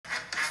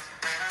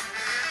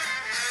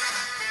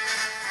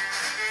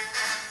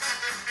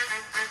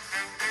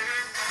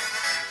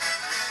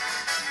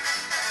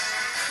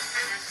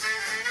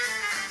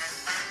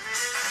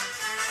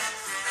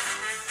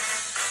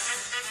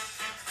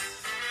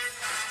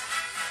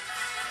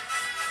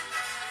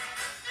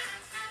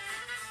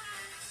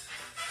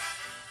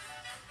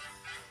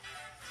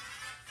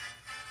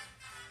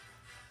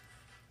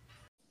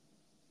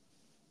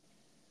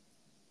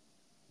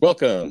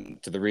Welcome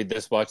to the Read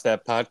This, Watch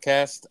That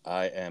podcast.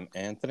 I am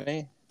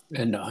Anthony.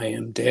 And I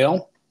am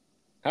Dale.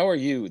 How are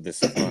you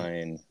this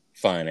fine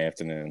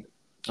afternoon?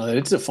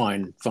 It's a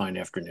fine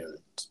afternoon.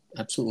 It's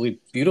absolutely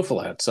beautiful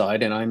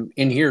outside, and I'm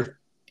in here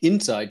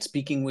inside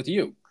speaking with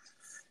you.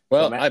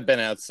 Well, I've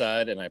been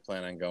outside, and I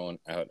plan on going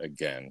out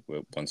again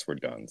once we're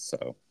done.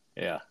 So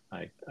yeah,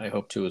 I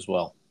hope to as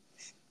well.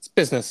 It's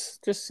business.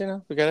 Just,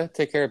 we got to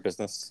take care of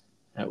business.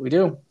 That we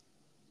do.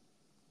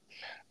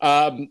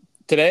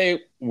 Today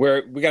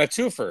we got a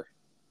twofer.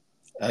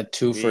 A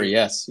twofer,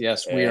 yes.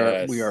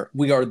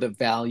 We are the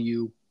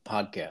value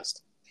podcast.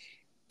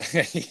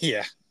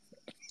 Yeah.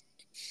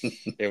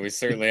 Yeah, we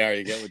certainly are.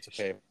 You get what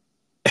you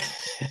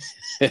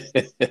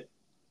pay.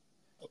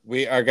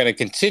 We are going to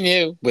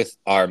continue with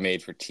our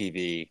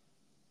made-for-TV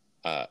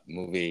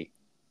movie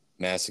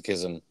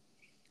masochism,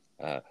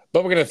 but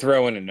we're going to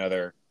throw in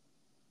another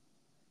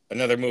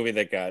movie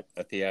that got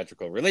a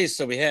theatrical release.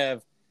 So we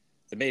have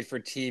the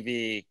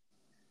made-for-TV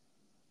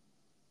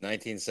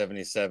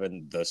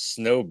 1977, The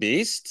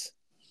Snowbeast.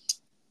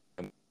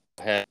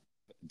 Had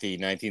the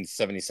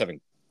 1977,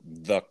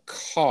 The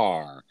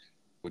Car,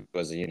 which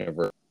was a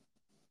universe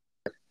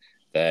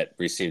that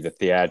received a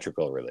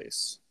theatrical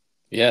release.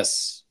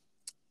 Yes.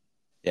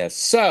 Yes.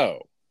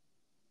 So,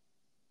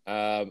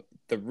 the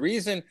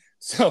reason,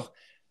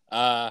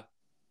 I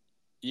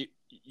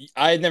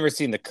had never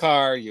seen The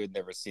Car. You had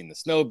never seen The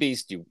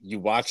Snowbeast. You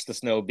watched The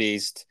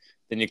Snowbeast.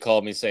 Then you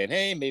called me saying,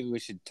 hey, maybe we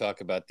should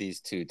talk about these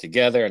two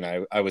together.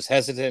 And I was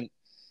hesitant.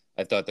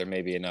 I thought there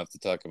may be enough to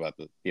talk about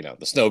the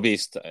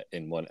Snowbeast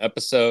in one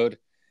episode.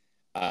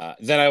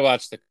 Then I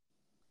watched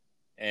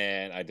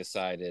and I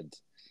decided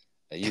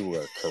you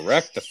were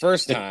correct the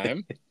first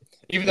time,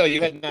 even though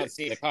you had not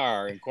seen The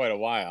Car in quite a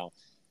while,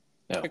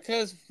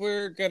 because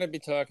we're going to be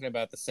talking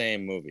about the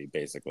same movie,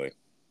 basically.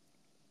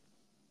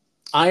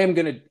 I'm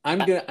gonna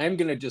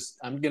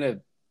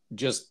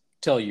just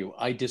tell you,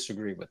 I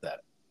disagree with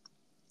that.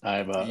 I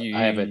have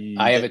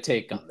a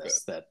take on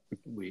this that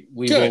we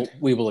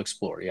will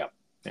explore. Yeah.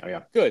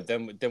 Good.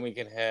 Then we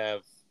can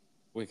have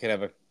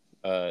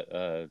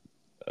a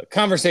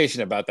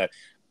conversation about that.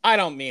 I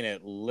don't mean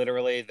it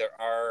literally. There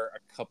are a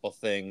couple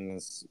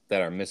things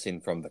that are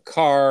missing from The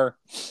Car,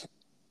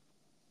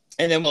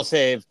 and then we'll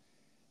save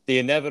the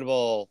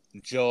inevitable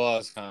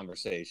Jaws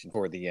conversation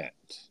for the end.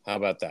 How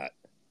about that?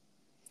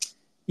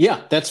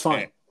 Yeah, that's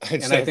fine.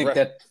 And I think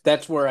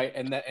that's where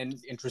and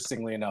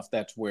interestingly enough,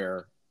 that's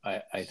where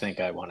I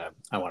think I want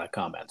to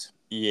comment.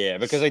 Yeah,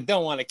 because I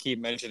don't want to keep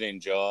mentioning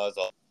Jaws.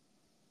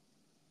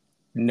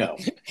 No,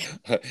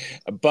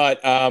 but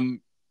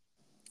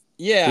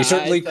yeah, we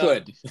certainly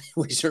could.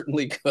 We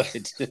certainly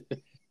could.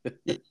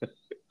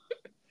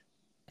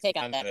 Take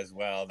on that as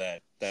well.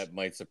 That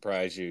might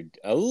surprise you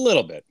a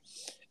little bit.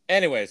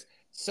 Anyways,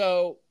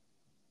 so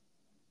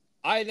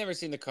I had never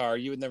seen The Car.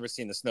 You had never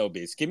seen The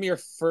Snowbeast. Give me your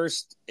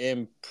first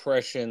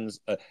impressions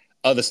of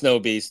The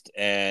Snowbeast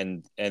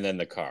and then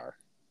The Car.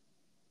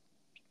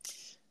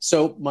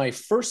 So my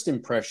first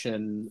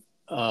impression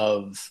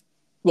of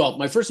The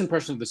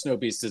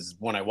Snowbeast is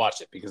when I watched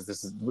it, because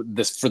this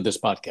is for this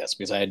podcast,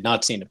 because I had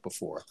not seen it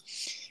before.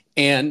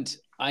 And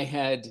I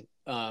had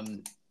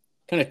kind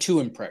of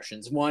two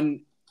impressions.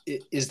 One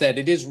is that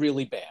it is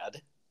really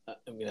bad.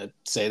 I'm going to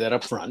say that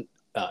up front.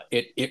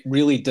 It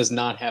really does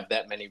not have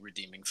that many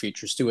redeeming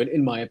features to it,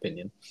 in my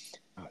opinion.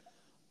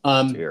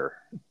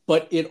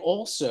 But it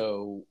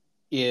also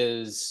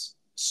is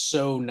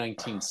so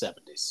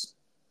 1970s.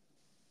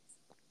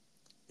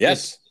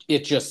 Yes.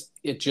 It just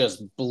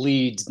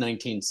bleeds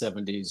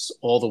 1970s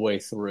all the way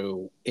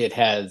through. It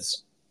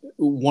has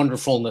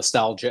wonderful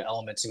nostalgia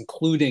elements,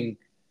 including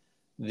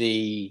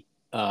the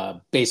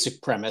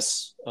basic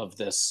premise of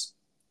this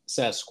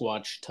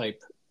Sasquatch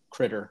type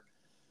critter,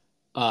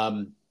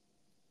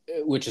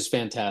 which is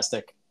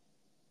fantastic.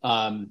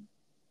 And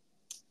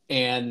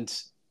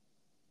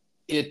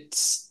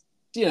it's,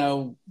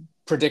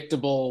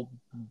 predictable,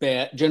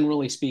 bad,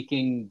 generally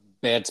speaking,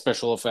 bad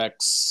special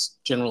effects,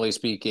 generally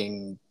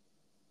speaking,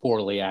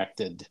 poorly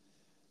acted.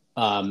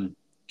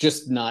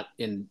 Just not,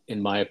 in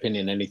my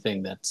opinion,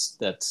 anything that's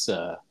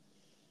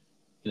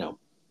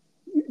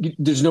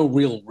there's no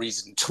real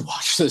reason to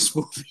watch this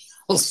movie,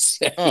 I'll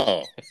say.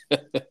 Oh,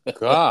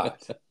 God.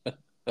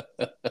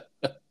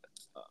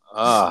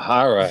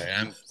 All right.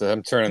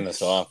 I'm turning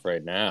this off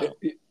right now.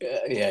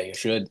 Yeah, you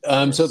should.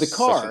 So The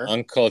Car,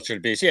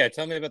 uncultured beast. Yeah,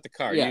 tell me about The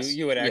Car. Yes,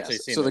 you had actually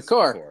seen so this The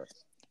Car before.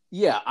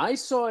 Yeah, I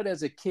saw it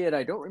as a kid.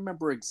 I don't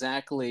remember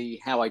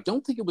exactly how. I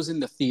don't think it was in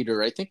the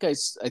theater. I think I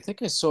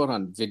saw it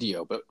on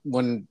video. But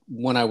when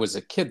I was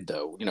a kid,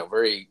 though,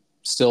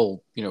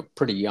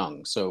 pretty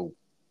young. So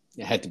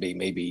it had to be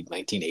maybe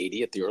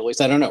 1980 at the earliest.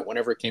 I don't know.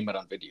 Whenever it came out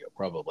on video,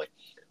 probably,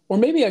 or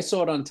maybe I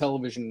saw it on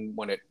television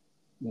when it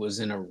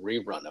was in a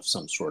rerun of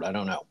some sort. I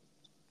don't know,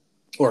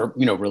 or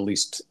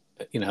released.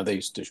 They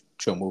used to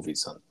show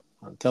movies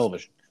on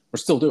television, or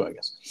still do, I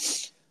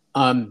guess.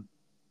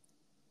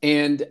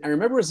 And I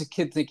remember as a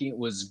kid thinking it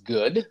was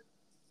good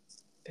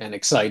and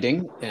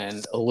exciting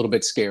and a little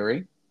bit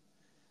scary.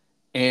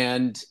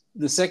 And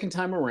the second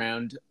time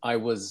around, I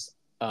was,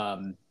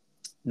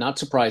 not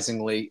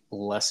surprisingly,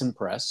 less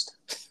impressed.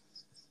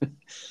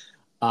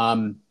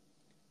 um,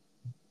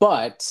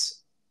 but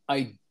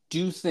I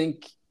do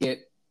think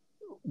it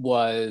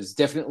was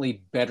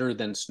definitely better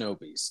than Snow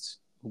Beast,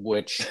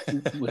 which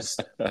was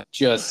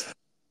just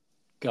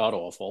god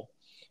awful.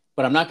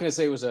 But I'm not going to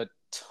say it was a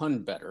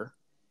ton better.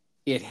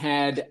 It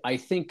had, I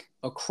think,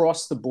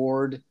 across the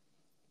board,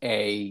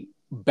 a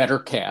better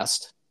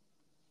cast,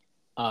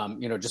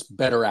 just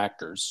better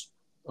actors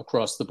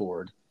across the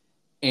board.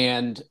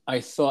 And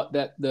I thought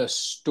that the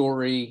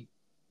story,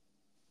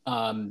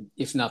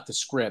 if not the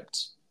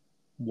script,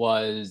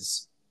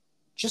 was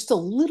just a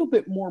little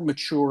bit more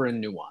mature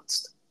and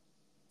nuanced.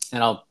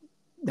 And I'll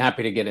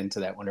happy to get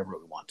into that whenever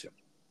we want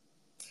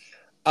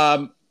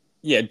to.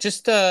 Yeah,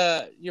 just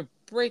you're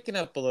breaking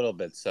up a little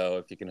bit, so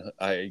if you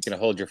can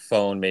hold your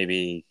phone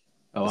maybe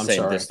Oh, the I'm same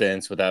sorry.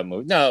 distance without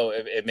moving. No,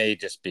 it may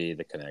just be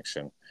the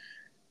connection.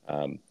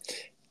 Um,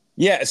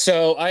 yeah,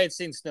 so I had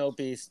seen Snow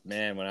Beast,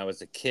 man, when I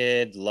was a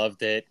kid.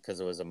 Loved it because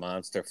it was a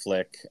monster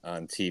flick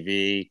on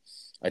TV.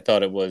 I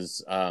thought it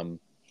was, uh,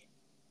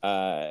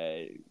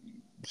 as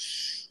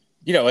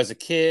a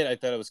kid, I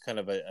thought it was kind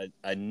of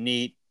a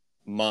neat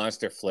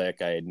monster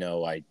flick. I had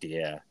no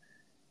idea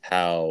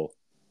how,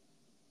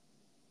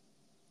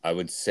 I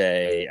would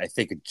say, I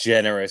think it's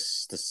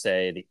generous to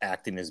say the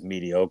acting is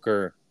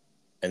mediocre,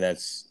 and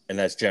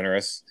that's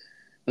generous.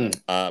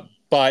 Mm.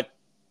 But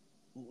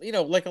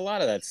like a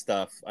lot of that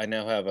stuff, I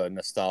now have a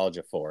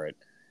nostalgia for it,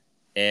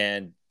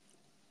 and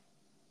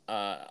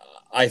uh,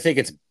 I think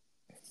it's.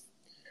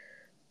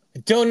 I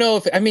don't know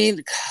if I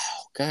mean,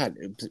 oh God,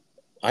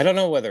 I don't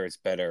know whether it's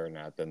better or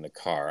not than the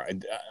car.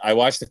 I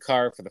watched the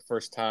car for the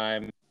first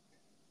time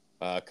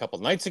a couple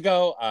nights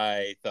ago.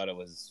 I thought it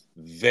was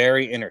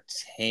very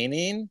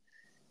entertaining,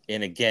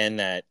 and again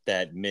that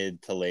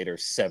mid to later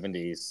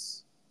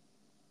 '70s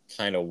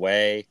kind of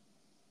way.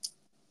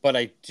 But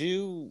I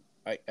do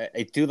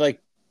like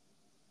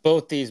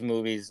both these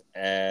movies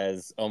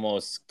as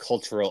almost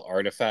cultural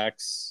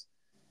artifacts.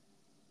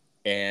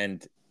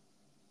 And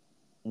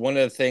one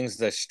of the things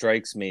that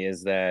strikes me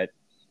is that,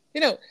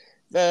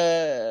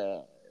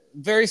 the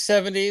very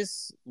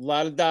 '70s, a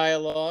lot of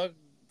dialogue,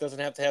 doesn't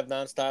have to have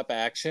nonstop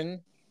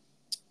action.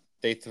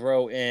 They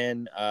throw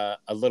in a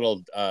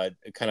little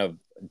kind of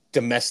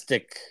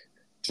domestic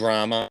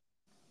drama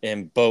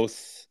in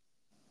both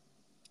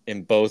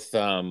in both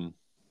in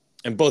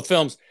both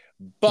films.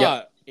 Yep.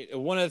 But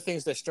one of the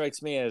things that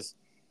strikes me is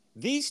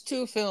these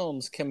two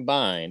films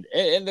combined,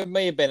 and there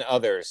may have been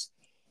others.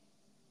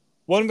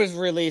 One was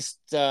released,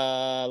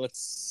 let's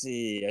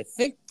see, I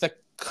think the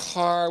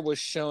car was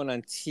shown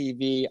on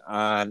TV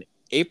on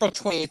April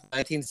 20th,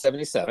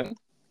 1977.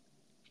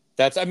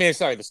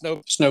 Sorry, the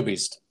Snow. Snow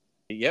Beast.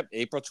 Yep,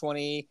 April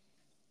 28th,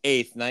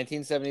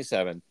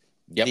 1977.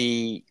 Yep.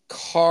 The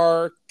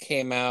car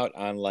came out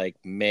on like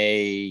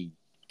May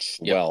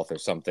Yep. 12th or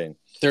something.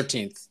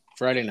 13th,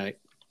 Friday night.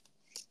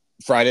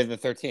 Friday the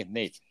 13th,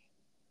 Nate.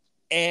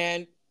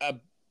 And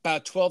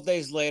about 12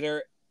 days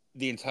later,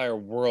 the entire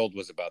world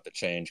was about to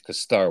change because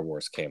Star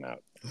Wars came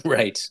out.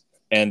 Right.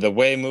 And the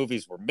way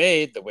movies were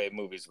made, the way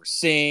movies were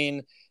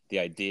seen, the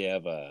idea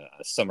of a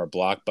summer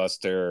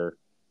blockbuster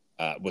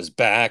was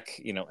back,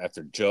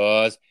 after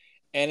Jaws.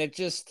 And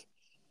it's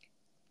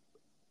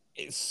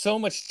so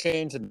much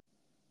change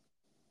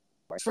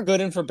for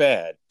good and for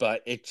bad,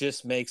 but it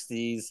just makes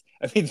these,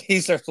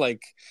 these are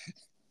like,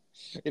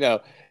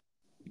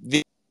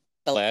 the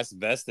last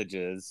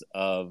vestiges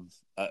of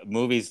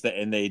movies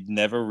and they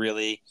never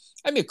really,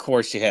 of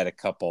course you had a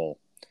couple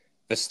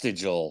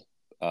vestigial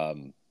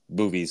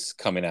movies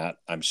coming out,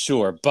 I'm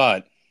sure,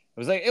 but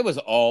it was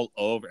all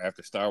over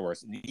after Star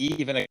Wars.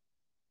 Even it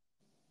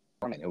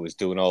was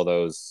doing all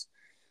those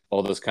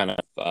kind of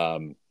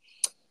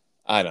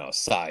I don't know,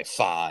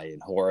 sci-fi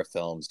and horror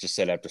films just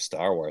said after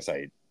Star Wars,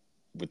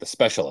 with the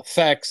special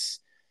effects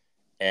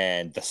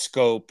and the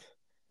scope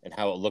and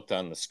how it looked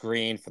on the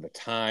screen for the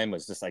time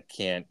was just,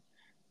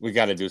 we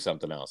got to do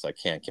something else. I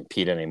can't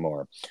compete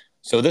anymore.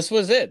 So this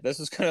was it. This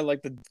was kind of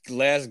like the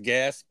last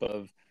gasp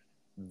of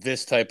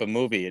this type of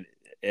movie.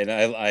 And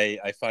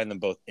I find them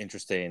both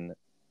interesting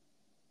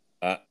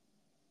for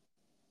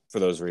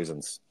those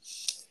reasons.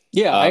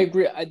 Yeah, I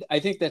agree. I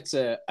think that's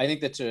a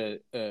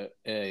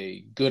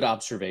good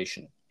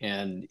observation,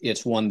 and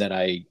it's one that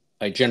I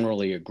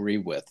generally agree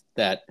with.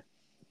 That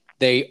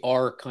they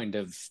are kind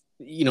of,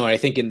 I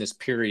think in this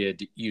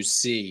period you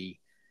see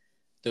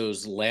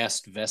those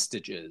last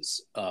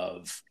vestiges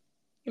of,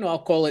 I'll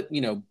call it,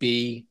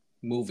 B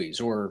movies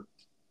or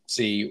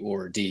C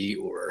or D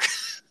or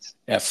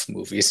F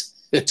movies,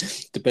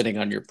 depending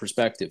on your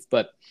perspective.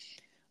 But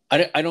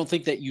I don't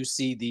think that you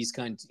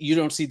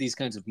don't see these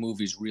kinds of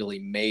movies really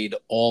made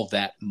all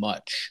that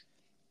much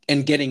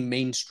and getting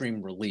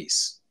mainstream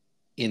release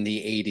in the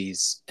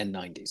 80s and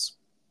 90s.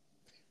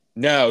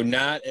 No,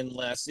 not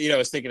unless, I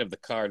was thinking of the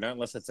car, not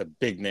unless it's a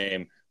big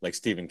name like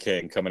Stephen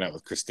King coming out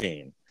with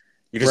Christine.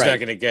 You're just not Right.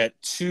 going to get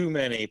too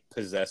many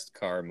possessed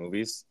car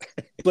movies.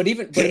 But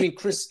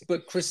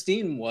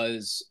Christine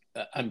was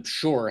I'm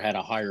sure had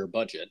a higher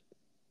budget,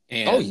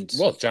 Oh, and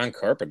well, John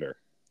Carpenter.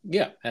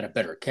 yeah, had a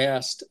better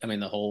cast. I mean,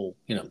 the whole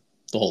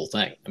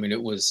thing. I mean,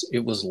 it was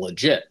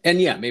legit.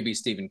 And yeah, maybe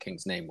Stephen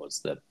King's name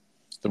was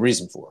the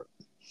reason for it.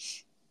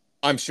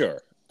 I'm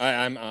sure.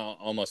 I'm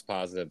almost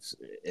positive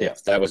Yeah.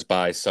 if that was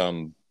by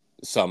some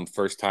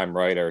first time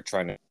writer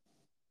trying to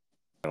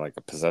like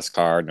a possessed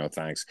card. No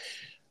thanks.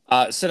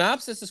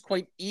 Synopsis is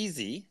quite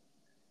easy,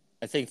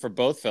 I think, for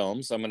both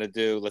films. I'm going to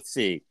do. Let's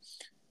see.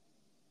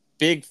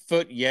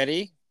 Bigfoot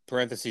Yeti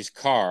 (parentheses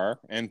car)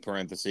 end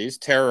parentheses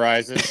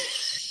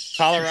terrorizes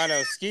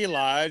Colorado ski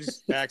lodge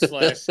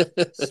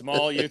 /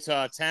 small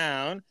Utah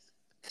town,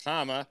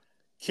 comma,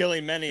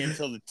 killing many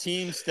until the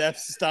team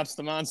stops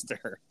the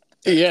monster.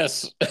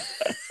 Yes.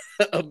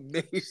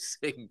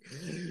 Amazing.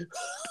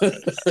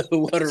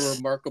 What a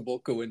remarkable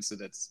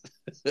coincidence.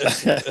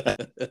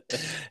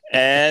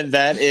 And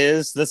that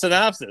is the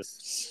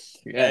synopsis.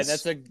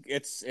 Yes. And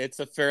it's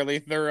a fairly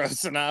thorough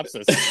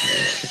synopsis.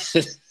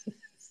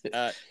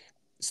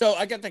 So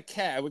I got the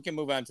cast. We can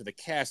move on to the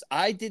cast.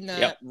 I did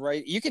not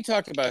write. You can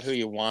talk about who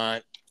you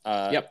want.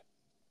 Yep.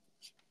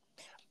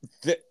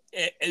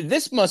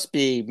 This must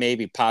be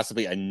maybe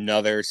possibly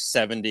another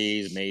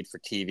 70s made for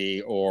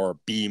TV or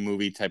B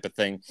movie type of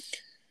thing.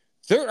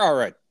 There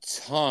are a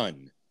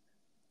ton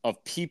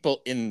of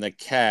people in the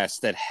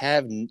cast that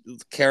have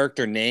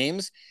character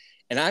names,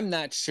 and I'm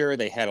not sure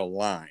they had a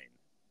line.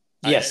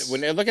 Yes.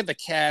 When I look at the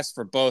cast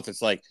for both,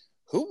 it's like,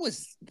 who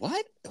was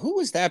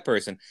that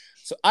person?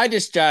 So I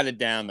just jotted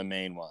down the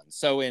main ones.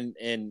 So in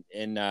the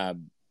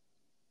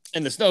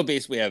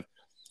Snowbeast, we have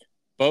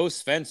Bo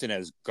Svensson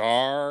as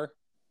Gar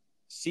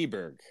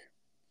Seberg.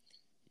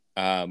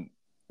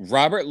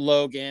 Robert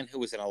Logan, who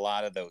was in a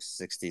lot of those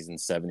 60s and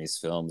 70s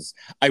films.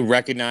 I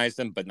recognized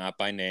him, but not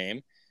by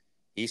name.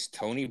 He's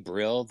Tony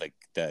Brill,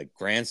 the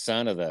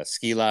grandson of the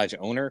ski lodge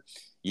owner.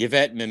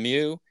 Yvette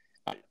Mimieux,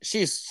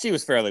 she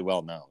was fairly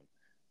well known.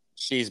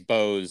 She's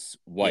Bo's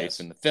wife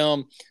in the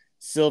film.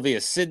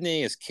 Sylvia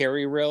Sidney is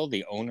Carrie Rill,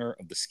 the owner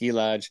of the ski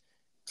lodge.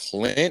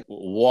 Clint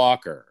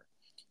Walker,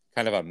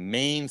 kind of a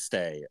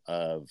mainstay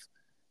of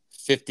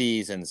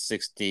 50s and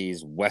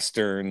 60s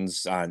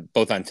westerns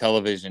both on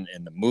television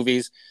and the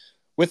movies.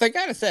 With, I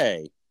gotta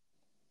say,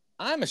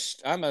 I'm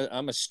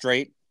a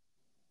straight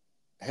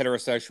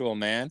heterosexual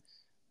man,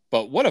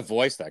 but what a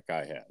voice that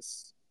guy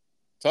has.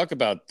 Talk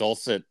about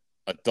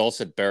a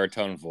dulcet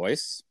baritone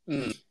voice.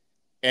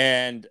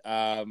 And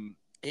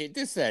it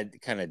just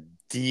that kind of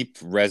deep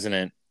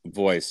resonant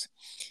voice.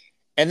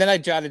 And then I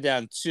jotted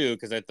down two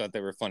because I thought they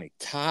were funny.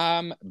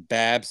 Tom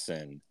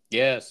Babson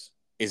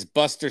is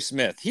Buster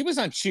Smith. He was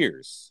on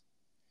Cheers.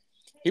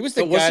 He was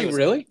the guy. Was he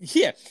really?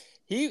 Yeah.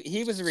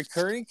 He was a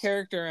recurring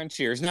character on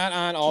Cheers, not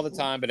on all the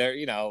time, but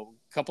a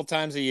couple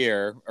times a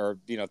year, or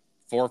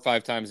 4 or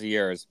 5 times a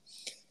year.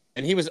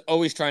 And he was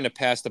always trying to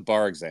pass the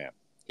bar exam.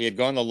 He had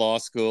gone to law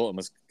school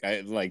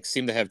and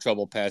seemed to have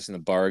trouble passing the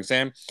bar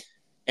exam.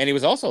 And he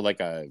was also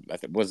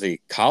was he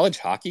college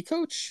hockey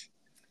coach?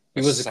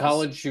 I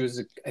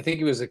think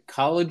he was a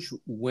college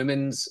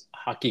women's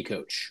hockey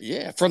coach.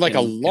 Yeah, for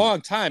a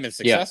long time and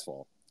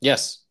successful. Yeah.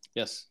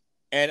 Yes.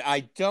 And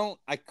I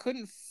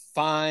couldn't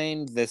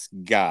find this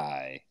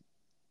guy,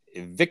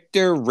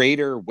 Victor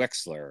Rader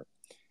Wexler,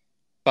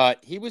 but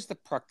he was the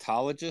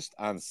proctologist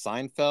on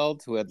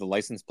Seinfeld who had the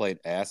license plate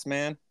Ass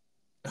Man.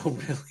 Oh,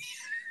 really?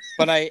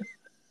 But I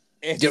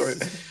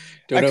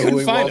don't know who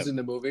he was in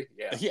the movie.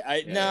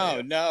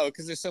 No,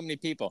 because there's so many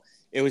people.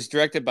 It was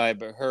directed by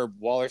Herb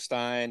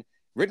Wallerstein,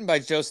 written by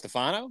Joe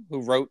Stefano,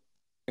 who wrote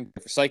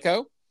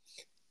Psycho.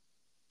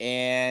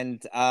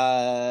 And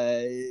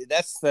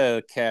that's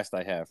the cast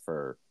I have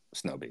for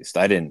Snowbeast.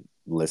 I didn't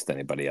list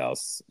anybody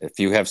else. If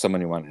you have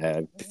someone you want to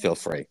add, feel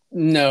free.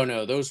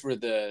 No, those were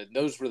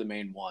the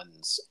main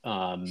ones.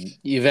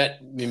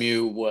 Yvette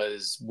Mimieux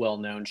was well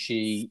known.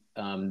 She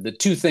the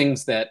two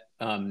things that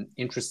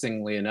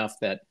interestingly enough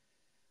that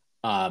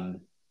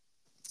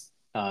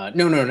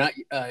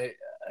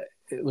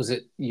was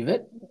it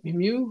Yvette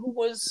Mimieux who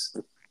was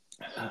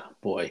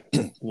boy,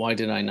 why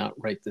did I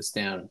not write this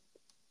down?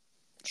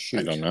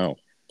 Shoot. I don't know.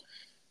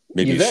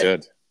 Maybe Yvette, you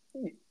should.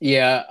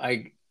 Yeah,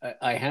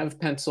 I have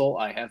pencil.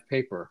 I have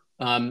paper.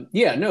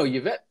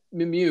 Yvette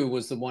Mimieux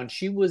was the one.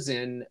 She was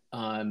in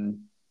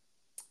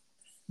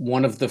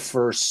one of the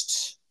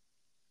first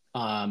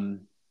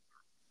Time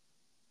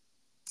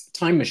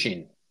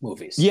Machine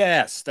movies.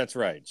 Yes, that's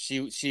right.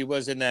 She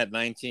was in that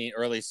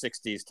early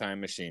 60s Time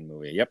Machine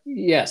movie. Yep.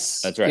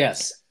 Yes. That's right.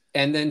 Yes.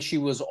 And then she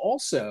was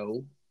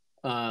also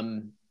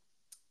in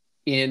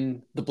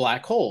The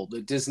Black Hole,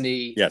 the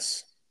Disney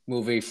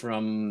movie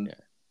from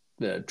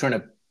trying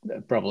to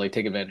probably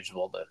take advantage of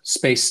all the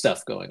space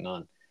stuff going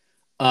on.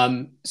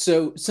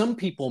 So some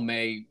people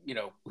may,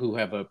 who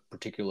have a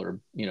particular,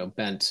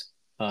 bent,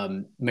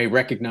 may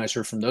recognize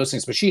her from those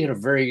things, but she had a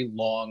very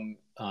long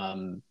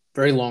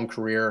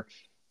career,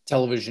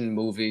 television,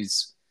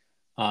 movies,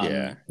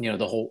 the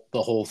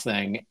whole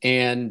thing.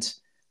 And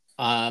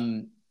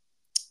probably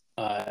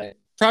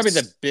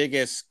the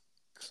biggest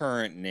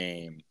current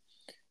name,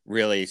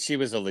 really. She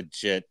was a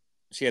legit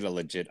a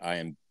legit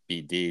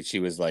IMBD. She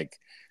was like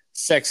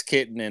sex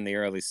kitten in the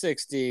early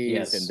 60s and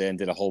Yes. then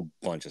did a whole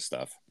bunch of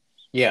stuff.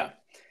 Yeah.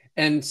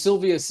 And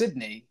Sylvia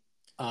Sidney,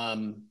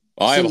 Well,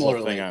 I have a whole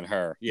thing similarly. on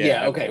her. Yeah, I Yeah.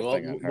 have a Okay. whole Well,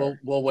 thing on her.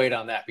 we'll wait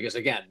on that because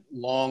again,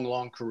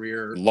 long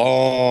career,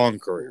 Long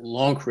career.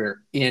 long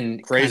career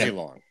in Crazy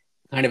long.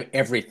 kind of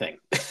everything,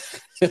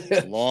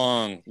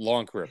 Long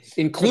career.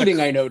 including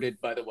I noted,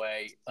 by the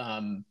way,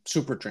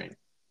 Supertrain.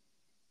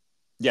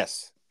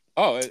 Yes.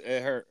 Oh,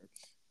 her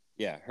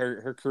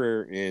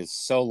career is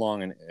so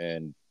long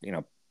and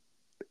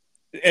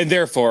and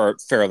therefore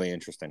fairly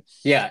interesting.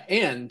 Yeah,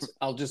 and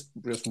I'll just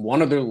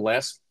one other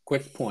last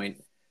quick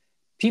point.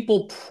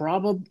 People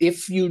probably,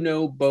 if you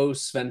know Bo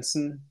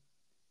Svensson,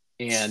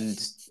 and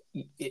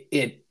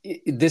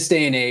this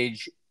day and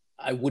age,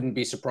 I wouldn't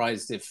be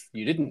surprised if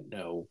you didn't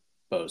know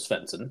Bo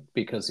Svensson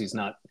because he's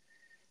not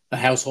a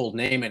household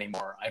name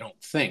anymore. I don't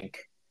think,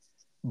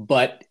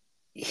 but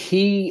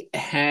he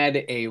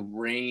had a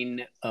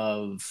reign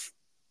of,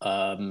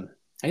 I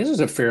guess it was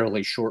a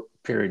fairly short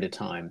period of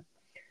time.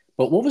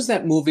 But what was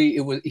that movie?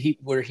 It was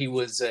where he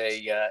was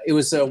it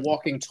was a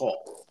Walking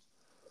Tall.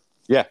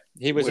 Yeah,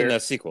 he was in Where the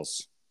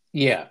sequels.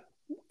 Yeah,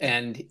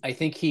 and I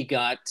think he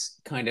got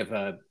kind of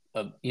a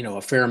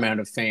fair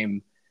amount of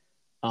fame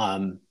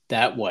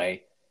that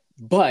way,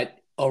 but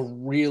a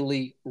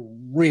really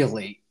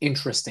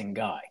interesting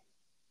guy.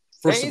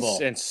 First of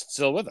all, And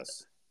still with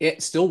us.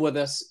 still with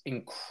us,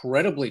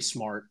 incredibly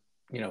smart,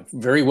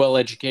 very well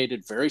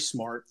educated, very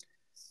smart,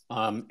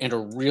 and a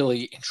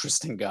really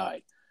interesting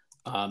guy.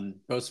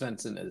 Bo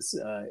Svensson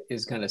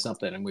is kind of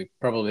something, and we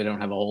probably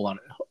don't have a whole lot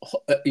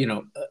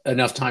of,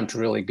 enough time to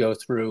really go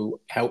through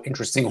how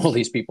interesting all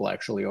these people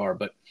actually are.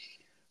 But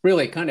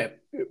really, kind of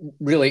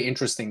really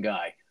interesting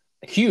guy,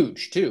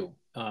 huge too,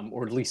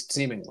 or at least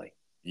seemingly.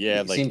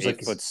 Yeah, It like seems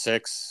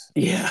 8'6".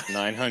 Yeah,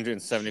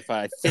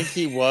 975. I think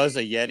he was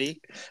a Yeti.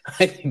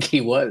 I think he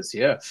was.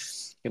 Yeah,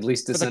 at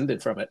least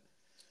descended from it.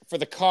 For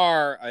the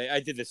car, I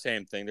did the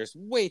same thing. There's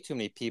way too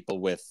many people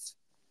with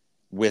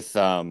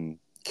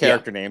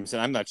character names,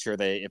 and I'm not sure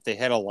if they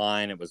had a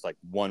line, it was like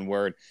one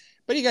word.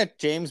 But you got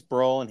James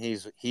Brolin,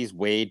 he's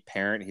Wade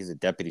Parent, he's a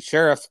deputy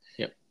sheriff.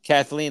 Yep.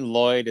 Kathleen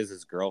Lloyd is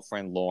his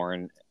girlfriend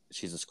Lauren.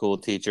 She's a school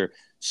teacher.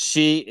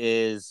 She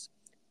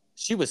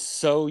was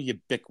so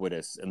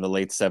ubiquitous in the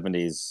late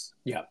 70s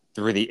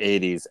through the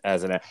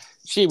 80s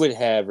she would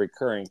have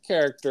recurring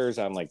characters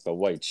on like The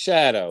White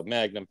Shadow,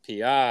 Magnum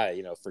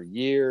PI, for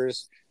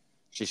years.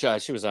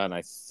 She was on,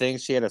 I think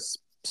she had a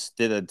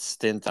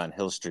stint on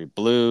Hill Street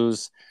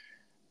Blues.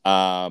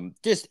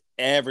 Just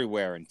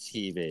everywhere in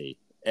TV,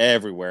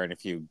 everywhere. And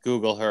if you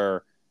Google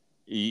her,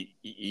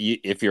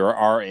 if you're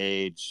our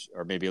age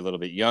or maybe a little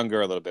bit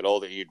younger, a little bit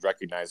older, you'd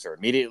recognize her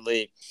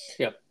immediately.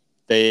 Yep.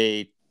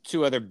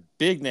 Two other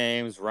big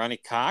names. Ronnie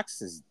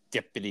Cox is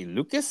Deputy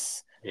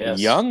Lucas. Yes.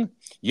 Young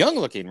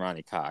looking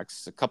Ronnie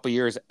Cox, a couple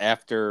years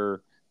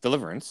after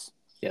Deliverance.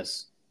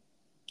 Yes.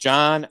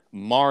 John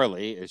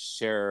Marley is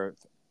Sheriff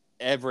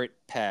Everett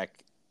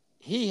Peck.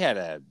 He had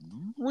a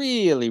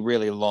really,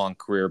 really long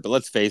career, but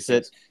let's face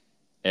it,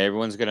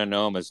 everyone's going to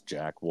know him as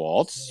Jack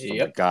Waltz from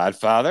The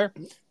Godfather.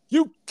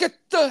 You get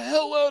the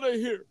hell out of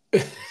here.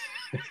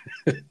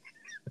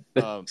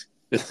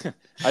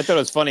 I thought it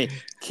was funny.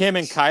 Kim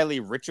and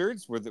Kylie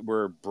Richards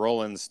were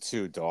Brolin's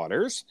two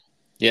daughters.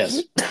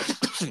 Yes.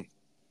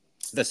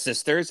 The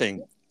sisters,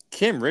 and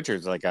Kim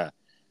Richards, like a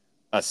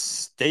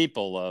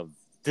staple of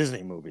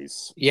Disney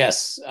movies.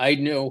 Yes, I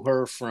know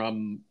her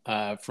from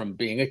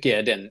being a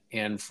kid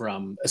and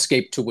from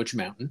Escape to Witch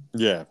Mountain.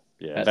 Yeah.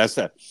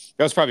 That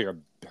was probably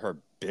her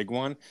big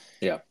one.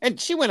 Yeah, and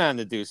she went on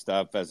to do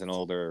stuff as an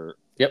older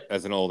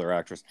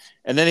actress.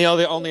 And then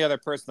the only other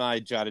person I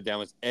jotted down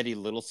was Eddie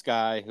Little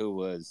Sky, who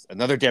was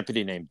another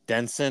deputy named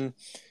Denson.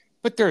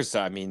 But there's.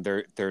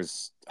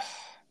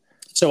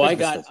 So I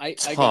got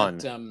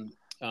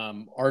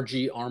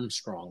R.G.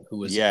 Armstrong, who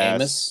was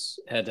Amos,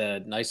 had a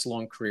nice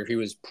long career. He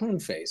was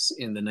Pruneface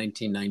in the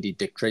 1990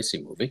 Dick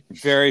Tracy movie.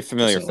 Very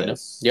familiar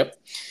face. Yep.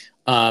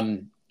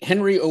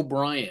 Henry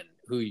O'Brien,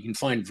 who you can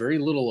find very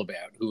little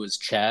about, who was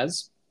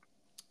Chaz,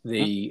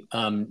 the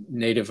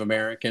Native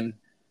American,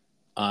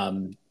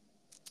 or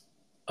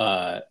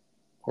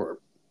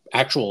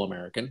actual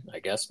American, I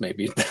guess,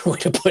 maybe a better way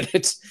to put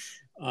it,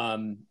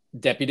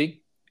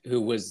 deputy, who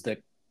was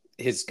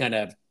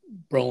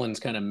Brolin's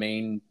kind of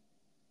main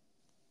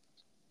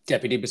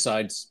deputy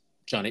besides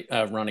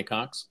Ronnie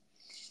Cox.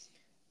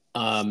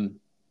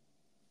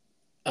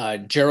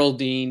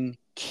 Geraldine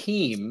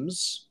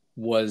Keams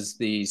was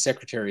the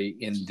secretary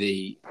in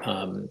the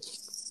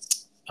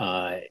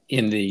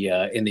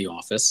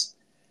office,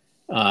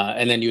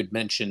 and then you had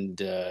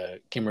mentioned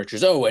Kim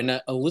Richards. Oh,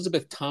 and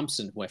Elizabeth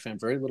Thompson, who I found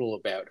very little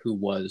about, who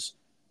was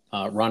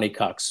Ronnie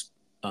Cox's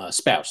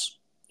spouse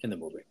in the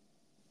movie.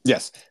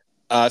 Yes.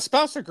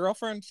 Spouse or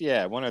girlfriend?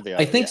 Yeah, one or the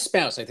other. I think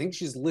spouse. I think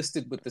she's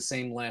listed with the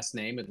same last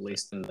name, at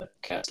least in the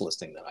cast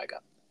listing that I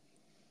got.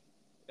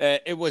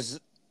 It was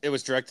It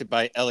was directed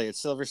by Elliot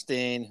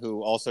Silverstein,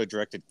 who also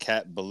directed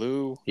Cat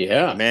Ballou, A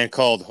Yeah. Man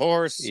Called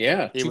Horse.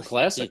 Yeah. He Two was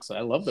classics.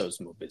 I love those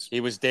movies. he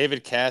was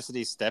David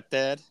Cassidy's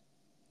stepdad.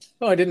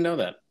 Oh, I didn't know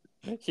that.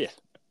 Yeah,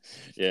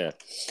 yeah.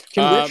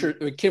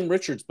 Kim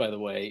Richards, by the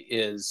way,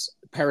 is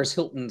Paris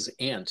Hilton's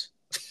aunt.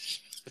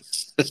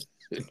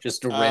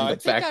 Just a I random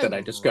think fact I that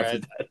I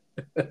discovered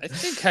read. I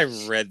think I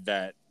read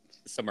that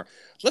somewhere.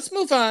 Let's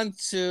move on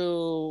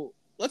to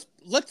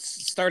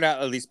let's start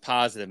out at least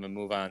positive and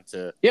move on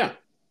to Yeah.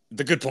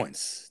 the good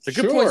points. The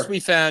good points Sure. we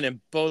found in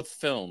both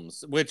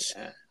films, which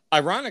Yeah.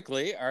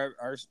 ironically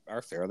are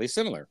fairly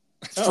similar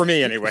for Oh,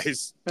 me,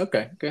 anyways.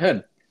 okay. Go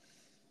ahead.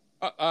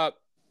 Uh, uh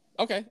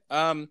okay.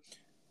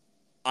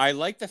 I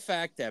like the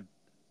fact that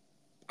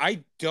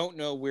I don't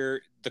know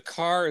where the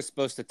car is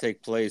supposed to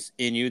take place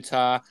in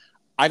Utah.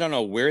 I don't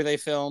know where they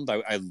filmed.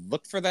 I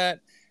looked for that,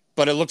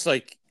 but it looks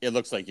like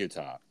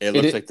Utah. It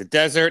looks like the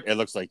desert. It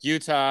looks like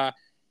Utah.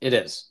 It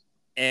is.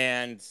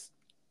 And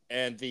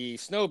the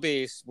Snow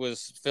Beast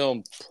was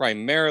filmed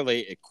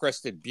primarily at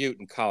Crested Butte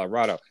in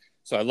Colorado.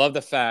 So I love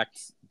the fact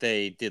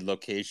they did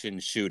location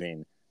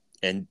shooting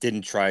and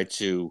didn't try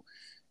to,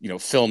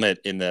 film it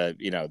in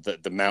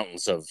the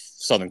mountains of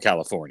Southern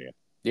California.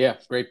 Yeah,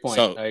 great point.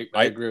 So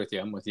I agree with you.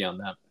 I'm with you on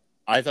that.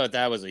 I thought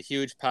that was a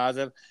huge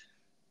positive.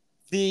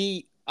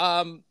 The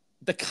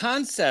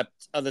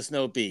concept of the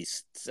Snow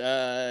Beast,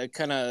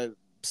 kind of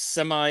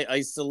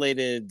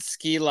semi-isolated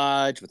ski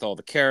lodge with all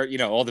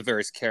the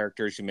various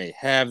characters you may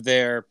have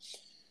there.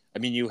 I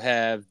mean, you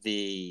have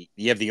the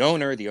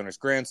owner's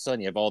grandson,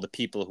 you have all the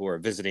people who are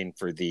visiting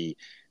for the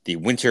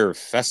winter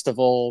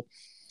festival.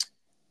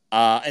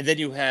 And then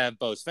you have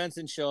Bo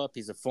Svensson show up.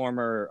 He's a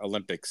former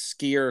Olympic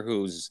skier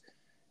who's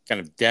kind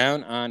of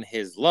down on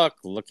his luck,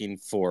 looking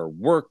for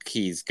work.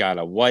 He's got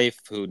a wife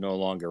who no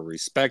longer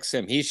respects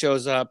him. He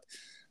shows up.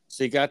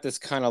 So you got this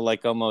kind of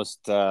like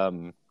almost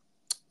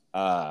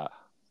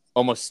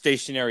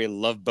stationary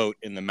love boat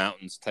in the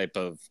mountains type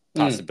of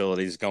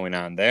possibilities going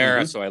on there.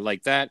 Mm-hmm. So I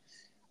like that.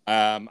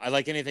 I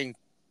like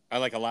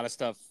a lot of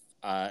stuff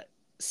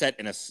set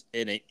in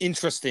an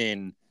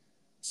interesting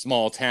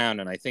small town,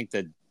 and I think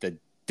that the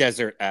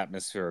desert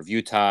atmosphere of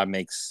Utah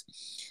makes.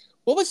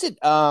 What was it?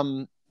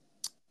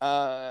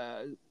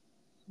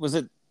 Was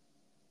it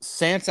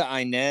Santa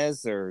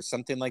Ynez or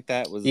something like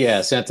that?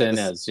 Santa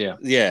Ynez.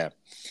 Yeah.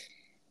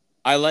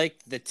 I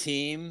like the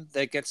team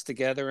that gets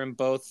together in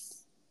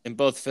both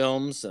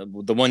films.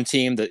 The one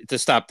team to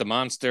stop the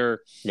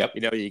monster. Yep.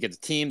 You get the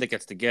team that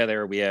gets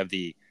together. We have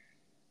the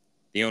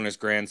owner's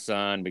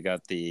grandson. We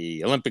got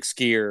the Olympic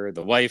skier,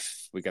 the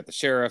wife. We got the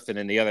sheriff, and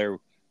then the other.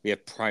 We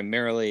have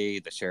primarily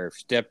the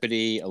sheriff's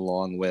deputy,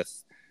 along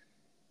with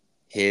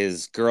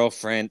his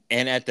girlfriend,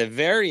 and at the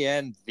very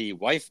end, the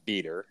wife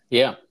beater.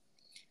 Yeah.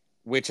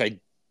 Which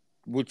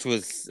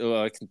was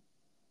I can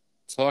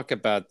talk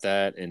about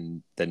that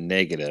in the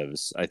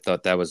negatives. I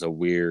thought that was a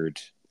weird.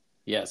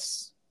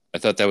 Yes. I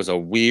thought that was a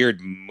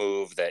weird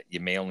move that you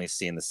may only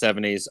see in the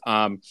 70s.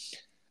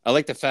 I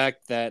like the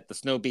fact that the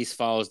Snow Beast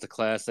follows the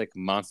classic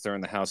Monster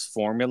in the House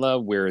formula,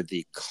 where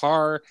the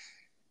car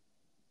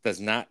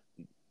does not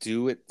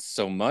do it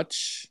so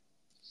much.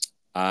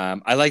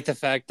 I like the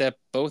fact that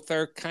both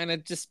are kind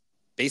of just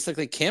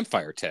basically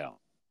campfire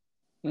tale.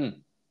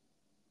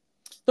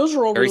 Those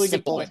are all really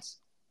good points.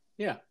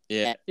 Yeah.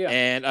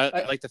 And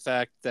I like the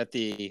fact that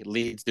the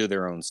leads do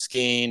their own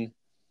skiing.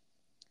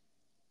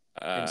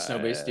 In Snow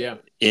Beast, yeah.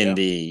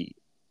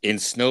 In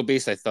Snow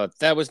Beast, I thought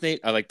that was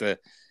neat. I like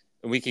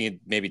we can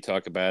maybe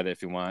talk about it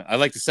if you want. I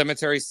like the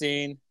cemetery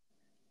scene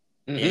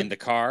in the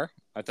car.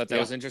 I thought that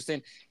was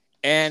interesting.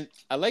 And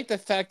I like the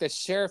fact that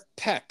Sheriff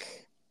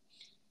Peck,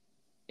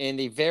 in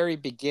the very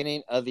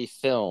beginning of the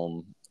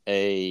film,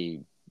 a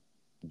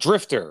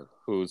drifter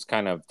who's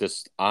kind of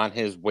just on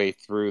his way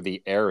through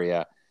the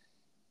area,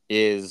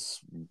 is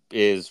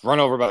run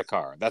over by the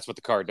car. That's what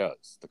the car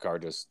does. The car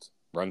just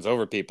runs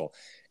over people.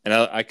 And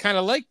I kind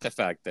of like the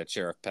fact that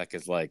Sheriff Peck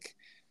is like,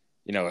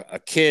 a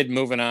kid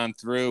moving on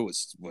through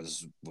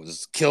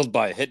was killed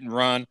by a hit and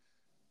run.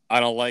 I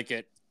don't like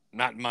it.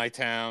 Not in my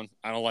town.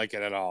 I don't like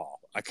it at all.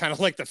 I kind of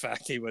like the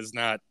fact he was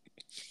not,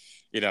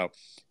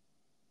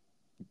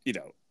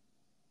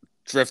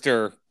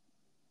 drifter,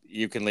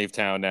 you can leave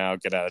town now,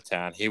 get out of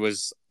town. He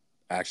was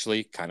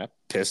actually kind of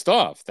pissed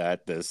off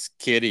that this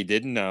kid he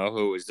didn't know,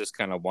 who was just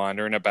kind of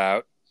wandering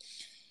about,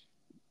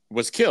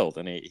 was killed,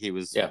 and he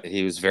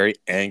was very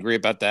angry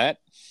about that.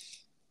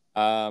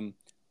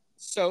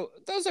 So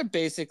those are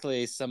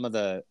basically some of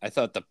the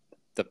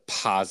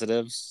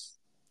positives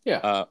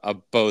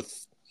of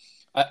both.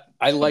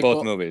 I like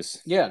both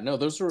movies. Yeah, no,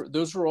 those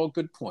are all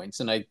good points,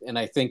 and I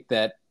think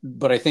that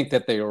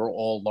they are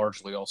all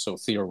largely also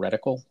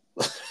theoretical,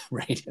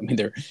 right? I mean,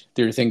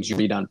 they're things you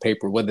read on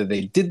paper. Whether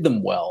they did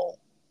them well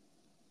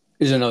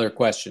is another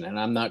question, and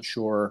I'm not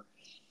sure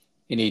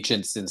in each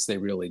instance they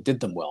really did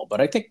them well.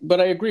 But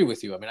I agree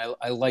with you. I mean,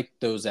 I like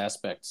those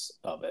aspects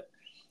of it.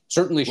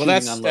 Certainly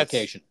shooting on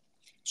location.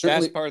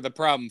 That's part of the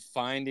problem,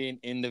 finding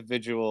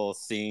individual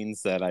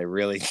scenes that I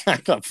really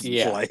kind of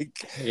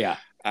like. Yeah.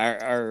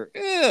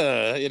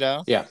 you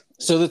know. Yeah.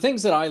 So the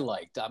things that I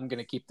liked, I'm going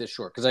to keep this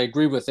short because I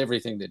agree with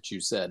everything that you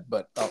said,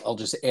 but I'll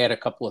just add a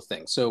couple of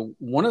things. So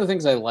one of the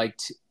things I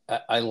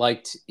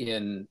liked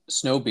in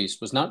Snow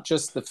Beast was not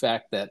just the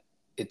fact that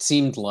it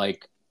seemed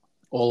like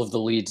all of the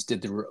leads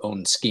did their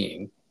own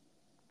skiing,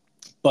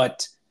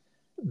 but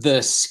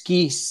the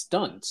ski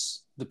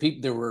stunts.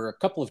 There were a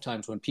couple of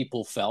times when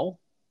people fell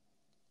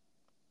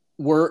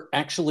were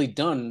actually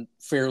done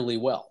fairly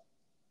well.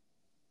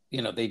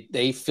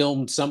 They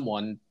filmed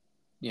someone,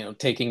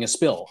 taking a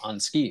spill on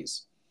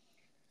skis,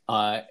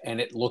 and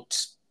it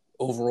looked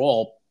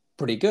overall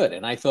pretty good.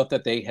 And I thought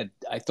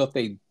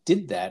they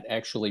did that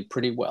actually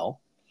pretty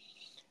well.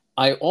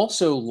 I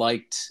also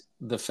liked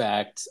the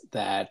fact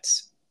that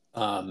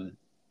um,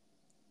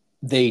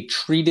 they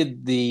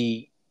treated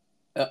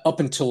up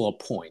until a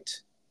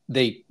point,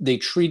 they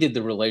treated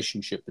the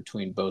relationship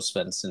between Bo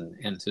Svensson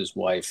and his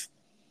wife,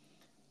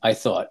 I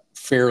thought,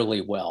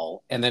 fairly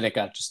well. And then it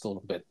got just a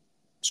little bit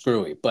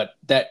screwy. But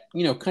that,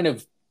 kind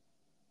of,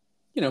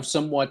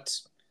 somewhat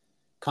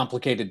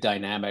complicated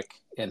dynamic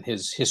and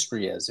his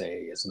history as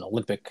an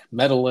Olympic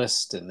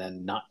medalist, and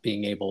then not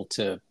being able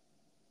to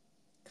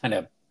kind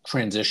of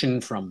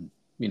transition from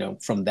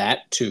that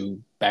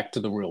to back to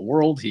the real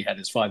world. He had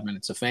his 5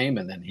 minutes of fame,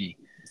 and then he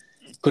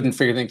couldn't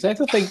figure things. I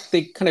thought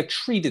they kind of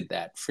treated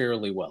that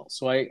fairly well,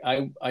 so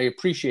I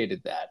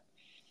appreciated that.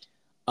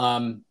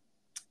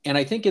 And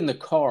I think in the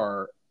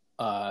car,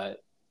 uh,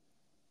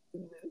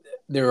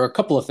 there are a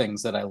couple of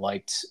things that I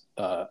liked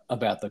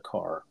about the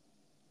car.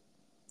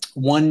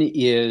 One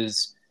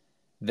is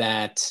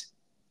that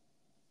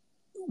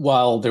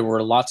while there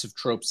were lots of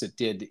tropes it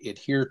did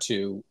adhere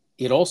to,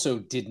 it also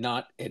did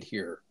not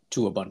adhere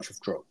to a bunch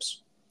of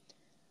tropes.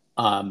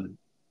 Um,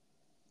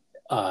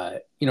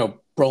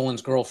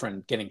 Brolin's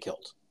girlfriend getting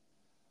killed.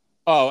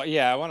 Oh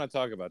yeah, I want to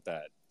talk about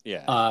that.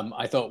 Yeah.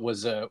 I thought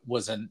was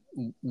an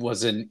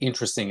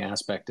interesting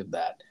aspect of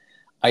that.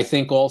 I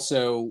think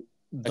also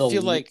I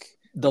feel like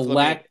the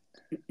lack.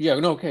 Yeah,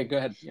 no, okay, go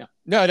ahead. Yeah.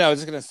 No, I was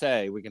just gonna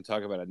say we can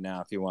talk about it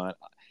now if you want.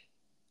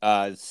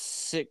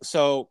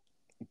 So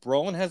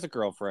Brolin has a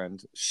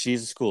girlfriend.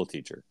 She's a school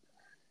teacher.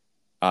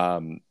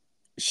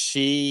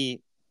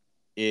 She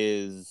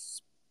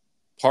is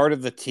part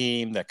of the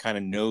team that kind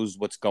of knows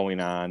what's going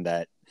on.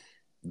 That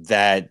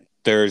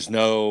there's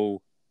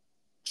no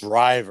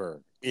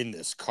driver in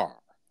this car.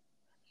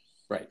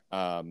 Right.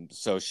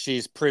 So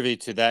she's privy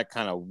to that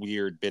kind of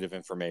weird bit of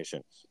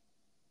information.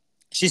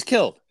 She's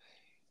killed.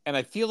 And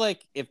I feel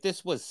like if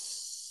this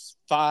was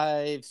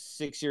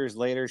 5-6 years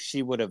later,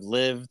 she would have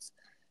lived,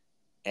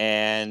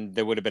 and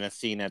there would have been a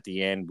scene at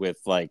the end with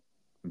like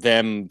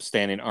them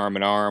standing arm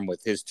in arm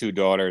with his two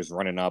daughters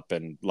running up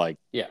and like,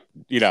 yeah,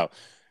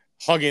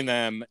 hugging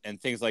them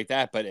and things like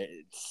that. But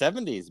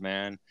 70s,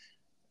 man,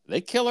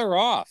 they kill her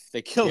off.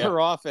 They kill her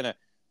off in a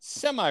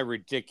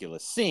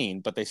semi-ridiculous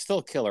scene, but they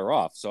still kill her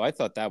off. So I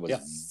thought that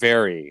was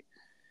very,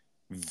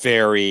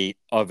 very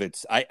of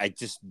its. I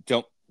just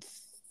don't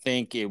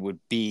think it would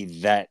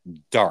be that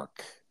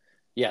dark.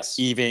 Yes.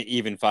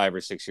 Even 5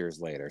 or 6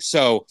 years later.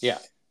 So yeah,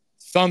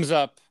 thumbs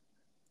up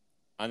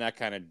on that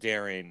kind of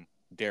daring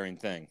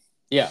thing.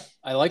 Yeah,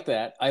 I like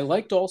that. I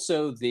liked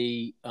also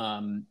there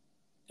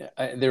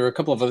were a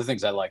couple of other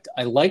things I liked.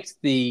 I liked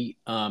the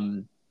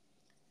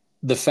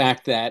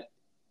fact that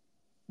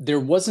there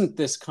wasn't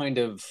this kind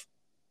of,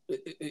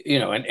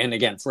 and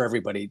again, for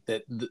everybody,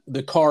 that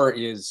the car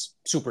is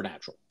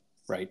supernatural,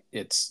 right?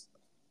 It's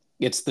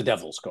the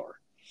devil's car,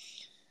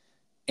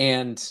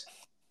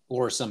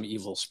 or some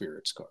evil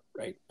spirit's car,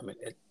 right? I mean,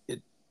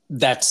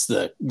 that's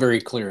the very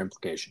clear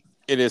implication.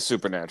 It is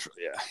supernatural,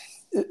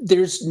 yeah.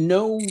 There's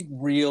no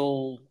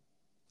real.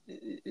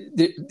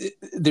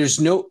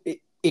 There's no.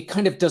 It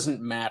kind of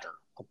doesn't matter.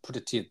 I'll put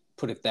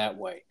it that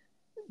way.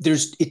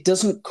 It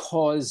doesn't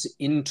cause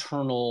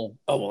internal.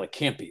 Oh well, it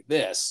can't be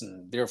this,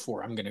 and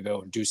therefore I'm going to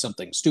go and do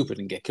something stupid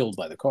and get killed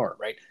by the car,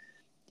 right?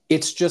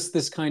 It's just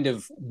this kind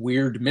of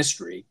weird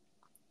mystery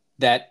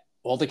that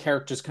all the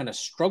characters kind of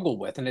struggle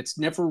with, and it's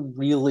never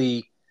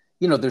really,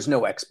 there's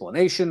no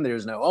explanation.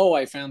 There's no, oh,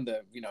 I found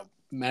the,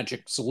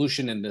 magic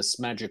solution in this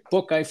magic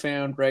book I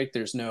found, right?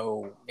 There's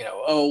no,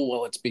 oh,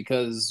 well, it's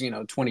because,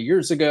 20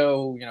 years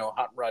ago,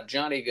 Hot Rod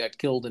Johnny got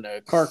killed in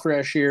a car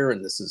crash here,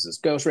 and this is his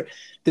ghost, right?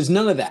 There's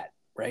none of that,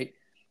 right?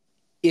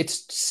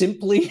 It's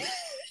simply,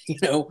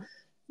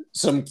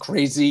 some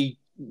crazy,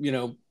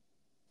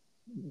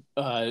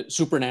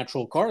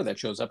 supernatural car that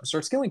shows up and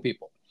starts killing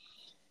people.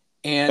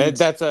 And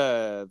that's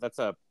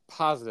a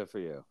positive for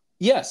you.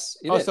 Yes,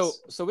 it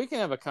is. So we can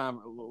have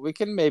we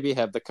can maybe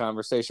have the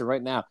conversation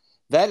right now.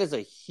 That is a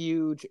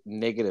huge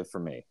negative for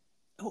me.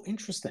 Oh,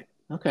 interesting.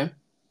 Okay.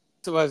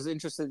 So I was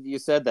interested you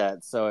said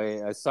that. So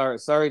I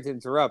sorry to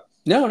interrupt.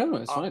 No,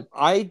 it's fine.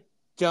 I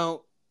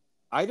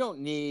don't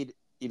need,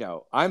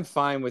 I'm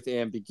fine with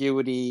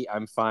ambiguity.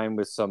 I'm fine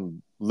with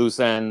some loose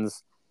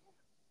ends,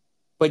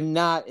 but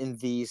not in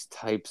these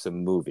types of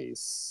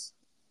movies.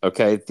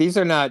 Okay, these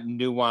are not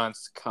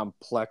nuanced,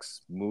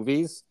 complex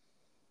movies.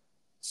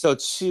 So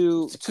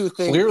two things.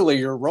 Clearly,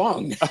 you're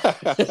wrong.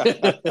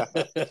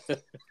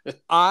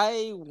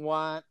 I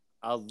want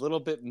a little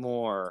bit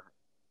more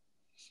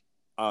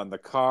on the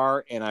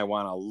car, and I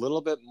want a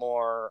little bit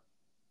more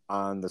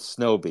on the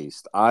Snow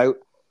Beast.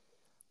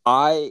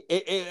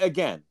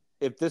 Again,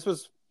 if this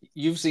was,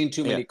 you've seen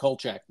too many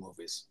Kolchak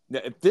movies.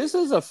 if this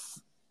is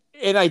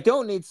and I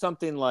don't need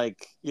something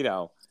like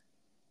 100%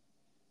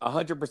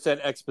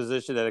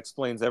 exposition that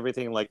explains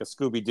everything like a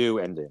Scooby-Doo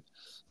ending,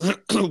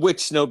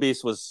 which Snow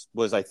Beast was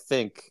I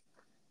think.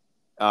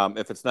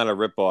 If it's not a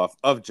ripoff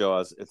of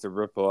Jaws, it's a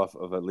ripoff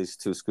of at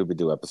least 2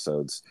 Scooby-Doo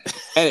episodes.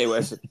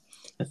 Anyways,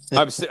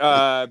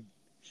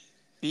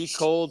 Be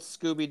Cold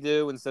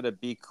Scooby-Doo instead of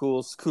Be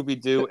Cool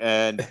Scooby-Doo,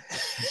 and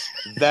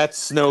that's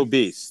Snow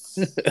Beast.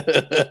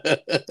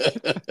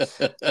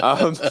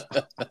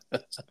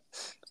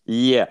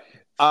 Yeah.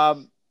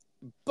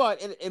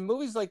 But in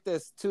movies like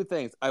this, 2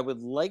 things. I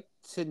would like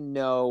to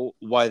know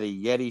why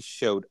the Yeti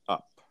showed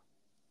up.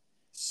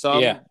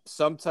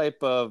 Some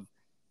type of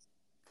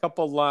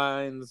couple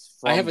lines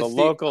from the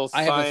local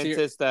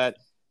scientists that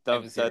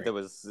there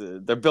was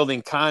they're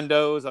building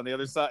condos on the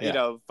other side.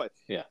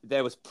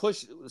 That was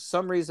pushed.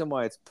 Some reason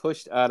why it's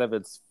pushed out of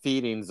its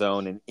feeding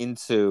zone and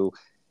into,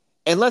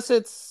 unless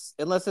it's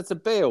a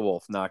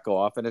Beowulf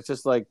knockoff, and it's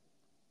just like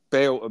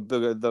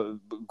the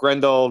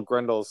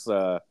Grendel's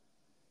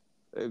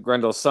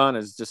son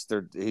is just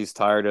he's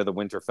tired of the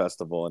winter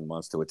festival and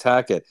wants to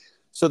attack it.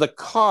 So the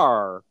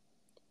car,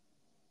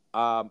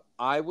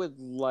 I would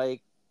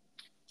like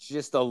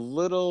just a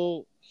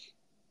little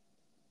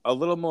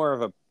more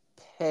of a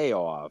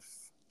payoff.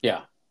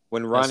 Yeah.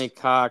 When Ronnie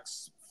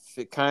Cox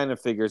kind of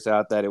figures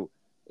out that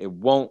it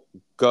won't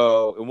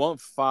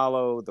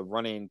follow the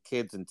running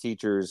kids and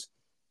teachers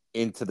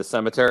into the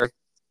cemetery.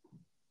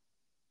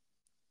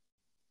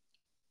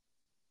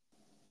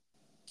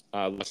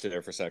 Lost you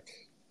there for a sec.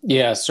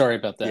 Yeah, sorry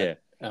about that.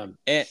 Yeah.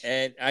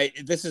 And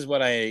this is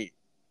what I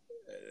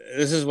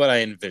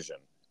envision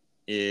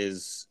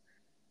is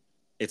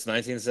it's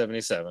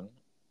 1977.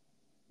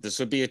 This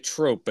would be a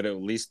trope, but at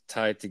least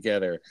tied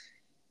together.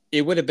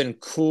 It would have been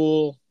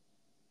cool,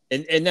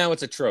 and now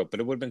it's a trope, but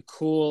it would have been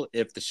cool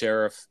if the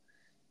sheriff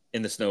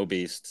in the Snow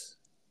Beast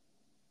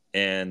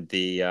and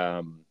the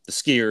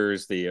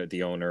skiers,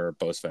 the owner,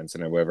 Bo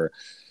Svensson or whoever,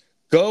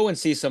 go and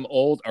see some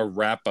old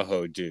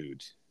Arapaho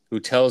dude who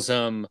tells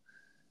him,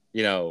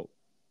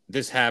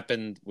 this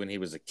happened when he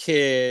was a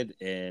kid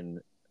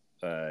in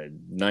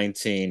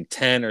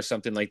 1910 or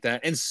something like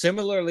that. And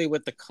similarly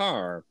with the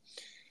car,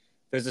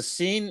 there's a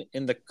scene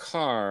in the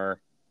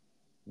car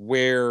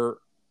where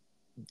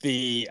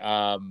the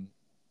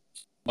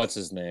what's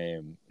his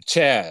name,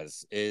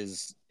 Chaz,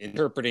 is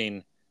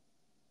interpreting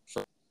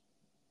for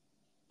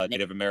a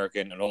Native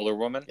American, an older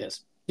woman.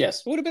 Yes.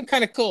 It would have been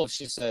kind of cool if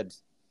she said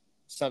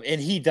something,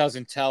 and he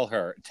doesn't tell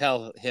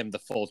him the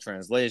full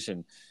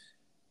translation,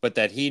 but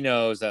that he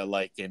knows that,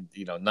 like, in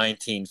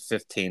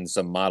 1915,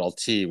 some Model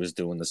T was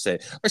doing the same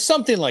or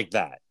something like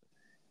that.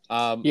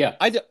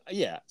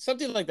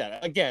 Something like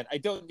that. Again, I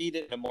don't need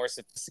it in a more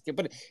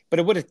sophisticated, but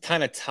it would have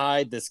kind of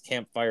tied this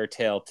campfire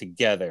tale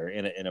together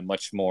in a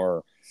much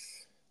more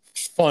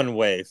fun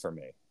way for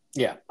me.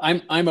 Yeah,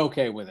 I'm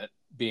okay with it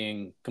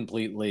being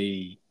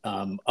completely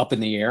up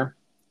in the air.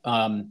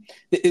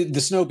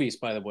 The Snow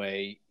Beast, by the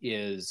way,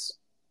 is,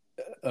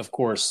 of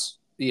course,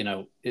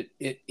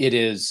 it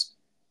is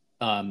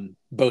Bo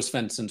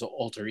Svensson's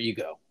alter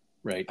ego.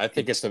 Right. I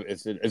think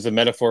it's a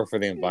metaphor for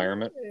the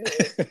environment.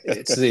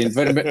 It's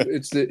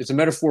a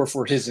metaphor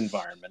for his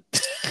environment,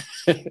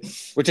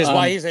 which is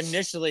why he's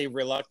initially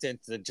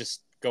reluctant to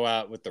just go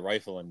out with the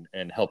rifle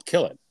and help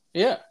kill it.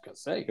 Yeah,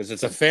 because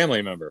it's a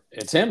family member.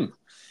 It's him.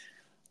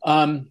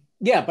 But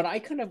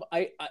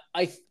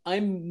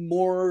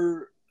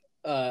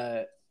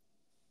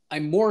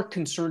I'm more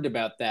concerned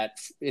about that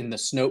in the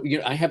snow.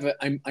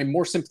 I'm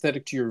more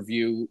sympathetic to your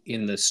view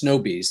in the Snow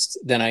Beast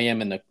than I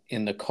am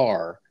in the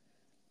car.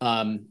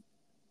 And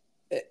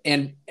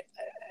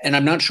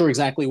I'm not sure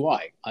exactly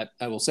why,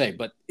 I will say,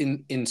 but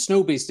in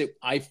Snow Beast,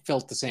 I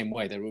felt the same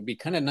way, that it would be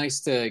kind of nice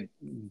to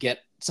get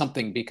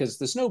something, because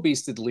the Snow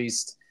Beast, at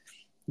least,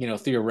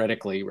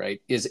 theoretically,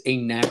 right, is a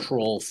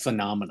natural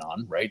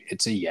phenomenon, right?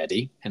 It's a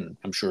Yeti, and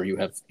I'm sure you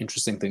have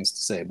interesting things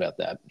to say about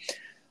that.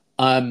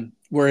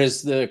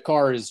 Whereas the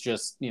car is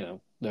just, the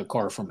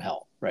car from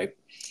hell, right?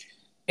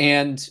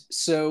 And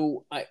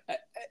so I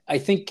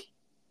think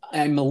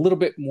I'm a little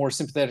bit more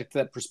sympathetic to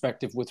that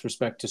perspective with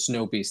respect to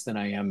Snow Beast than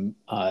I am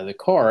the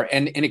car.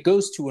 And it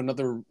goes to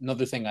another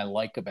thing I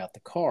like about the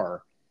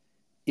car,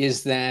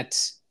 is that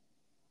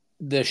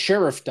the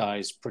sheriff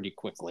dies pretty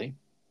quickly.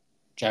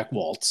 Jack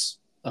Waltz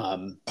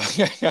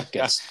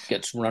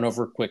gets run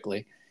over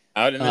quickly.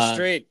 Out in the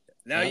street.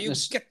 Now you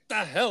get the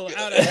hell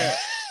out of here.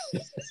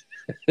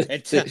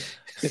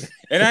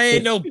 And I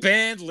ain't no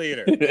band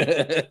leader. I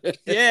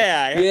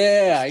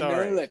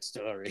know that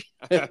story.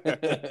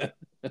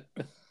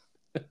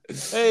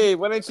 Hey,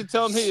 why don't you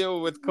tell me you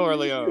were with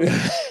Corleone?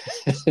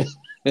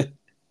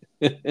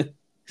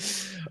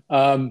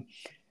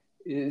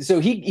 So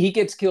he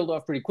gets killed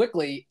off pretty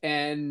quickly,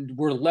 and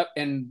we're left,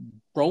 and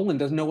Brolin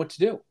doesn't know what to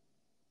do. Of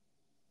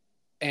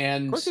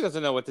And course, he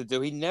doesn't know what to do.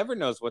 He never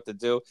knows what to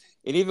do,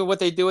 and even what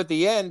they do at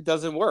the end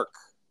doesn't work.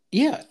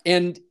 yeah,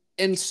 and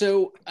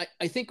so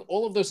I think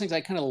all of those things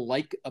I kind of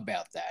like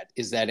about that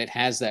is that um, it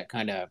has that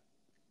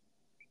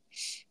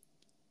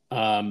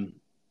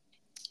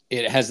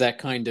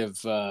kind of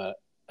kind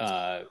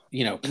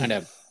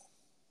of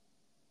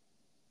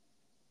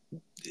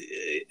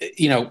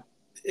you know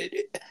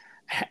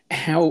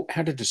how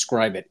to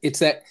describe it. It's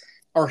that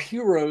our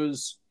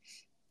heroes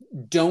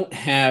don't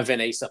have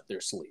an ace up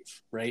their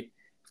sleeve, right?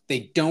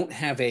 They don't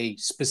have a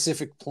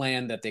specific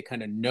plan that they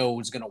kind of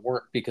know is going to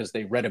work because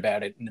they read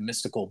about it in a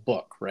mystical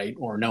book, right?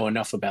 Or know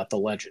enough about the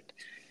legend.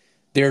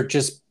 They're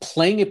just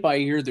playing it by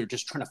ear. They're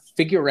just trying to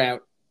figure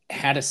out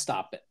how to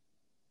stop it.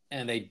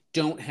 And they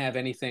don't have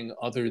anything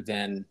other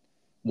than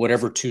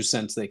whatever 2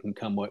 cents they can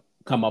come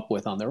up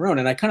with on their own.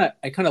 And I kind of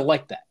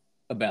like that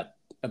about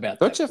Don't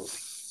that you movie.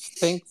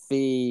 think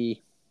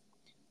the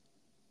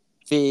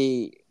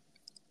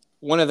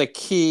one of the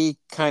key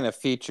kind of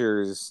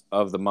features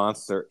of the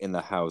monster in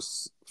the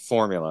house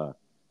formula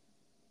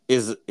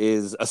is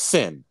a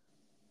sin?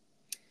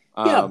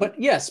 Yeah, but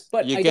yes,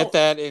 but you get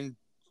that in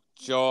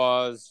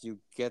Jaws. You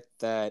get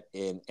that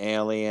in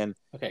Alien.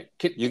 Okay,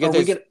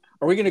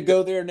 are we gonna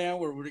go there now,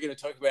 where we're gonna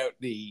talk about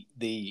the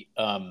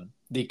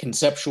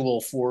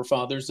conceptual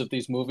forefathers of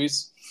these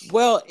movies?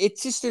 Well,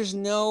 it's just there's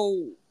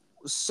no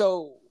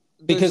so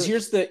because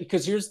here's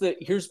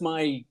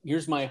my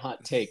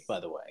hot take, by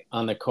the way,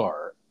 on The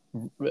Car.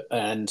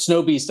 And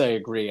Snowbeast, I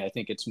agree. I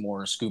think it's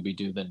more Scooby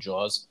Doo than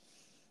Jaws,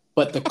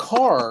 but The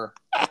Car,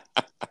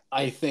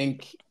 I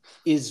think,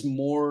 is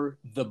more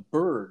The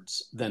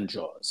Birds than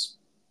Jaws.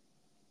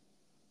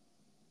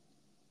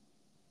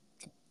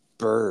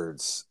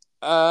 Birds.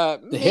 The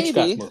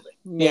Hitchcock movie.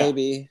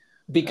 Maybe. Yeah.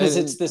 Because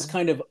it's this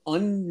kind of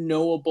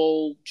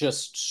unknowable,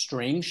 just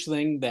strange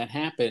thing that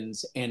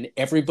happens, and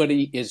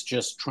everybody is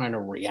just trying to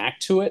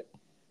react to it,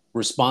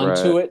 respond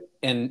to it,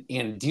 and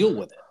deal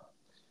with it.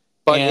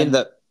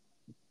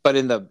 But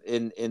in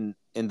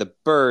the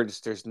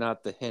Birds, there's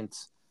not the hint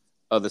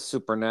of the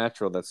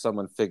supernatural that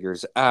someone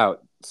figures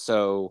out.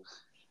 So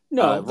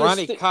no,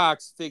 Ronnie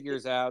Cox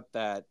figures out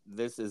that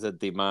this is a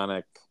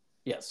demonic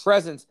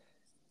presence,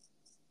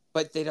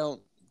 but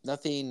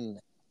nothing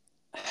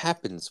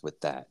happens with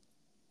that.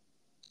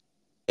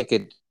 I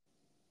think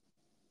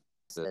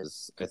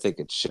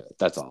it should.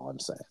 That's all I'm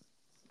saying.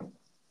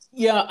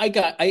 Yeah,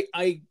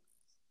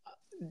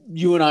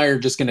 you and I are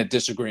just going to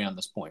disagree on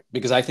this point,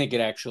 because I think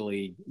it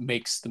actually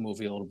makes the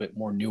movie a little bit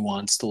more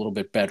nuanced, a little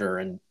bit better,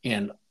 and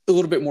a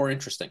little bit more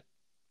interesting.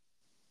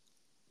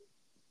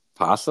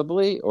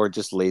 Possibly, or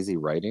just lazy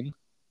writing.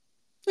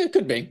 It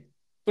could be,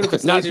 but if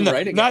it's lazy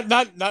writing, not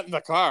in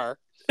The Car.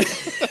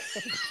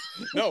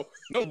 No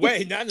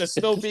way, not in the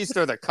Snowbeast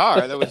or The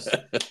Car. There was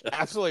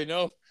absolutely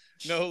no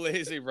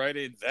lazy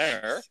writing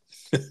there.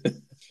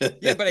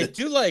 Yeah, but I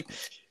do like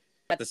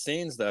the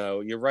scenes,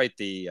 though. You're right.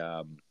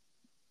 The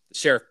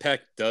Sheriff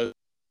Peck does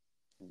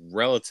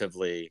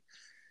relatively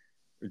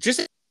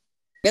just a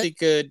really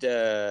good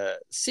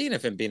scene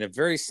of him being a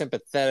very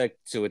sympathetic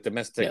to a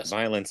domestic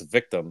violence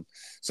victim.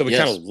 So we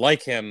kind of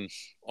like him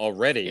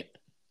already.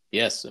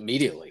 Yes,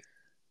 immediately.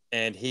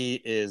 And he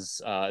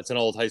is, it's an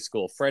old high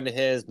school friend of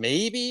his,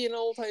 maybe an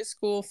old high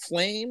school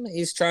flame.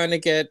 He's trying to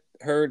get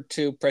her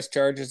to press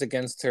charges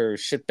against her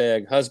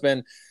shitbag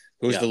husband,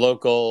 who's the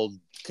local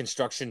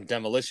construction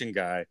demolition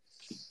guy.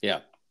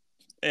 Yeah.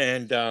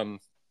 And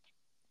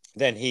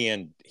then he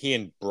and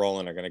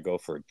Brolin are going to go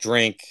for a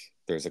drink.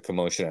 There's a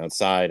commotion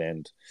outside,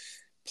 and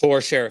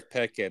poor Sheriff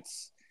Peck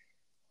gets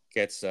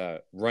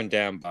run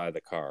down by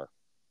the car.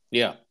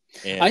 Yeah.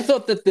 And I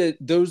thought that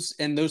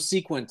those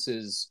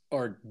sequences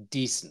are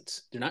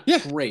decent. They're not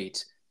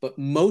great, but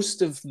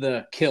most of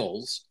the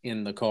kills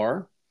in The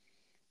Car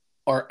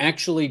are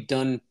actually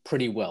done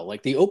pretty well.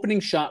 Like the opening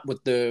shot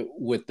with the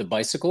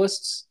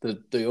bicyclists,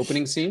 the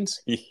opening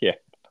scenes. Yeah.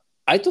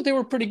 I thought they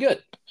were pretty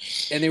good.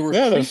 And they were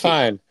they're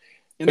fine.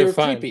 And they were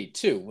creepy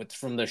too,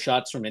 from the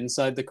shots from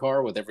inside the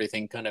car with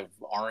everything kind of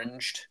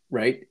oranged,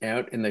 right,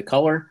 out in the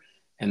color,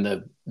 and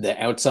the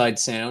outside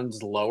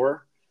sounds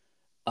lower.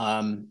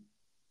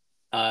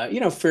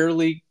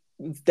 Fairly,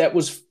 that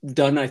was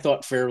done, I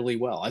thought, fairly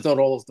well. I thought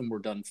all of them were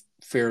done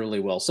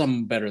fairly well,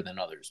 some better than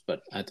others,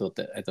 but I thought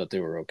they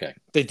were okay.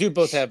 They do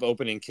both have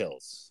opening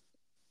kills.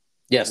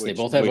 Yes, they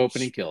both have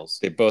opening kills.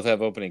 They both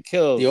have opening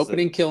kills. The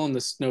opening kill in the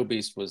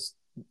Snowbeast was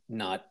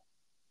not,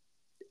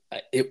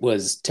 it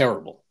was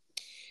terrible.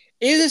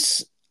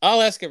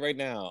 I'll ask it right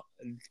now.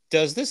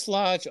 Does this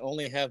lodge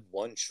only have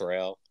one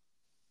trail?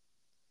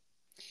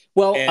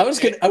 Well, I was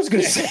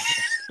gonna say,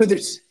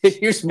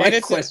 here's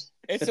my question.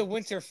 It's a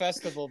winter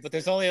festival, but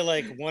there's only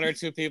like one or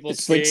two people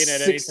skiing like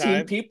at any time.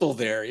 16 people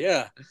there,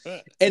 yeah.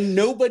 And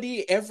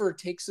nobody ever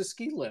takes a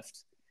ski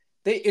lift.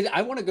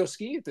 I want to go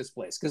ski at this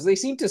place because they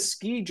seem to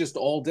ski just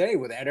all day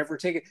without ever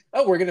taking.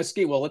 Oh, we're gonna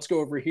ski. Well, let's go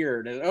over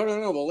here. Oh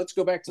no. Well, let's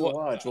go back to the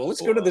lodge. Well,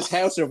 let's go to this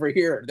house over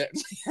here.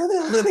 How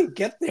the hell did they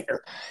get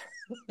there?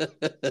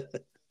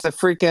 It's a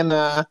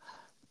freaking.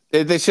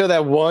 They show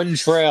that one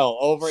trail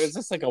over. Is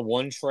this like a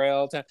one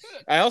trail?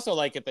 I also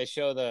like it. They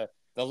show the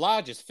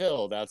lodge is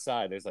filled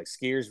outside. There's like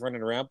skiers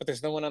running around, but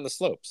there's no one on the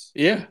slopes.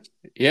 Yeah,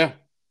 yeah,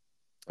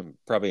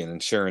 Probably an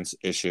insurance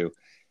issue.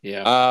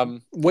 yeah.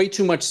 Way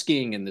too much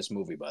skiing in this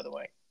movie, by the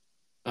way.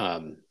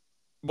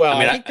 Well,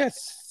 I think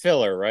that's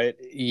filler, right?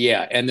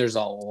 Yeah, and there's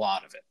a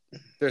lot of it.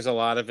 There's a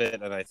lot of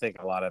it, and I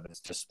think a lot of it's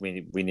just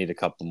we need a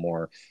couple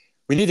more.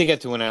 We need to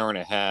get to an hour and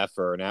a half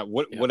or an hour,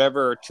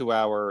 whatever 2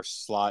 hour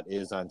slot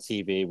is on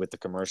TV with the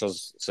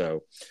commercials.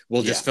 So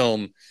we'll just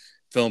film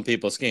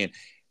people skiing.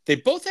 They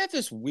both have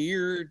this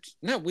weird,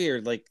 not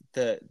weird, like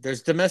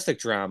there's domestic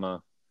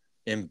drama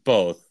in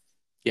both.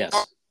 Yes.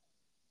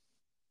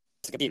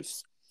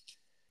 Abuse.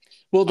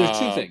 Well, there's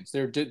two things.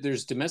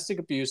 There's domestic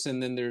abuse,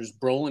 and then there's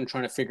Brolin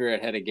trying to figure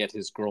out how to get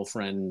his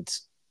girlfriend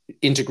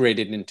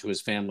integrated into his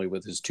family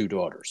with his two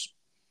daughters,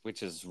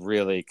 which is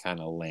really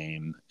kind of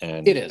lame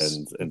and it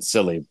is and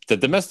silly. The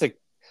domestic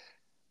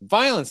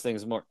violence thing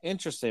is more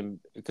interesting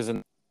because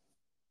in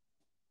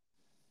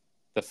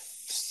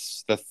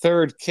the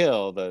third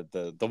kill,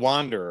 the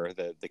wanderer,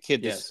 the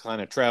kid that's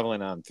kind of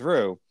traveling on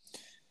through,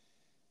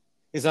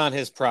 is on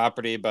his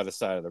property by the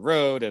side of the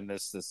road, and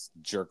this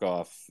jerk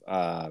off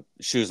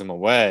shoos him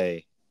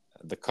away.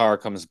 The car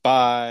comes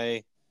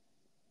by.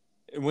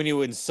 When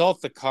you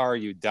insult the car,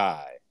 you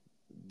die.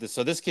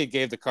 So this kid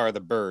gave the car the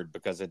bird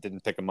because it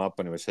didn't pick him up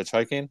when he was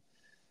hitchhiking,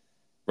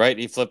 right?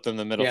 He flipped him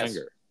the middle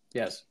finger.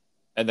 Yes.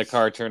 And the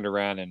car turned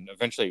around and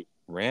eventually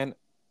ran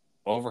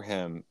over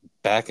him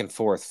back and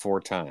forth 4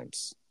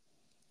 times.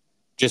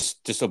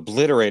 Just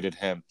obliterated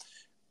him.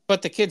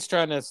 But the kid's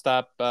trying to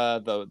stop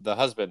the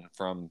husband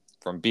from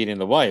beating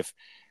the wife.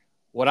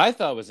 What I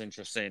thought was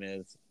interesting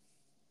is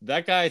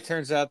that guy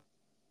turns out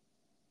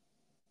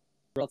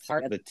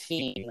part of the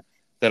team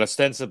that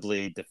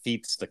ostensibly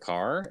defeats the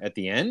car at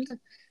the end.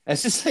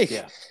 It's just like,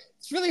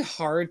 it's really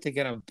hard to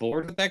get on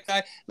board with that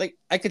guy. Like,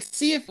 I could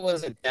see if it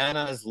was a down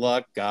on his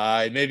luck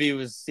guy. Maybe he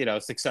was,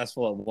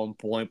 successful at one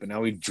point, but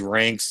now he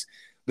drinks.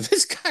 But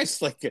this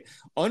guy's like an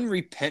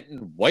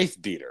unrepentant wife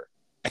beater.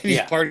 And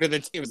he's part of the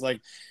team. It's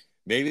like,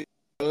 maybe it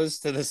goes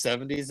to the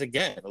 70s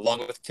again, along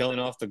with killing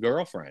off the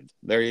girlfriend.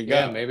 There you go.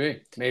 Yeah,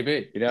 maybe.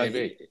 Maybe.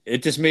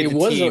 It just made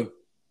the team.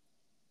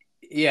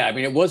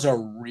 It was a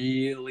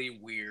really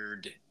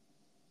weird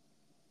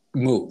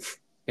move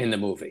in the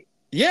movie.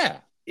 Yeah.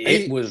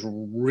 It was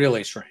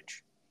really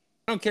strange.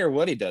 I don't care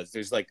what he does.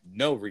 There's like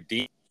no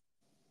redeem.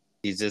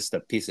 He's just a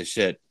piece of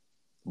shit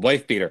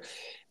wife beater.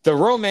 The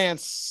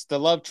romance, the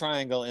love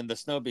triangle in the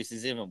Snowbeast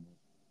is even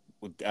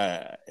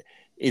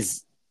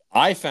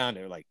I found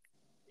it like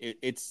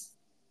it's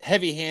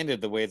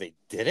heavy-handed the way they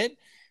did it.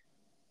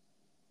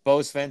 Bo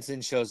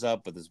Svensson shows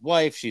up with his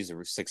wife. She's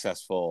a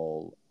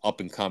successful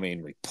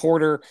up-and-coming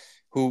reporter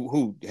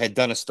who had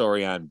done a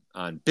story on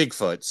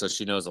Bigfoot, so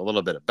she knows a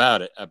little bit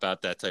about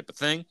that type of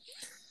thing.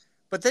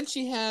 But then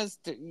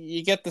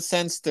you get the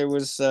sense there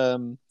was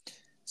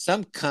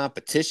some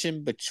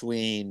competition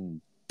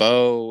between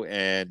Bo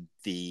and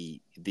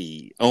the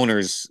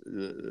owners,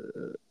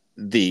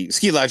 the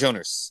ski lodge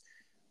owners'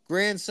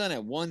 grandson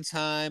at one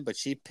time, but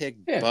she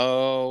picked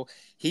Bo.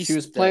 She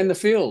was playing the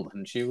field,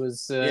 and she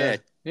was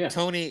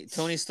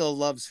Tony still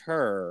loves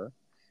her.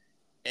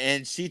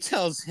 And she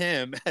tells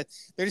him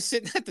they're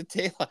sitting at the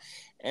table,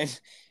 and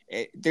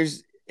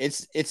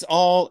it's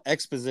all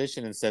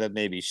exposition instead of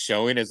maybe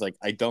showing. It's like,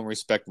 I don't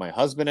respect my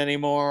husband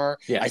anymore.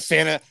 Yes.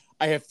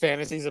 I have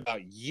fantasies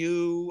about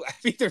you. I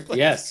mean, they're like,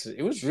 yes,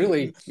 it was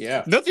really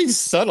nothing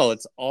subtle.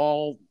 It's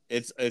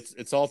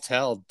all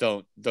tell.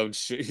 Don't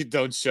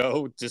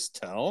show.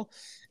 Just tell.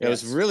 It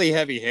was really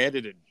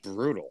heavy-handed and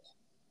brutal.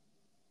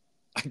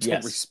 I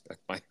don't respect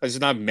he's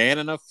not man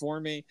enough for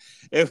me.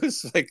 It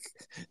was like,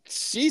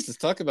 Jesus,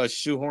 talk about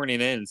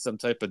shoehorning in some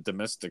type of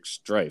domestic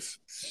strife.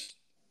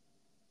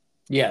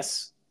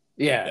 Yes.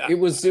 Yeah. It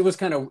was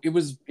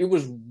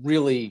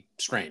really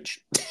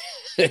strange.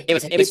 It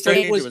was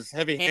strange. It was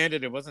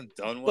heavy-handed. It wasn't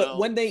done well.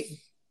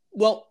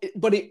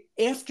 But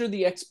after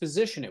the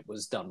exposition, it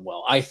was done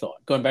well, I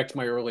thought. Going back to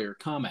my earlier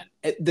comment,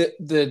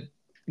 the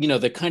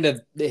kind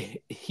of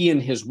he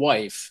and his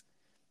wife.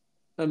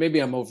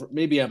 Maybe I'm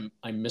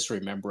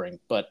misremembering,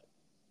 but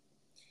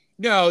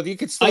no, you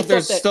could still.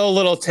 There's still a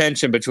little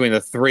tension between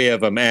the three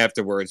of them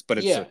afterwards, but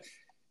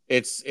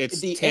it's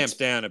tamped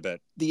down a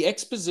bit. The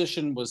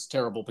exposition was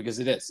terrible because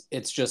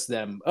it's just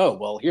them. Oh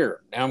well,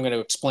 here now I'm going to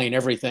explain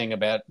everything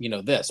about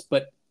this,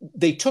 but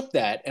they took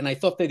that, and I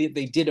thought they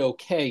did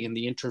okay in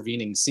the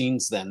intervening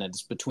scenes. Then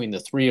it's between the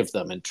three of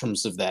them in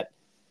terms of that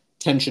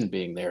tension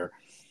being there,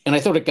 and I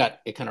thought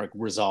it kind of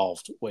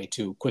resolved way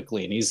too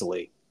quickly and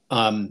easily.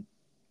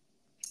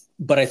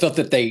 But I thought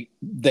that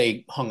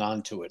they hung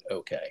on to it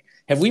okay.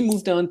 Have we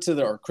moved on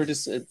to our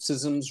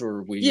criticisms,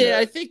 or we? Yeah,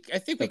 I think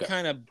we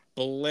kind of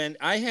blend.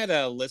 I had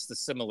a list of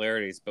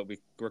similarities, but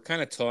we're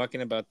kind of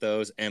talking about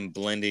those and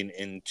blending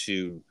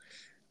into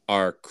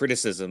our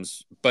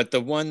criticisms. But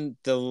one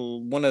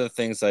of the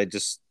things I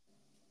just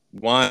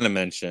want to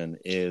mention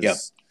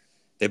is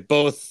they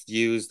both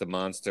use the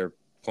monster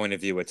point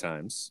of view at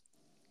times.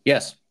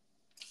 Yes.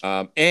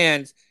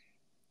 And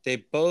they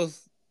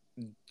both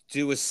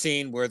do a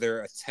scene where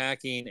they're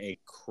attacking a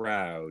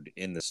crowd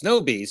in the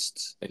Snow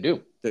Beast. They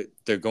do.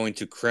 They're going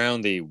to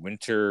crown the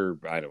winter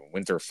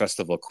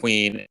festival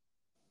queen,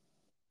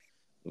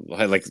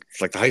 like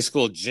the high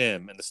school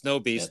gym, and the Snow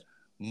Beast,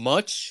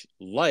 much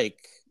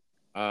like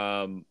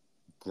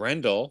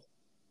Grendel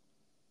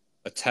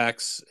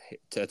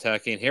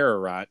attacking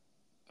Harrowrat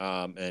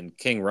and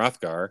King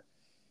Hrothgar.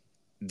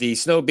 The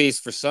Snow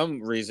Beast, for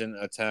some reason,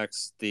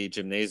 attacks the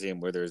gymnasium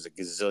where there's a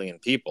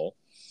gazillion people.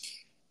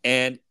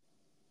 And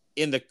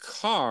in the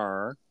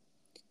car,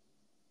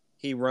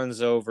 he runs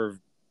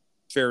over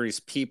various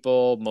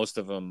people. Most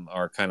of them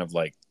are kind of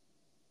like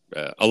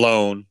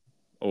alone,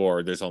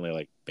 or there's only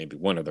like maybe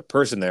one other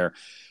person there.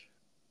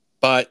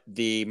 But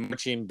the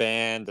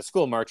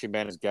school marching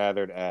band is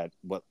gathered at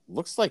what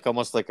looks like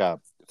almost like a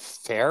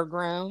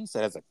fairgrounds.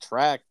 It has a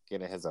track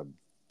and it has a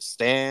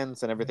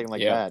stands and everything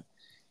like that.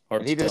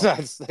 And he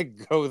decides to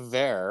go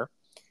there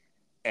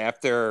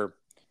after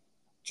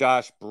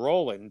Josh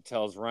Brolin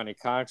tells Ronnie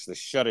Cox to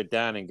shut it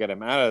down and get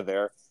him out of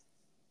there.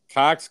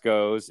 Cox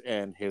goes,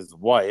 and his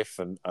wife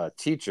and a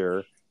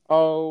teacher,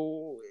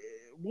 we'll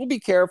be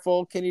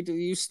careful. Can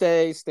you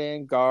stay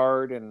on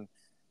guard, and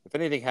if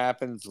anything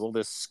happens, we'll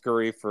just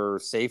scurry for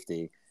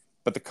safety.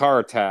 But the car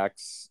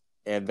attacks,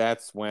 and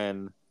that's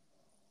when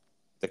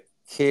the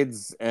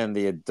kids and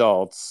the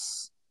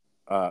adults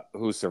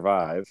who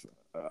survive.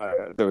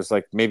 There was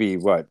like maybe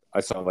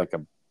I saw like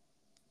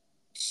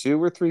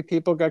 2 or 3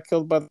 people got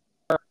killed by the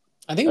car.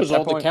 I think it was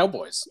all the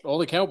cowboys. All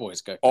the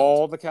cowboys got killed.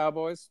 All the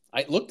cowboys?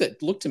 I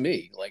looked to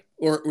me like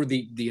or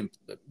the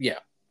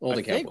all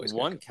the cowboys. I think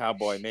one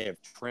cowboy may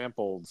have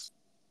trampled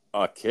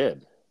a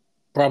kid.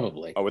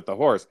 Probably. With the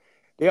horse.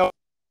 They all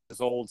this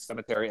old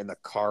cemetery, and the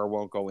car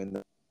won't go in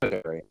the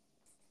cemetery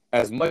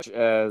as much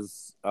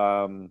as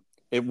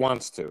it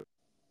wants to.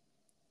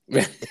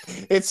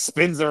 It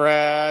spins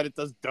around, it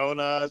does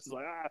donuts,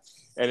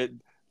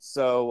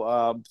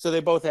 so they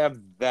both have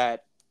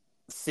that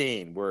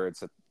scene where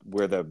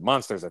where the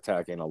monster's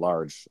attacking a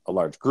large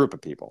group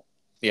of people.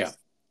 Yeah,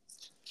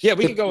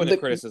 we can go into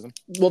criticism.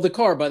 Well, the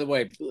car, by the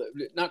way,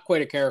 not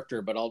quite a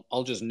character, but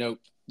I'll just note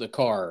the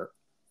car.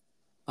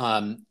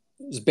 It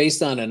was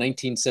based on a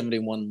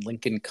 1971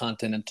 Lincoln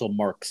Continental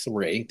Mark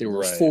III. There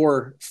were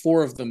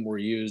four of them were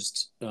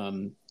used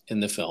in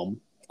the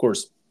film. Of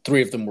course,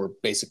 3 of them were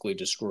basically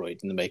destroyed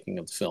in the making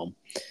of the film.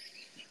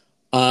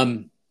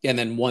 And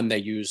then one they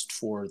used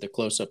for the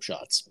close-up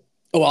shots.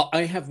 Oh, well,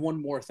 I have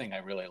one more thing I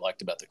really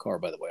liked about the car,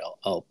 by the way.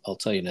 I'll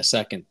tell you in a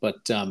second.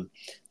 But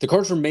the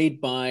cars were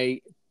made by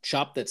a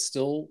shop that's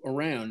still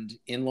around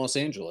in Los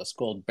Angeles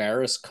called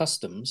Barris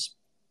Customs,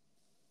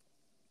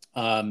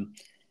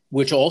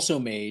 which also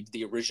made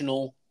the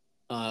original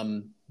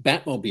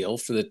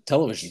Batmobile for the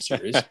television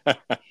series.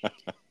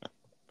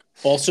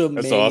 Also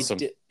That's made, awesome.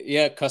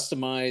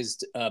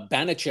 Customized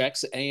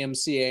Banachek's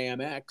AMC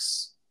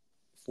AMX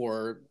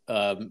for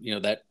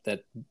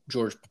that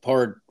George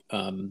Papard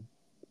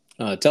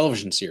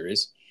television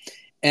series,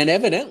 and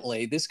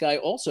evidently this guy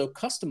also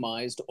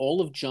customized all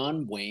of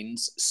John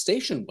Wayne's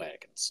station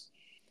wagons,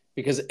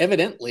 because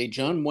evidently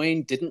John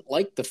Wayne didn't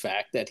like the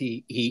fact that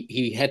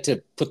he had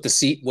to put the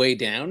seat way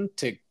down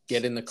to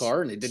get in the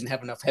car, and he didn't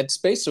have enough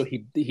headspace. So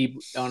he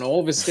on all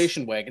of his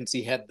station wagons,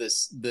 he had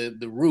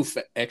the roof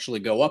actually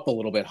go up a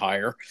little bit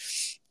higher,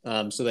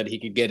 so that he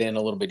could get in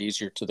a little bit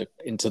easier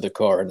into the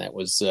car. And that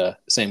was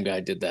same guy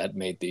did that,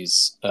 made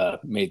these 4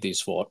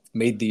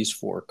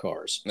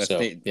 cars. That's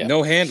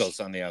no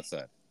handles on the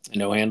outside.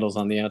 No handles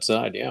on the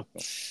outside. Yeah.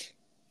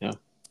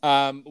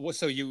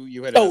 So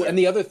you had and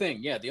the other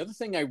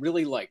thing I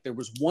really liked, there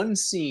was one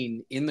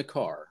scene in the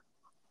car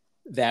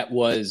that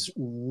was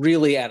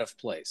really out of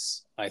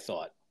place, I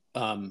thought,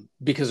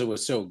 because it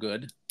was so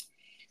good.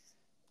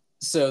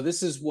 So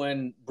this is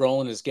when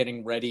Brolin is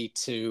getting ready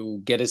to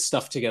get his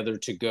stuff together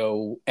to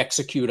go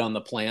execute on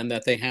the plan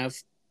that they have.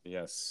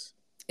 Yes.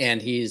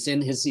 And he's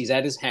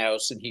at his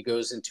house, and he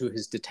goes into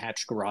his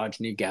detached garage,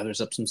 and he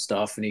gathers up some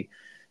stuff, and he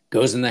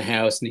goes in the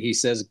house, and he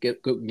says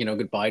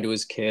goodbye to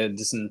his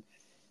kids, and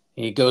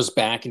he goes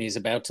back, and he's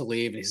about to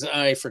leave, and he says,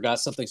 I forgot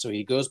something. So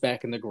he goes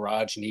back in the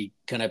garage, and he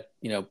kind of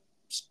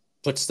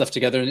puts stuff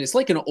together, and it's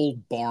like an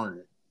old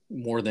barn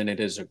more than it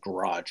is a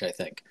garage, I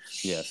think.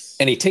 Yes.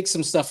 And he takes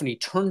some stuff, and he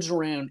turns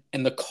around,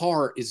 and the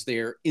car is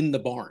there in the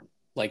barn,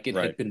 like it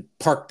had been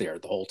parked there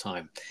the whole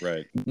time.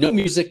 Right. No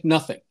music,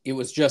 nothing. It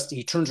was just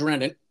he turns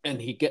around and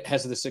he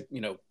has this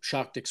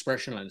shocked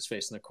expression on his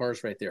face, and the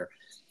car's right there.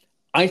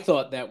 I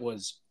thought that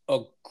was a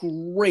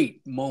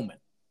great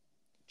moment,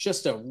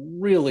 just a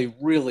really,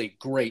 really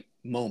great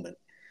moment.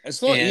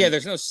 There's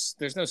no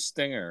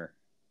stinger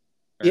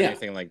or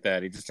anything like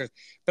that. He just turns.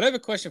 But I have a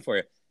question for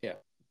you. Yeah.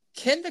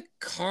 Can the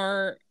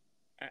car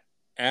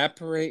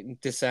apparate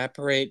and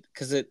disapparate?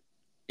 Because it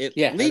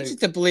leads you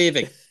to believe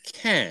it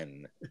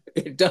can.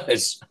 It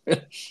does.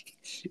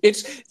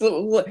 Here's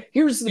the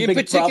in big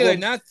particular, problem.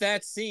 not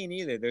that scene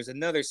either. There's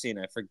another scene.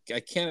 I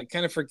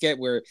kind of forget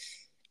where.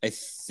 I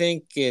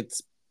think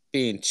it's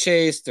being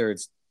chased or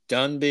it's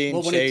done being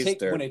Well,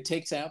 chased when or it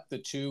takes out the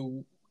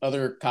two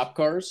other cop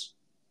cars,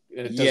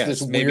 it does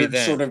this yes, maybe weird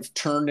sort then. of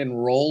turn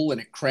and roll, and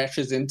it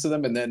crashes into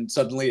them, and then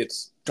suddenly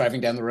it's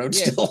driving down the road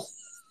Yeah. still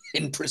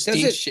in Does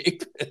pristine it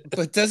shape.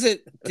 but did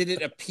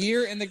it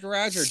appear in the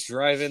garage or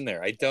drive in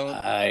there? I don't.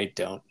 I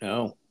don't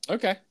know.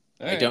 Okay.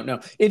 All I right. don't know.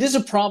 It is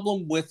a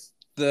problem with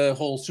the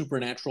whole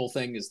supernatural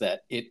thing, is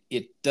that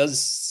it does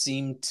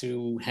seem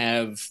to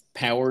have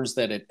powers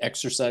that it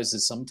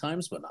exercises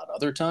sometimes, but not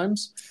other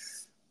times.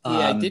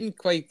 Yeah, Um,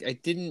 I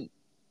didn't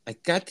I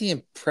got the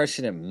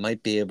impression it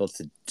might be able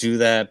to do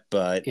that,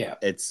 but yeah,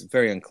 it's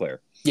very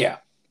unclear. yeah,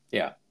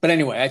 yeah. But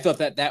anyway, I thought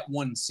that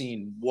one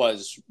scene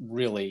was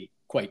really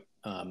quite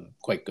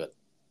good.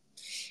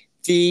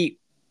 The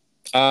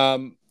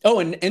Oh,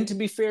 and to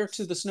be fair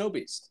to the Snow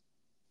Beast,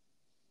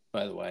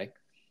 by the way,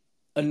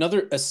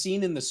 a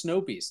scene in the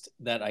Snow Beast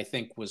that I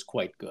think was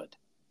quite good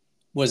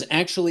was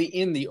actually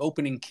in the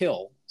opening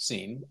kill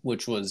scene,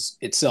 which was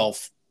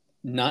itself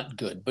not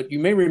good. But you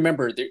may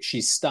remember that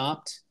she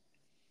stopped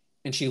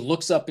and she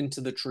looks up into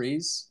the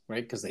trees,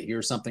 right? Because they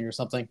hear something or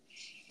something.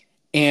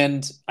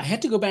 And I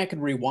had to go back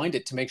and rewind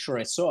it to make sure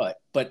I saw it.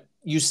 But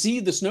you see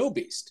the Snow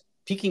Beast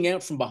peeking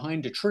out from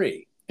behind a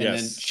tree and then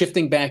yes.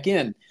 shifting back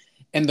in.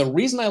 And the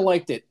reason I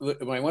liked it,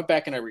 when I went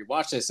back and I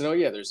rewatched it, I said, oh,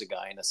 yeah, there's a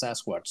guy in a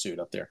Sasquatch suit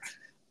up there,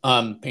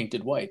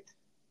 painted white.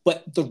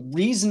 But the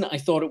reason I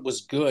thought it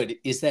was good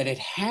is that it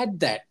had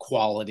that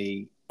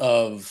quality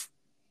of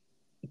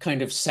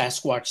kind of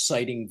Sasquatch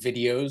sighting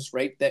videos,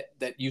 right?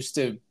 That used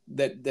to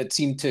that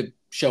seemed to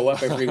show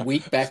up every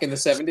week back in the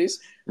 70s,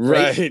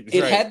 right? Right,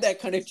 It right. had that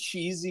kind of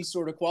cheesy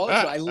sort of quality.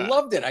 So I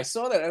loved it. I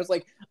saw that. I was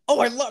like, oh,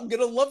 I'm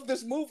gonna love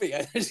this movie.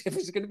 If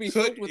it's gonna be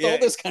filled with all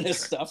this kind of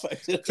stuff.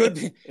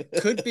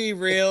 Could be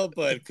real,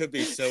 but could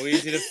be so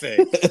easy to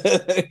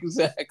fake.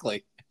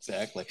 Exactly.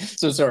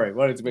 So sorry,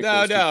 wanted to make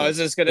No, those no, two I was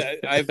points. just gonna.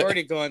 I've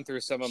already gone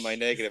through some of my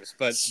negatives,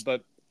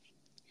 but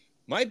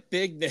my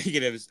big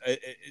negatives,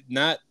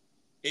 not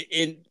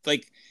in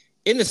like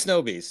in the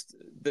Snow Beast,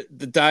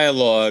 the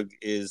dialogue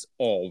is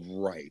all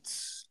right.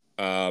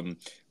 Um,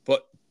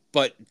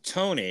 but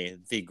Tony,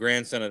 the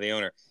grandson of the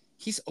owner,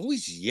 he's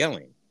always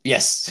yelling.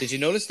 Yes. Did you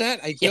notice that?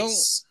 I don't.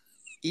 Yes.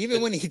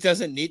 Even when he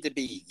doesn't need to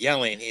be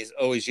yelling, he's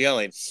always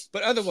yelling.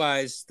 But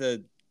otherwise,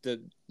 the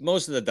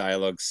most of the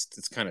dialogues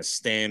it's kind of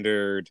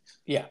standard,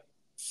 Yeah.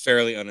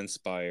 fairly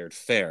uninspired,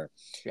 fair.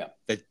 Yeah.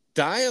 The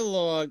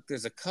dialogue,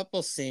 there's a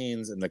couple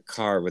scenes in the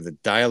car where the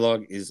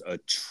dialogue is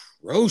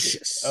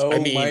atrocious. I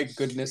Oh mean, my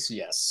goodness,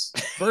 yes.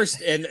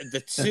 first and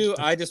the two,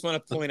 I just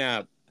want to point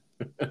out.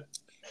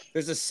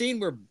 There's a scene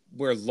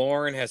where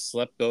Lauren has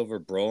slept over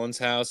Brolin's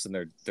house and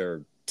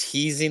they're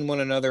teasing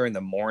one another in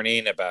the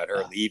morning about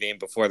her leaving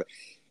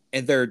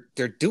and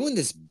they're doing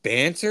this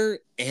banter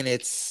and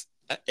it's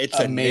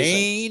Amazing.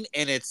 inane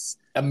and it's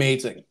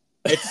Amazing.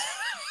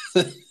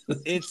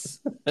 it's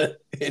it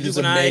is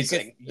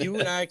amazing. You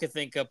and I could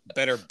think up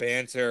better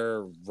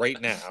banter right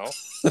now.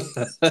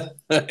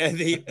 And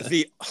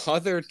the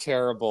other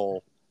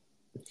terrible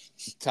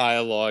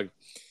dialogue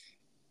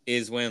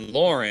is when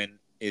Lauren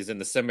is in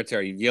the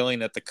cemetery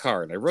yelling at the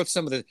car. And I wrote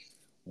some of the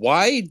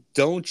why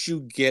don't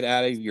you get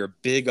out of your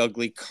big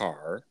ugly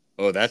car?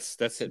 Oh, that's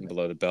hitting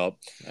below the belt.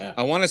 Yeah.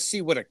 I want to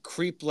see what a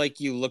creep like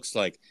you looks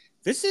like.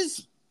 This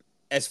is,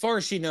 as far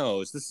as she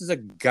knows, this is a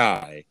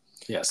guy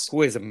Yes.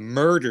 who has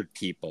murdered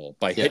people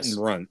by hit and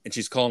run, and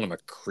she's calling him a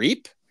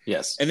creep.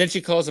 Yes. And then she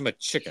calls him a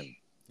chicken.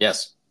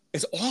 Yes.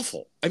 It's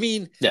awful. I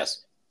mean,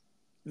 yes.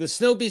 The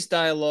Snow Beast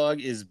dialogue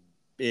is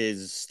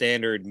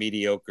standard,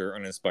 mediocre,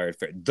 uninspired.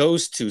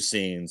 Those two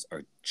scenes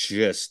are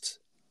just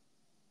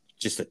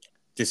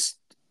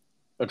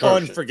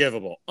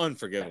unforgivable.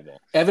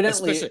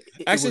 Evidently,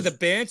 Actually, the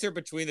banter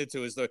between the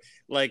two is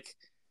like,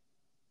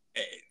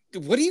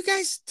 what are you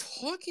guys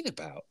talking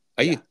about?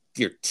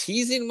 You're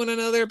teasing one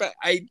another? But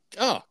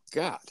oh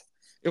God,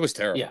 it was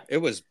terrible. Yeah, it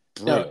was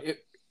brutal. No,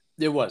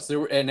 it was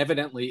there, and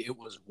evidently it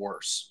was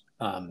worse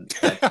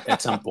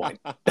at some point.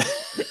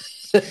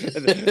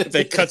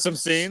 They cut some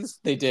scenes.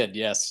 They did,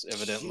 yes,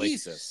 evidently.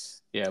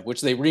 Jesus. Yeah,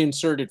 which they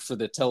reinserted for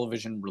the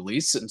television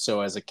release, and so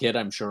as a kid,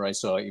 I'm sure I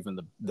saw even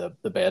the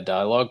bad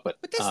dialogue. But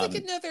that's like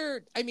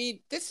another. I mean,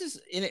 this is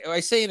I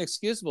say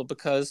inexcusable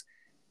because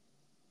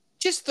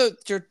just the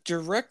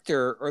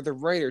director or the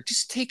writer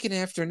just take an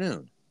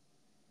afternoon,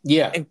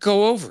 and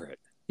go over it.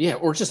 Yeah,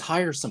 or just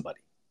hire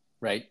somebody,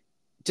 right?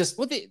 Just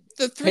the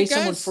three pay guys,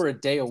 someone for a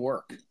day of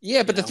work.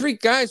 Yeah, but the three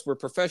guys were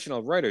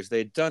professional writers.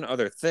 They'd done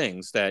other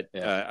things that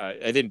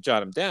I didn't jot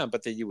them down,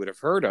 but that you would have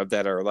heard of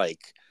that are like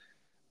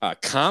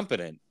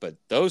competent. But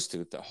those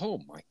two,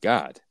 oh my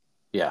God,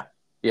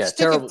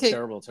 terrible.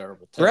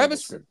 Grab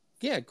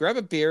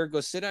a beer, go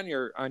sit on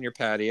your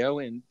patio,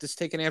 and just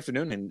take an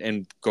afternoon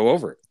and go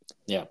over it.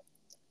 Yeah.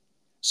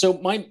 So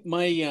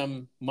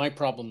my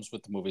problems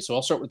with the movie. So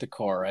I'll start with the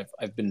car.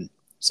 I've been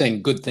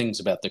saying good things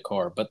about the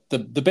car, but the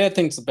bad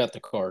things about the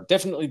car,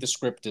 definitely the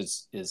script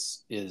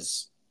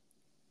is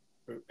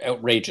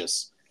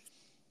outrageous.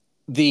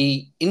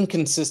 The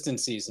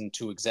inconsistencies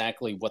into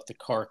exactly what the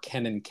car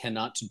can and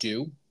cannot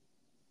do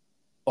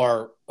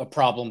are a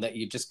problem that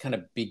you just kind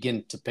of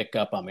begin to pick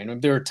up on. I mean,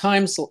 there are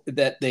times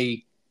that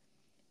they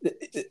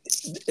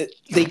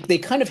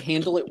kind of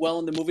handle it well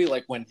in the movie,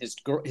 like when his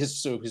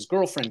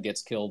girlfriend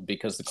gets killed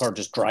because the car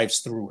just drives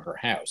through her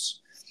house,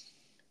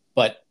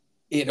 but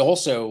it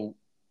also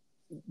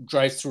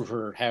drives through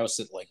her house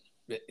at like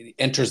it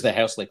enters the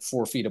house like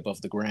 4 feet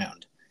above the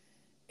ground,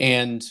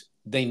 and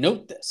they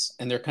note this,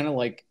 and they're kind of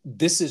like,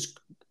 this is,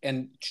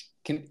 and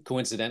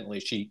coincidentally,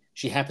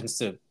 she happens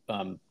to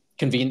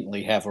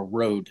conveniently have a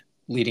road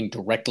leading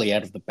directly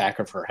out of the back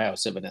of her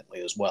house,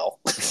 evidently as well.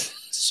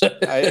 So,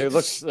 It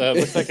looks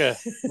like a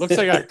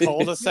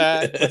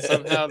cul-de-sac, but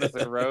somehow there's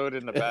a road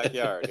in the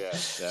backyard. Yeah,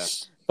 yeah.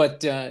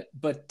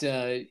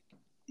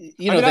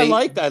 You I know, mean,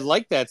 I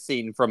like that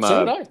scene so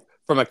did I.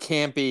 from a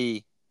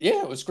campy,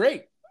 Yeah, it was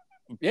great.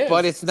 Yeah,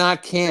 but it's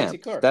not crazy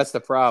camp. car. That's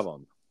the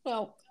problem.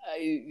 Well,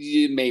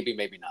 maybe,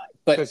 maybe not.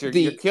 But Because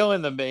you're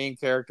killing the main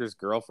character's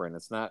girlfriend.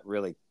 It's not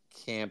really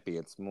campy.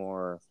 It's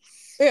more.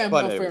 yeah,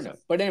 But no, fair anyways, enough.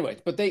 But anyway,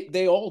 but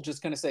they all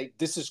just kind of say,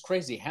 this is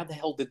crazy. How the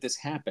hell did this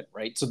happen?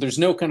 Right. So there's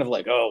no kind of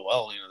like, oh,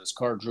 well, this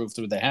car drove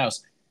through the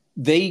house.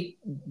 They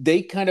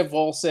kind of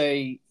all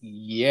say,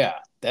 yeah,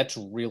 that's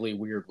really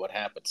weird what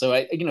happened. So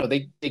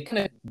they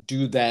kind of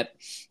do that.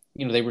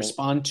 They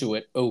respond to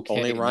it okay.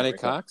 Only Ronnie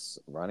Cox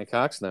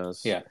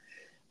knows. Yeah.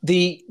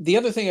 The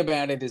other thing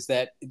about it is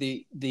that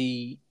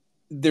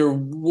there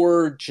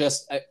were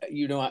just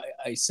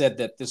I said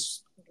that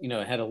this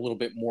had a little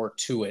bit more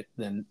to it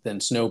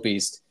than Snow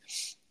Beast,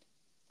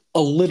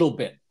 a little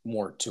bit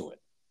more to it,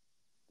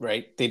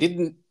 right? They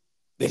didn't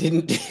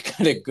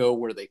kind of go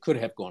where they could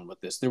have gone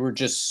with this. There were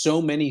just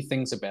so many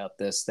things about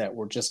this that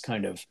were just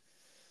kind of,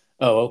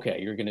 oh,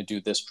 okay, you're going to do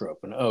this trope,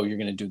 and oh, you're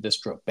going to do this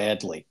trope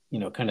badly,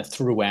 kind of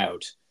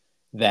throughout,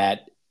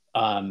 that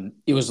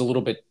it was a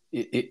little bit,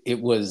 it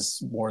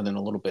was more than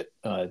a little bit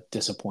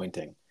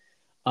disappointing.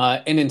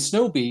 And in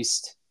Snow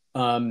Beast,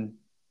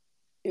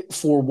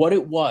 for what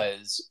it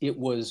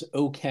was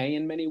okay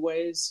in many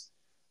ways,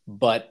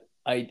 but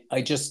I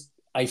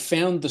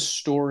found the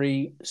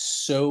story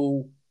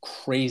so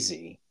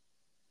crazy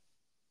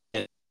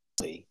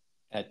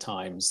at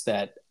times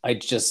that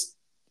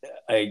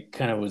I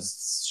kind of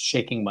was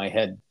shaking my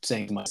head,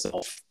 saying to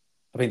myself,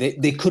 I mean,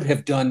 they could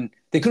have gotten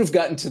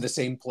to the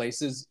same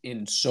places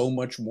in so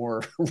much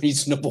more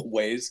reasonable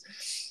ways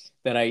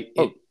that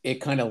it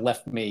kind of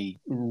left me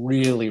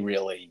really,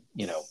 really,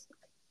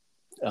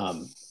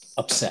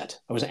 upset.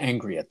 I was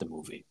angry at the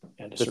movie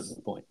at a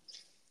certain point.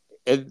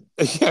 Yeah,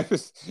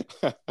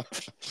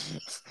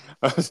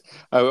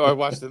 I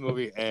watched the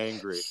movie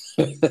angry.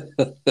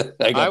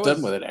 I got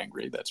done with it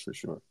angry, that's for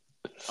sure.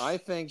 I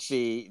think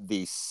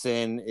the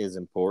sin is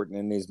important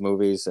in these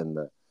movies, and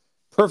the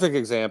perfect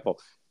example,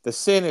 the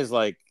sin is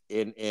like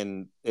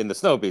in the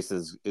Snow Beast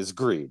is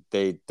greed.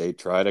 They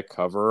try to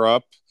cover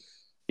up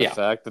the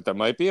fact that there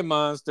might be a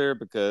monster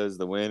because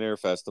the Winter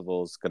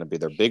Festival is going to be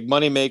their big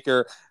money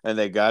maker, and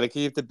they got to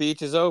keep the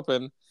beaches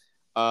open.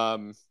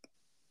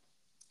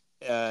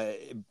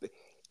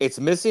 It's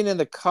missing in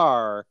the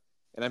car,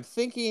 and I'm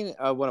thinking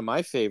one of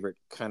my favorite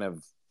kind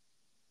of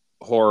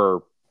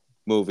horror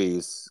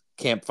movies,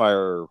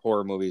 campfire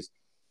horror movies,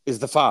 is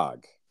The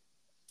Fog.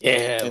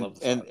 Yeah, I love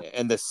The Fog.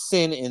 And the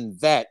sin in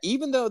that,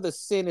 even though the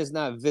sin is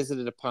not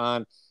visited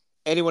upon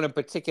anyone in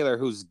particular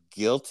who's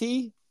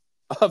guilty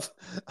of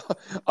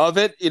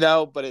it,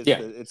 but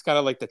it's kind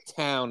of like the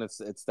town.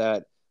 It's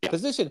that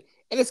position,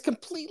 and it's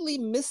completely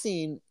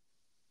missing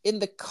in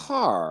the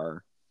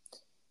car.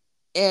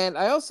 And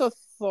I also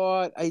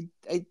thought I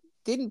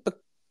didn't,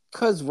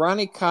 because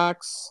Ronnie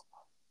Cox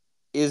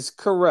is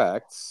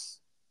correct.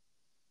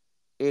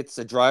 It's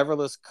a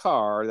driverless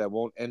car that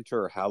won't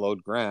enter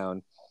hallowed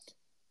ground.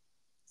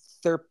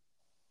 Their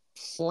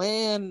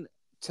plan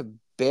to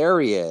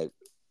bury it,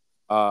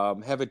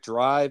 have it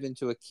drive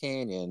into a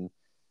canyon,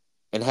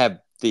 and have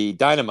the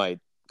dynamite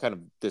kind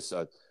of this,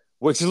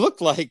 which looked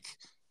like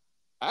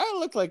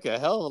a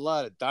hell of a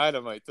lot of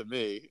dynamite to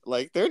me.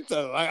 Like they're like,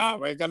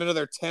 oh, I got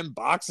another 10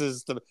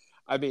 boxes to.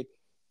 I mean,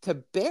 to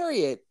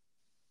bury it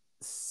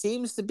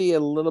seems to be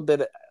a little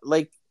bit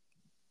like,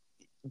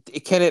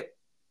 can it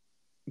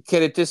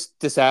just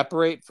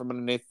disapparate from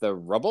underneath the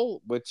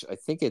rubble, which I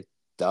think it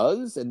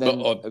does, and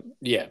then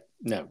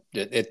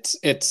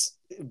it's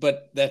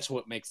but that's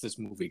what makes this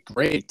movie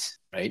great,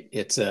 right?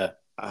 It's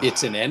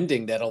an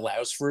ending that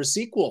allows for a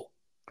sequel.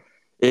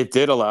 It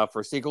did allow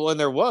for a sequel, and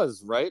there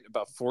was, right,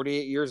 about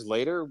 48 years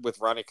later with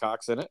Ronnie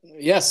Cox in it.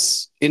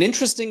 Yes, and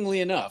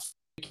interestingly enough,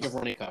 speaking of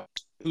Ronnie Cox,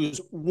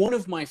 who's one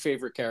of my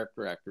favorite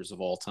character actors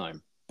of all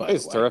time.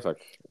 He's terrific.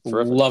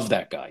 Love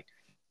that guy.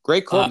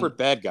 Great corporate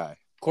bad guy.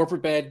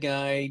 Corporate bad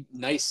guy,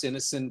 nice,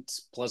 innocent,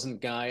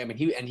 pleasant guy. I mean,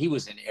 he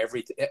was in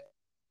everything.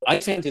 I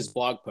found his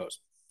blog post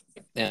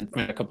and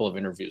ran a couple of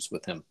interviews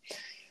with him.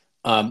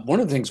 One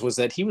of the things was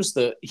that he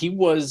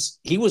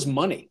was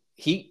money.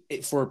 He,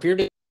 for a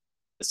period of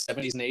the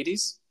 70s and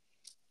 80s,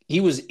 he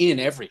was in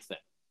everything,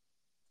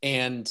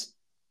 and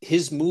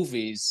his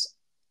movies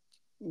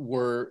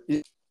were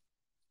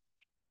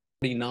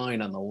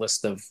 49 on the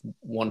list of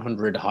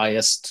 100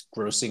 highest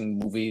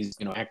grossing movies,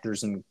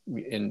 actors in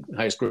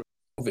highest grossing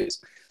movies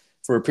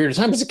for a period of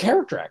time as a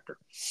character actor.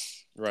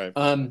 Right.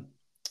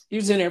 He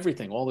was in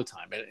everything all the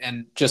time,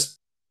 and just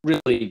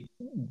really,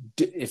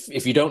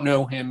 if you don't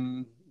know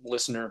him,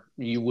 listener,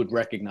 you would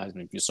recognize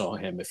him if you saw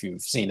him, if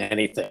you've seen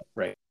anything,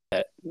 right?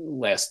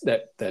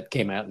 That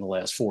came out in the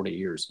last 40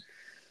 years.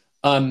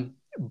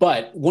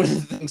 But one of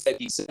the things that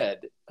he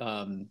said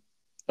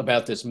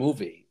about this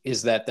movie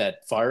is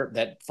that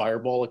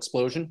fireball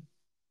explosion.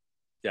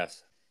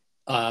 Yes.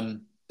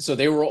 So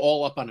they were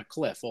all up on a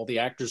cliff. All the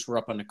actors were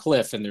up on a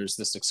cliff, and there's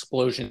this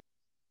explosion.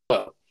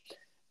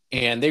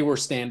 And they were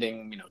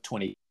standing,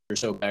 20 or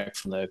so back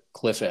from the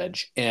cliff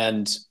edge.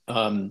 And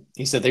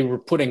he said they were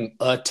putting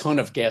a ton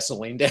of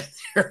gasoline down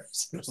there.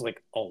 So it was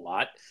like a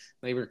lot.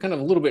 They were kind of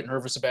a little bit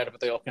nervous about it,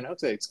 but they all kind of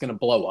say it's going to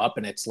blow up,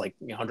 and it's like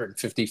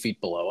 150 feet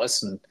below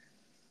us. And,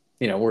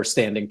 we're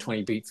standing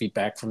 20 feet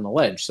back from the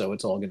ledge. So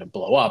it's all going to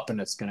blow up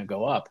and it's going to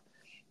go up.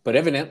 But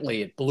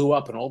evidently it blew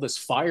up and all this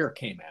fire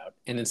came out.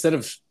 And instead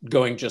of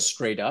going just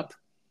straight up,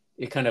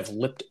 it kind of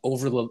lipped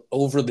over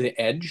the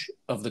edge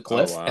of the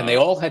cliff. Oh, wow. And they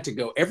all had to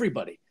go,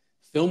 everybody,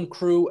 film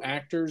crew,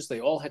 actors, they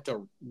all had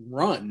to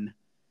run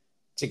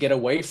to get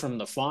away from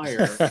the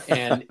fire.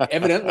 And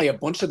evidently a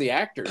bunch of the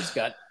actors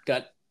got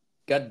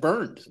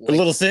burned, like a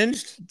little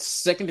singed,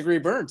 second-degree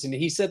burns. And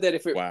he said that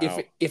if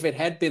it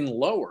had been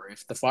lower,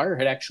 if the fire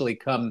had actually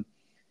come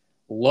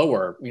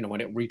lower,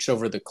 when it reached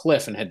over the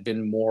cliff and had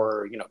been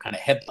more, kind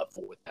of head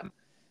level with them,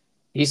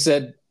 he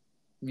said,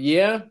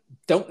 yeah,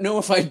 don't know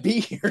if I'd be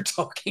here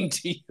talking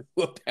to you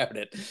about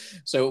it.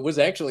 So it was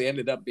actually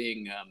ended up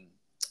being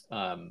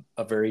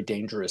a very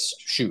dangerous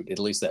shoot, at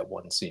least that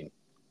one scene.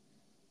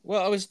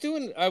 Well, I was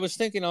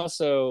thinking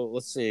also,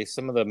 let's see,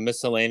 some of the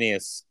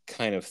miscellaneous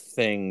kind of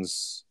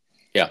things.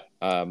 Yeah.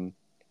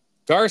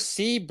 Gar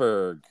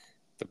Seberg,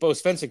 the Bo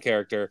Svensson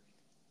character,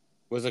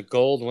 was a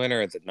gold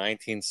winner at the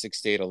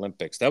 1968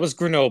 Olympics. That was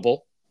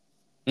Grenoble.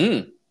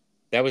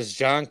 That was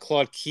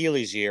Jean-Claude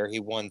Keely's year.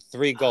 He won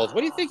 3 golds. What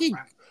do you think he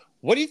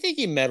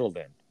medaled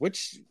in?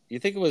 Which you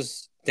think it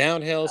was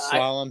downhill,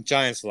 slalom,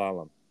 giant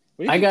slalom?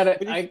 He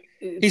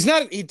does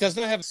not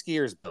have a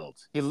skier's build.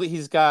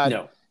 He's got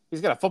a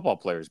football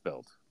player's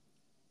build.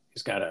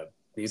 He's got a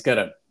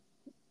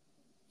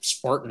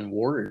Spartan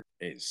warrior.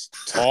 He's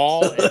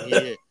tall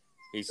and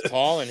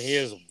he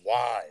is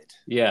wide.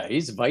 Yeah,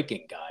 he's a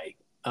Viking guy.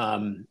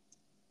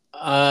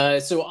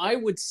 So I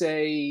would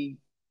say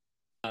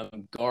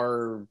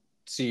Gar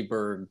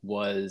Seberg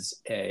was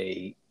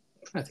I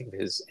think of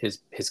his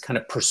kind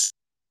of pursuit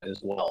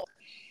as well.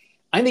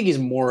 I think he's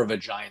more of a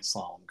giant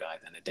slalom guy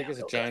than a downhill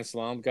guy. He's a giant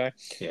slalom guy.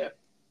 Yeah.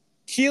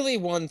 Keely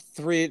won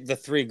the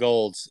 3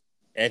 golds,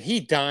 and he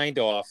dined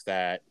off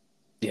that.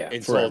 Yeah,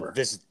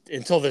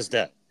 until this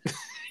day.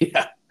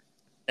 Yeah.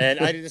 And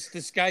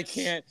this guy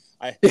can't.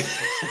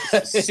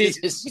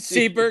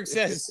 Seberg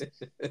says,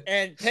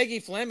 and Peggy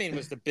Fleming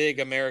was the big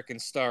American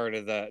star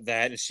to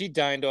that, and she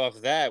dined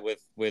off that with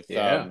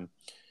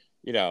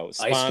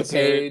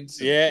sponsored,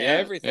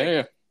 everything.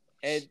 Yeah.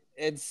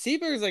 And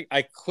Seberg's like,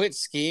 I quit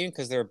skiing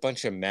because they're a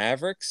bunch of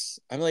mavericks.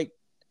 I'm like,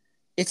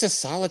 it's a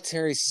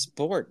solitary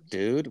sport,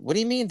 dude. What do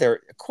you mean?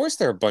 Of course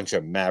they're a bunch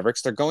of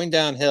mavericks. They're going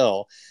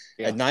downhill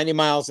at 90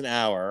 miles an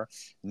hour.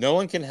 No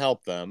one can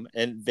help them,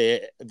 and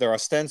they're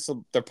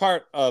ostensibly they're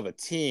part of a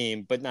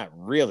team, but not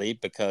really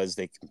because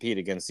they compete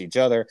against each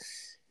other.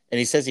 And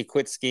he says he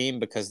quit skiing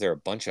because they're a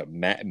bunch of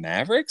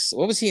mavericks.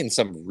 What was he in,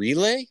 some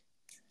relay?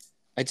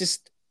 It's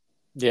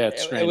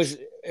strange.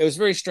 It was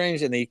very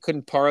strange, and they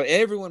couldn't parlay.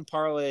 Everyone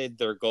parlayed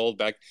their gold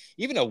back,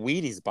 even a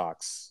Wheaties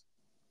box.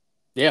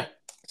 Yeah,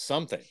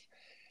 something.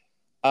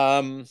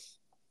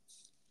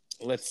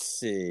 Let's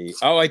see.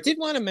 Oh, I did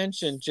want to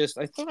mention.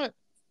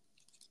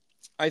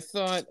 I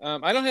thought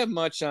I don't have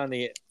much on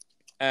the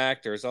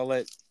actors.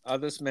 I'll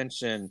just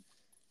mention,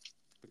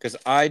 because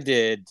I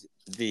did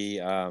the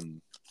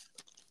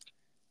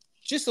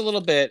just a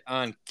little bit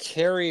on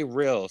Carrie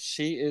Rill.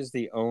 She is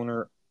the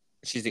owner.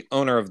 She's the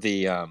owner of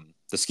the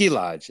ski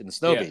lodge in the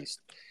Snowbeast.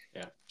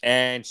 Yeah.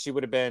 And she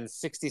would have been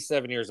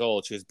 67 years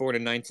old. She was born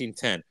in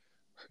 1910.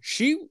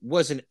 She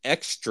was an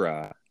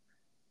extra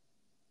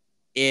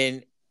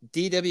in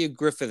D.W.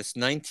 Griffith's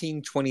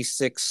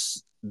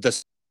 1926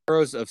 The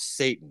Sorrows of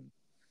Satan.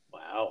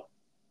 Wow.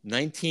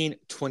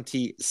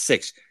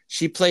 1926.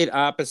 She played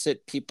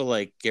opposite people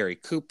like Gary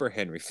Cooper,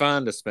 Henry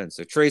Fonda,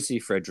 Spencer Tracy,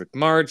 Frederick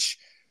March.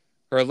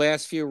 Her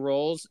last few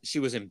roles, she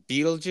was in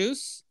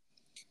Beetlejuice.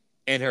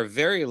 And her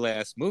very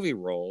last movie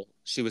role,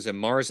 she was in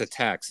Mars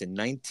Attacks in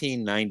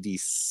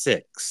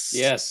 1996.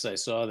 Yes, I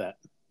saw that.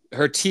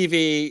 Her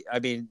TV,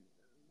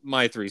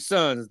 My Three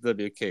Sons,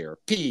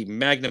 WKRP,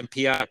 Magnum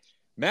PI.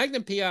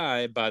 Magnum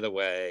PI, by the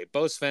way,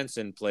 Bo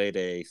Svensson played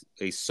a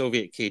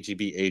Soviet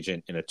KGB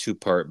agent in a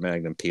 2-part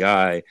Magnum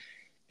PI.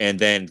 And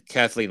then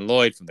Kathleen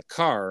Lloyd from The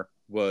Car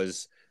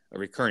was a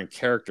recurring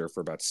character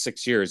for about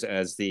 6 years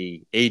as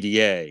the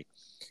ADA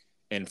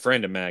and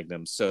friend of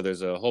Magnum. So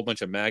there's a whole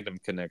bunch of Magnum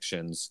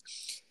connections.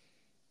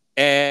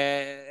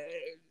 And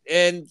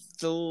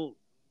the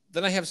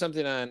then I have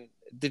something on.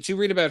 Did you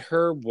read about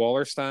Herb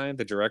Wallerstein,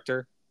 the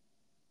director?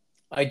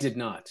 I did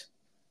not.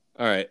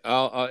 All right,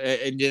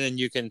 and then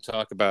you can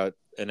talk about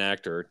an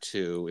actor or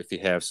two if you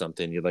have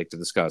something you'd like to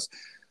discuss.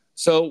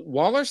 So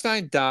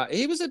Wallerstein died.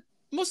 He was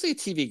mostly a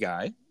TV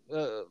guy,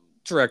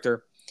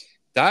 director.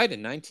 Died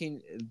in on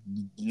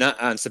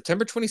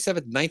September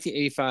 27th,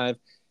 1985.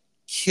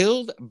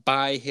 Killed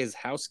by his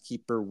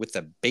housekeeper with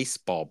a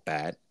baseball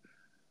bat.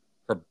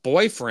 Her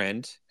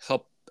boyfriend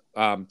helped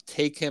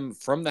take him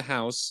from the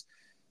house.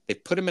 They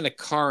put him in a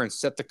car and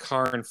set the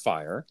car on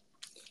fire.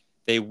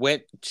 They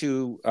went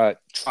to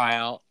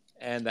trial,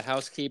 and the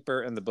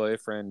housekeeper and the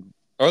boyfriend,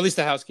 or at least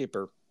the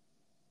housekeeper,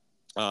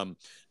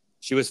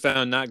 she was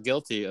found not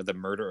guilty of the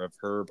murder of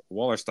Herb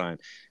Wallerstein.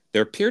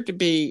 There appeared to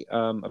be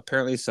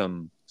apparently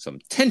some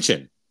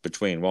tension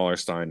between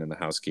Wallerstein and the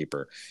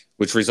housekeeper,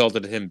 which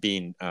resulted in him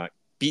being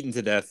beaten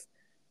to death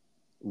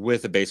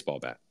with a baseball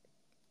bat.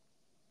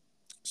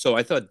 So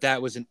I thought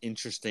that was an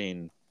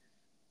interesting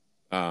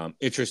part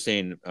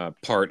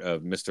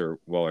of Mr.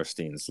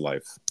 Wallerstein's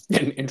life.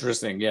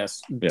 Interesting,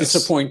 yes.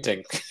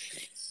 Disappointing.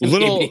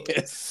 Little,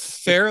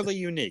 fairly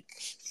unique.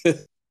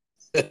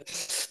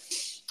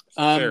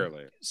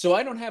 Fairly. So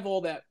I don't have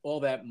all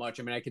that much.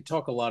 I mean, I could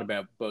talk a lot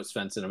about Bo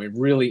Svensson. I mean,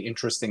 really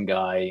interesting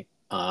guy,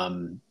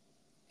 and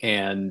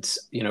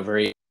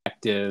very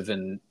active,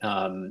 and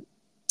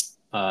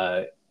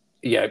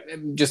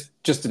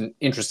just an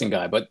interesting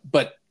guy. But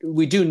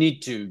we do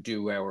need to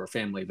do our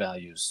family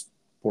values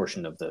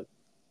portion of the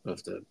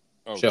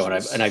show,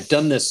 and I've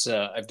done this.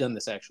 I've done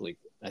this actually,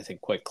 I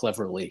think, quite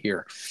cleverly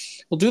here.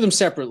 We'll do them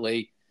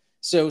separately.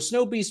 So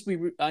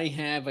Snowbeast, I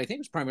think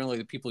it's primarily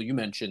the people you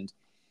mentioned.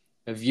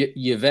 Of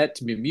Yvette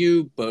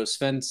Mimieux, Bo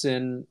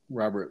Svensson,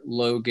 Robert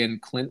Logan,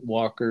 Clint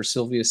Walker,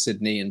 Sylvia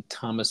Sidney, and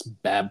Thomas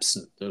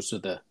Babson. Those are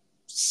the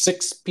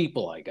 6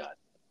 people I got.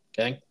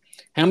 Okay.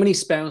 How many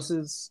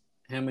spouses?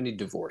 How many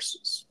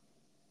divorces?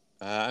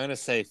 I'm going to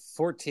say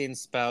 14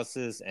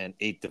 spouses and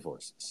 8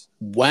 divorces.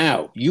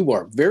 Wow. You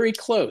are very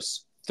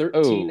close.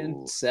 13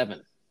 and 7.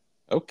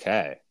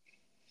 Okay.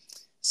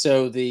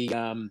 So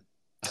the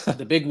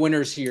big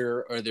winners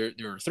here are there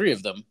are 3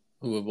 of them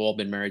who have all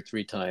been married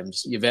 3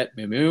 times: Yvette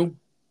Mimieux,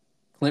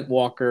 Clint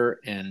Walker,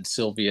 and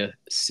Sylvia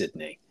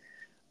Sidney.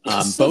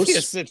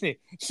 Sylvia Sidney,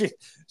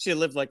 she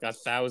lived like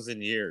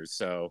 1,000 years.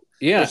 So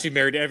yeah, she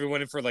married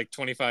everyone for like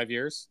 25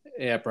 years.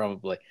 Yeah,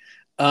 probably.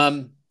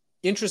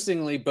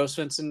 Interestingly, Bo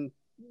Svensson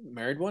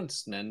married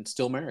once and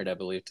still married, I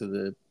believe,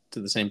 to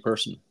the same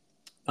person.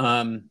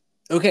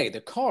 Okay,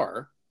 The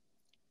Car.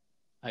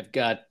 I've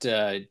got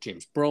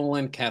James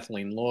Brolin,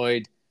 Kathleen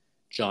Lloyd,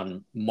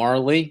 John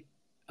Marley,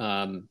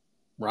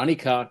 Ronnie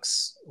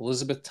Cox,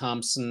 Elizabeth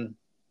Thompson,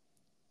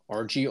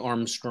 R.G.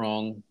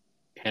 Armstrong,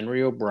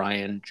 Henry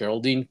O'Brien,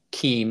 Geraldine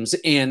Keams,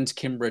 and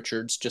Kim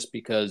Richards, just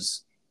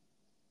because,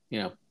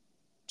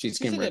 she's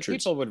Kim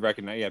Richards. People would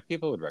recognize her.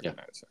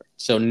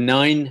 So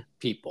 9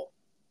 people.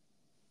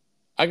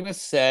 I'm going to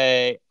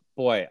say,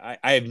 boy,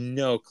 I have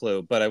no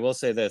clue, but I will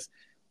say this.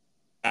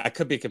 I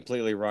could be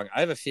completely wrong.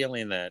 I have a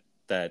feeling that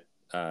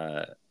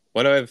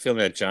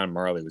John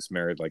Marley was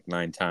married like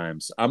 9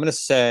 times. I'm going to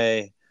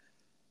say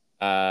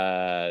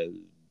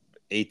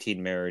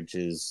 18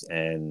 marriages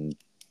and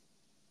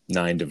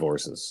 9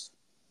 divorces.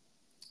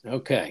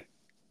 Okay.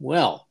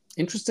 Well,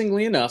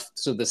 interestingly enough,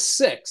 so the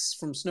 6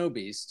 from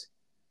Snowbeast,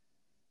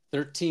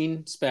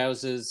 13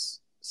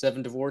 spouses,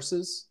 7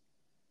 divorces.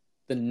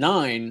 The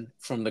 9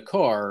 from The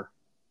Car,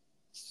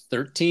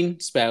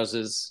 13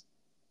 spouses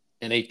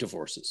and 8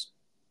 divorces.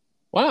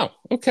 Wow.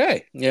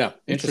 Okay. Yeah.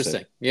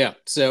 Interesting. Yeah.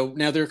 So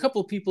now there are a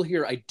couple of people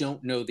here I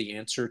don't know the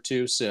answer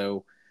to.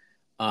 So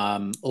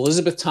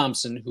Elizabeth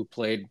Thompson, who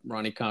played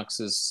Ronnie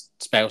Cox's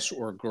spouse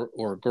or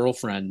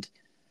girlfriend,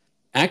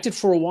 acted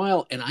for a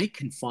while, and I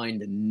can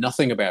find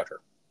nothing about her.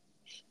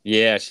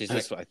 Yeah, I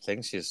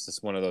think she's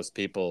just one of those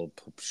people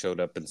who showed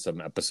up in some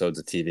episodes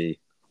of TV.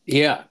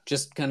 Yeah,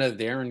 just kind of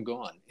there and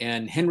gone.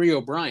 And Henry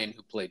O'Brien,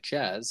 who played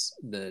Chaz,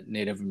 the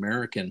Native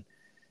American,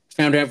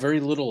 found out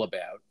very little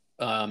about.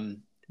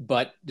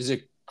 But is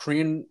a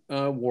Korean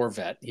War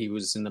vet. He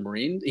was in the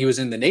Marines. He was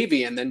in the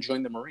Navy and then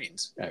joined the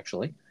Marines,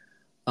 actually.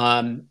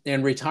 And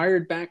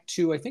retired back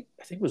to I think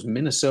it was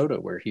Minnesota,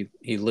 where he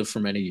lived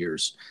for many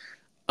years.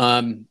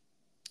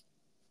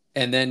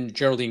 And then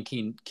Geraldine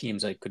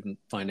Keams, I couldn't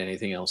find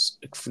anything else.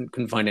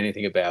 Couldn't find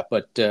anything about.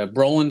 But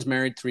Brolin's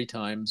married 3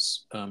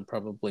 times,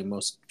 probably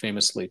most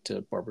famously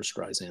to Barbra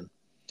Streisand.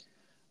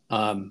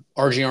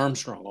 R.G.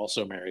 Armstrong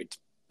also married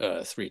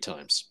 3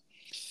 times.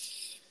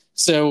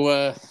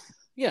 So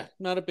yeah,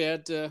 not a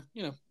bad.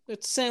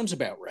 It sounds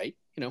about right.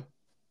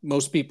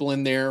 Most people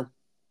in there.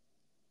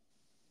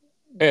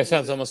 Yeah, it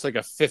sounds almost like a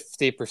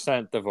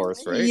 50%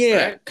 divorce rate.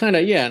 Yeah, right? Kind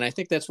of. Yeah, and I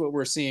think that's what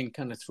we're seeing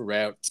kind of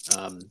throughout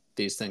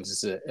these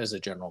things as a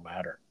general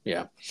matter.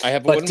 Yeah, I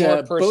have one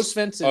more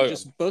person.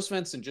 Bo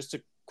Svensson. Just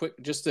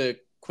a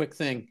quick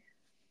thing.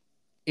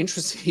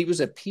 Interesting. He was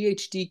a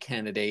PhD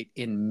candidate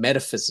in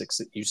metaphysics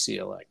at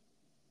UCLA.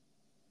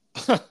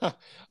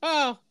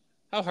 Oh,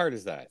 how hard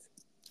is that?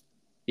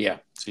 Yeah.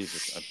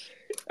 Jesus.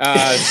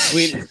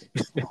 Sweden,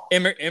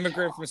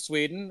 immigrant from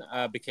Sweden,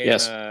 became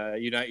Yes. a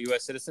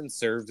U.S. citizen,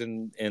 served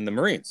in the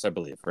Marines, I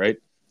believe, right?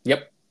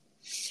 Yep.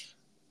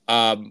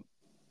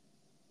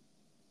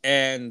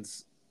 And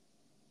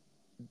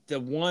the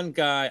one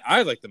guy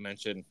I'd like to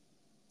mention,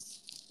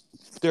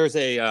 there's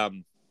he's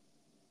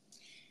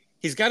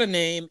got a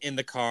name in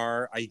The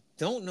Car. I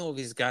don't know if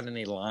he's got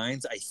any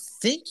lines. I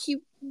think he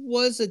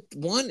was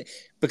one,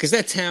 because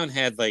that town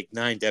had like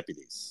 9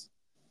 deputies.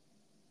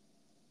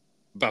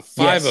 About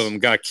 5 of them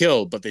got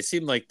killed, but they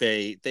seemed like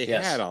they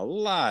had a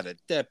lot of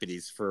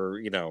deputies for,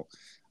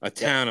 a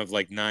town of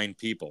like 9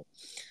 people.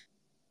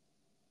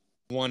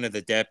 One of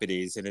the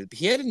deputies, and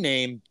he had a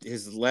name.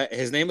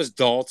 His name was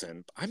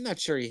Dalton. I'm not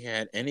sure he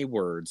had any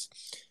words.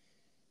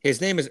 His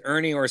name is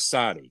Ernie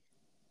Orsatti,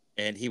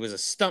 and he was a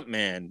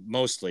stuntman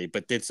mostly,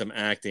 but did some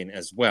acting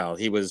as well.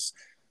 He was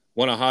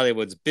one of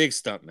Hollywood's big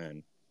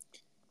stuntmen.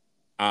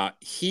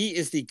 He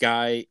is the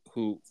guy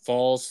who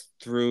falls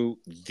through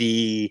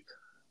that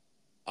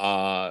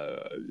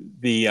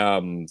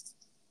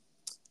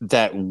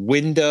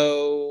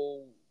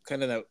window,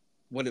 kind of that,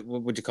 what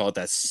would you call it,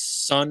 that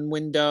sun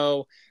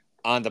window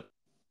on the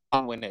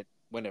when it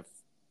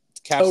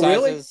capsizes. Oh,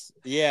 really?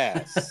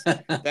 Yes.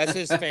 That's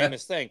his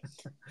famous thing.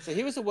 So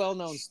he was a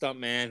well-known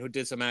stuntman who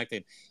did some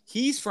acting.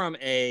 He's from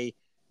a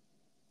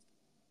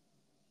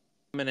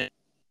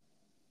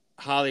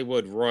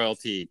Hollywood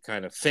royalty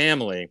kind of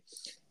family.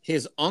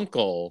 His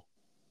uncle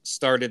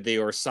started the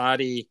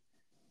Orsatti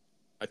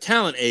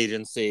talent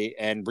agency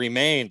and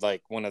remained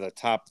like one of the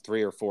top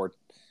 3 or 4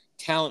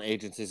 talent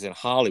agencies in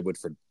Hollywood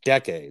for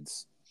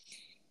decades.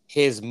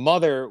 His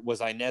mother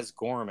was Inez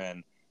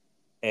Gorman,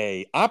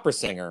 a opera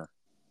singer,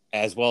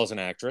 as well as an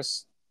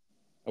actress,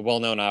 a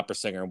well-known opera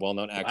singer,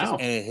 well-known actress. Wow.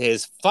 And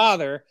his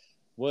father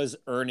was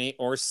Ernie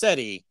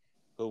Orsatti,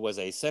 who was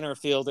a center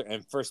fielder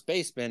and first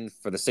baseman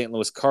for the St.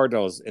 Louis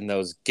Cardinals in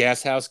those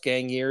Gas House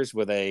Gang years,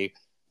 where they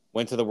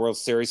went to the World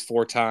Series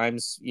 4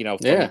 times,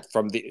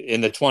 from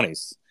in the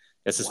 20s.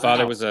 Yes, his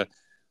father was a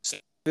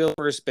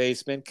first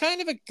baseman,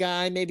 kind of a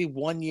guy. Maybe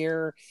one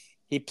year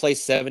he'd play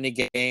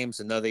 70 games,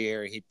 another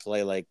year he'd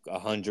play like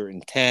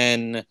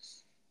 110.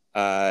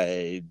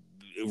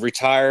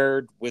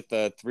 Retired with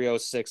a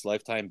 306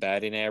 lifetime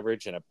batting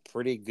average and a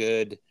pretty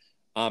good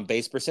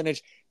base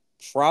percentage.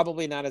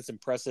 Probably not as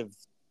impressive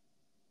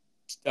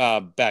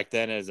back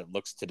then as it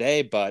looks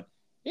today, but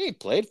he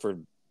played for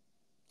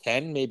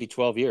 10, maybe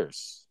 12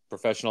 years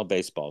professional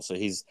baseball. So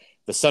he's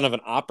the son of an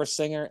opera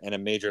singer and a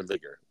major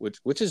leaguer,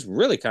 which is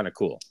really kind of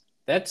cool.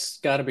 That's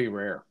got to be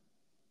rare.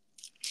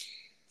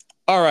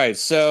 All right,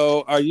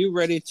 so are you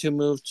ready to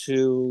move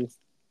to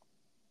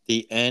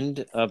the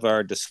end of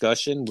our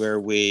discussion, where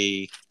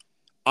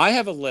I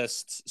have a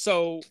list.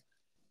 So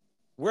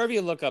wherever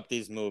you look up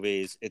these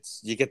movies,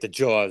 you get the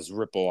Jaws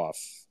ripoff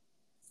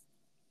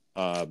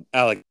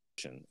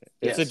allegation.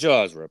 It's a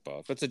Jaws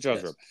ripoff. It's a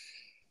Jaws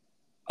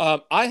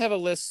ripoff. I have a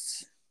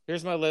list.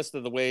 Here's my list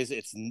of the ways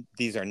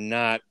these are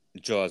not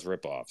Jaws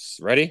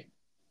ripoffs. Ready?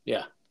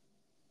 Yeah.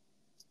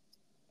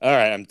 All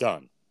right, I'm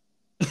done.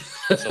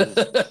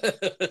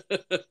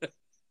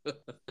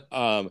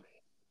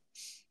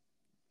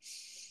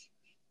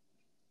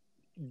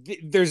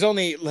 There's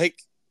only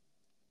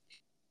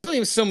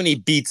so many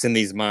beats in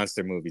these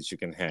monster movies you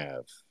can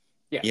have.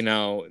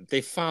 Yeah.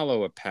 They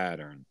follow a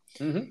pattern.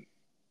 Mm-hmm.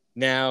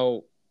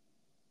 Now,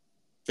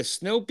 the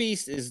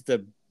Snowbeast is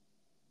the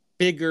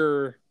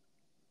bigger.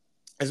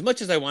 As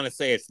much as I want to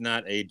say it's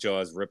not a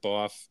Jaws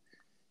ripoff,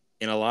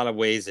 in a lot of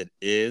ways it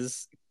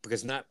is,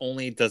 because not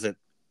only does it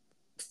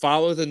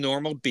follow the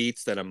normal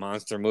beats that a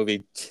monster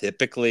movie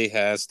typically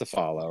has to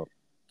follow,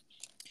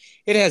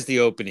 it has the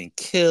opening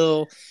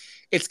kill,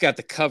 it's got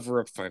the cover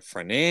up for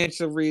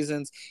financial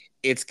reasons,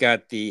 it's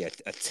got the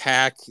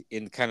attack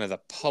in kind of the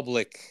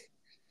public.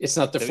 It's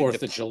not the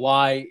 4th of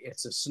July,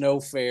 it's a snow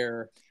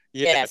fair.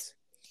 Yes.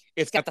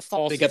 It's got the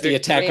false. They got the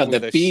attack on the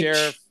beach.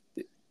 Sheriff,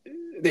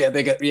 yeah,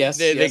 they got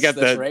they got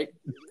that's right.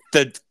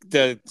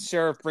 The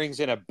sheriff brings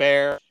in a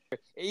bear,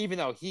 even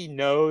though he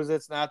knows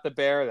it's not the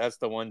bear. That's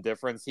the one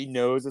difference. He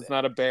knows it's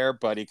not a bear,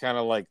 but he kind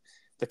of like,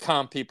 to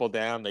calm people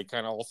down, they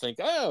kind of all think,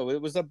 oh,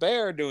 it was a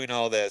bear doing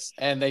all this.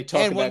 And they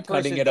talk about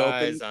cutting it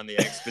open on the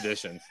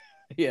expedition.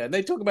 Yeah, and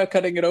they talk about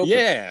cutting it open.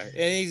 Yeah,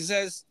 and he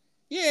says,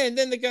 yeah, and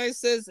then the guy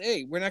says,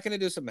 hey, we're not going to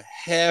do some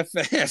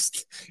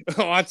half-assed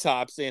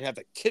autopsy and have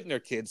the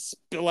Kittner kids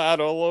spill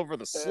out all over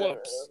the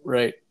slopes.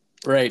 Right.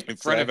 In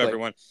front of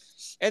everyone.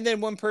 And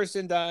then one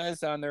person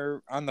dies on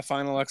the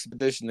final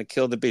expedition to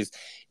kill the beast.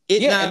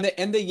 And the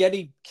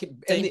Yeti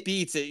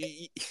beats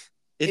it.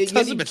 It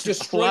doesn't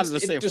destroy a lot of the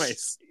same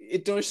ways.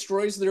 It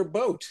destroys their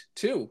boat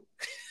too.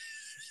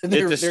 It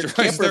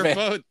destroys their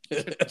boat,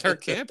 their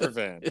camper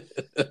van.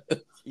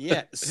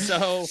 Yeah,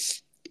 so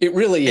it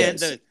really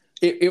is.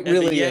 It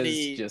really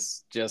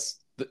is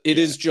just it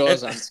is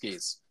Jaws on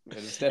skis.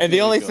 And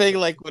the only thing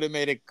would have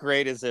made it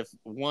great is if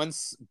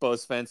once Bo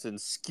Svensson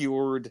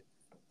skewered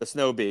the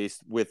Snowbeast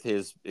with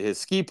his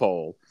ski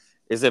pole,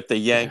 is if they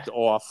yanked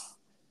off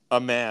a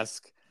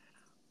mask,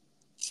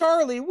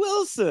 Charlie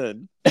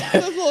Wilson,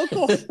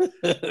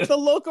 the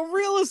local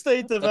real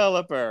estate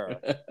developer.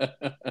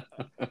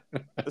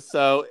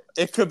 So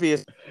it could be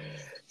as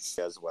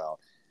well.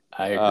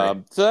 I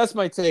agree. So that's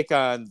my take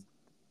on.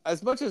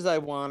 As much as I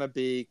want to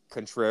be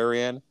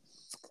contrarian,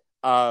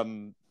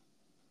 and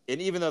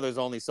even though there's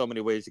only so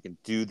many ways you can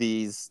do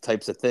these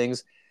types of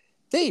things,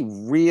 they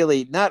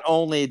really not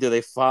only do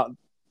they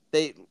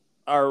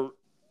are,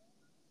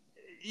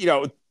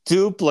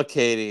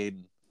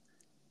 duplicating.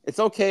 It's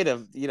okay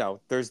to,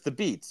 there's the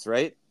beats,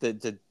 right?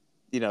 The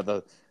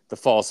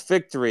false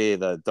victory,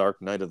 the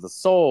dark night of the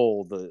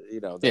soul, then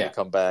you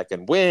come back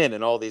and win,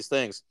 and all these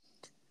things.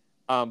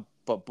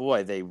 But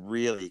boy, they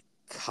really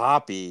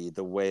copy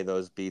the way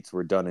those beats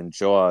were done in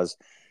Jaws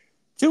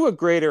to a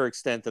greater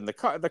extent than the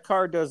car. The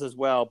car does as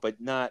well,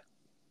 but not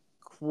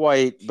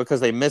quite, because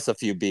they miss a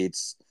few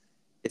beats.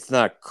 It's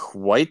not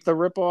quite the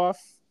ripoff.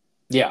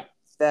 Yeah.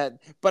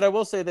 But I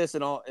will say this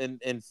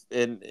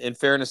in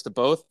fairness to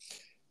both.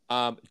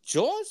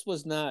 Jaws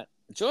came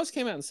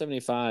out in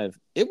 1975.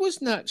 It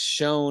was not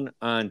shown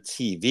on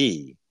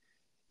TV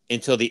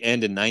until the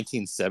end of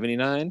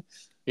 1979.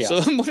 Yeah. So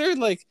I'm wondering,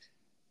 like,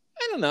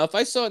 I don't know if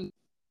I saw it,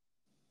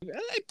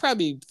 I'd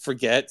probably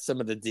forget some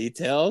of the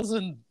details,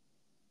 and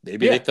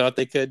maybe they thought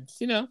they could,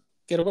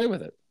 get away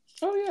with it.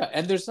 Oh yeah,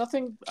 and there's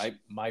nothing.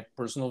 My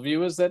personal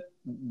view is that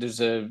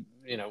there's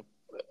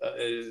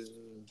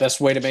best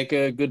way to make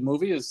a good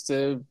movie is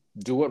to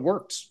do what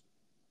works.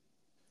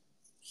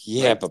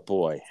 Yeah, right? But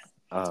boy,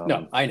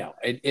 no, I know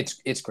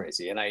it's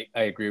crazy, and I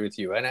agree with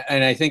you, and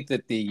I think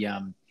that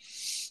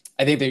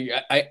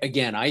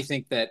I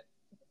think that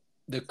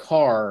the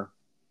car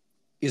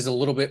is a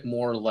little bit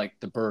more like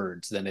the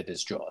birds than it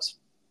is Jaws.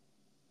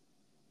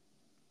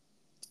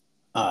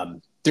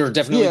 There are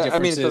definitely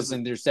differences,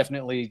 and there's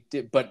definitely,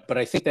 but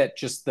I think that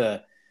just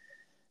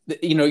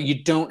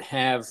you don't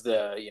have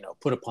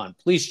put upon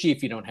police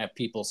chief. You don't have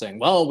people saying,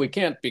 well, we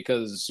can't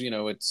because,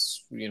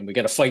 it's, we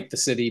got to fight the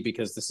city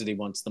because the city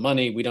wants the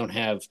money. We don't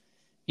have,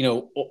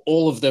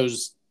 all of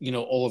those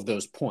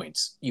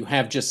points. You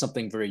have just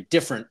something very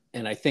different.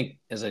 And I think,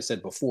 as I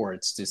said before,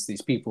 it's just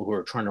these people who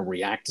are trying to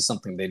react to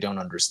something they don't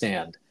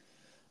understand.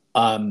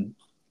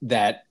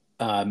 That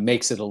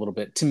makes it a little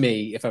bit, to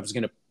me, if I was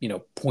going to,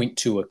 point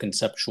to a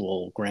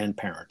conceptual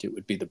grandparent, it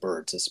would be the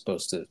birds as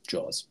opposed to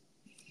Jaws.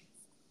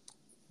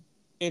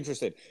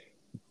 Interesting.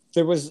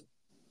 There was,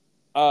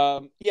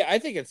 I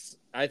think it's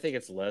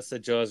less a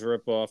Jaws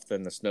ripoff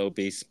than the Snow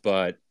Beast,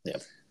 but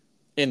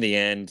in the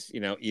end,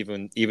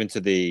 even to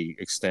the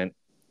extent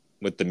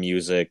with the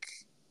music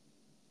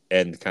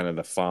and kind of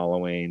the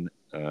following,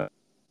 the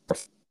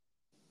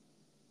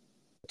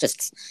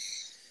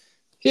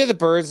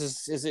birds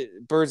is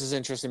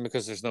interesting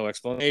because there's no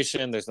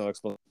explanation. There's no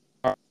explanation.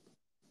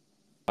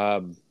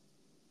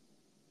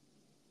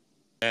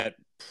 That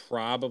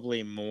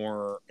probably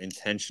more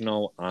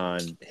intentional on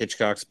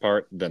Hitchcock's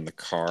part than the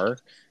car.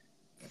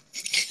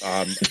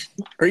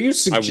 Are you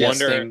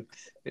suggesting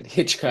that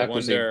Hitchcock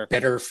was a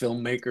better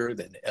filmmaker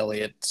than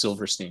Elliot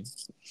Silverstein?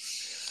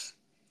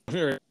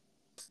 The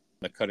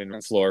cutting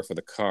room floor for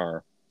the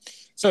car.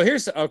 So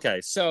here's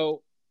the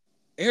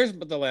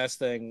last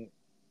thing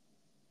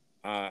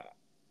I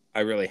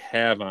really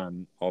have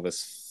on all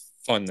this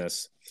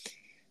funness.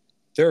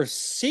 There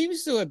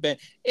seems to have been,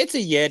 it's a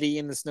Yeti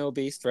in the Snow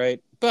Beast, right?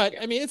 But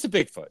I mean, it's a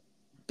Bigfoot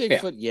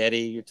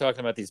Yeti. You're talking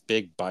about these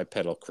big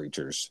bipedal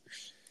creatures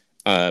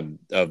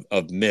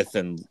of myth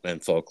and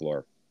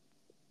folklore.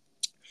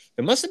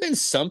 There must have been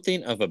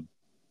something of a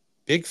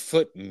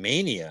Bigfoot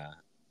mania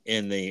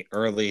in the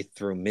early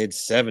through mid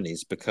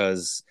 70s,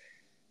 because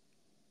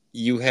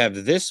you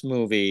have this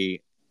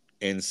movie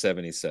in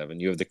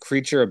 77. You have The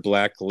Creature of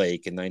Black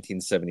Lake in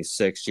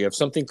 1976. You have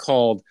something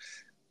called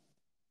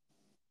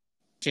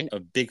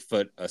of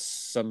Bigfoot,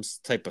 some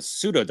type of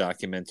pseudo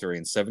documentary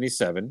in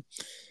 77.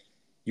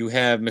 You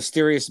have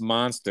Mysterious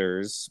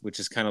Monsters, which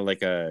is kind of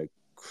like a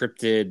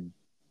cryptid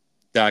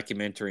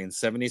documentary in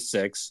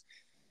 76.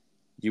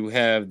 You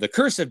have The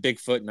Curse of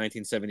Bigfoot in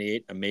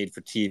 1978, a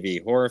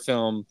made-for-TV horror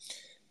film.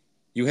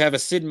 You have a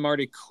Sid and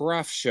Marty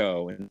Krofft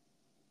show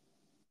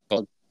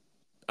called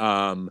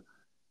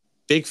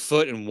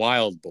Bigfoot and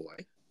Wild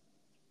Boy.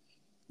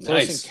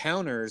 Nice.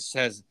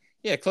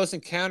 Close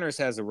Encounters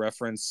has a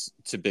reference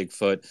to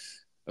Bigfoot.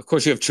 Of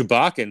course, you have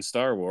Chewbacca in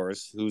Star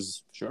Wars,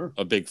 who's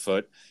a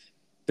Bigfoot.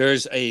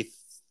 There's a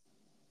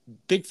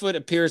Bigfoot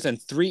appears in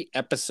 3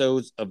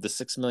 episodes of The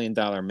 $6 Million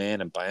Man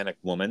and Bionic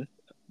Woman.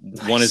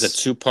 Nice. One is a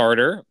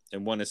 2-parter,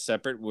 and one is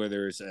separate, where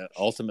there's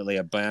ultimately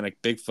a bionic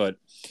Bigfoot.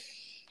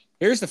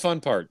 Here's the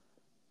fun part.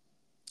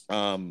 Wait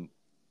a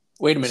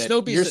minute.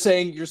 You're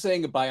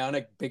saying a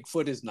bionic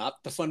Bigfoot is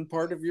not the fun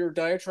part of your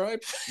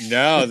diatribe?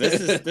 No,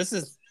 this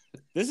is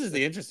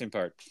the interesting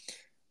part.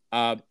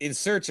 In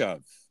Search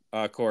of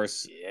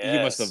course, you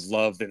must have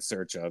loved In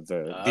Search of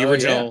the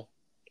original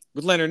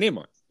with Leonard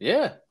Nimoy.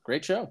 Yeah,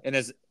 great show. And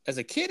as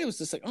a kid, it was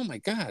just like, oh my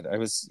god,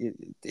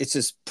 it's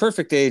this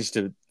perfect age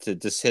to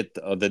just hit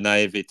the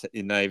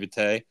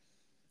naivete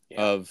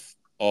of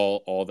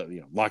all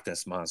the Loch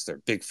Ness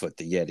Monster, Bigfoot,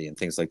 the Yeti, and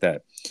things like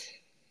that.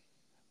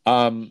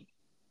 Um,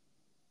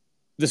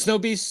 the Snow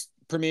Beast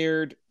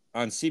premiered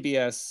on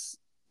CBS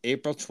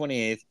April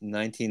 28th,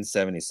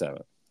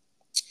 1977.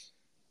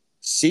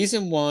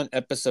 Season 1,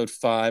 Episode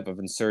 5 of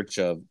In Search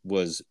of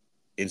was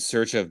In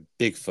Search of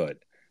Bigfoot,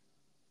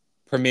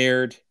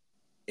 premiered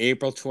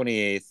April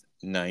 28th,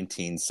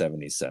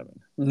 1977.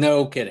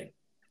 No kidding.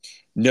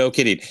 No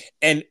kidding.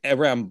 And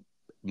around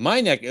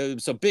my neck,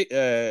 so big.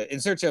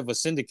 In Search of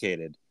was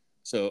syndicated,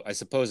 so I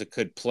suppose it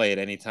could play at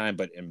any time.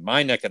 But in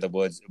my neck of the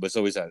woods, it was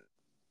always at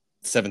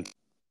 7.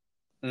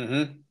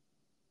 Mm-hmm.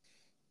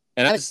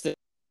 And I was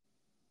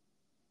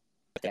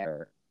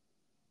there.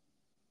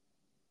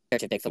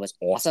 Bigfoot was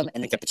awesome,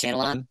 and they kept the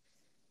channel on,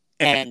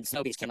 and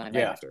Snowbeast came on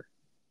right after.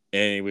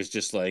 And it was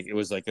just like it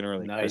was like an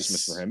early Nice.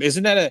 Christmas for him.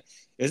 Isn't that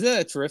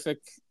a terrific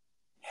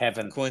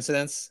Heaven.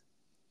 coincidence?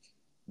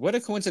 What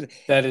a coincidence!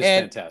 That is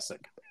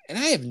fantastic. And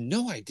I have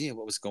no idea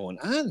what was going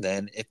on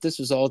then. If this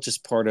was all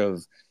just part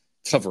of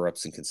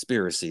cover-ups and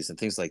conspiracies and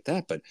things like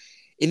that, but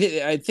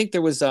I think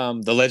there was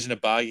the Legend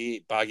of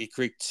Boggy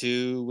Creek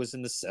 2 was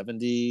in the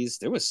 70s.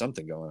 There was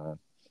something going on.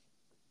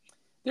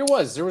 There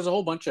was a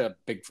whole bunch of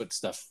Bigfoot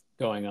stuff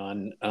going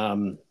on.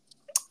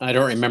 I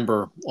don't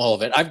remember all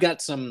of it. I've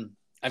got some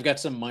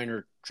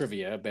minor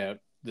trivia about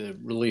the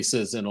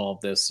releases and all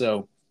of this.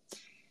 So,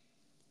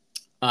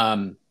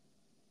 the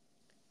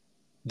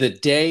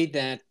day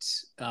that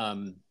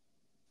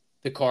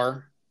The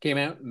Car came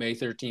out, May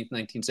 13th,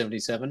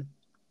 1977,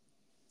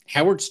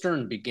 Howard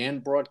Stern began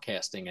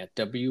broadcasting at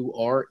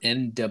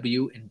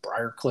WRNW in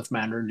Briarcliff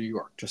Manor, New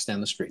York, just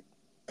down the street.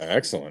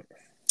 Excellent.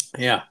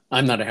 Yeah,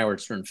 I'm not a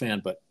Howard Stern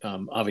fan, but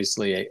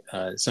obviously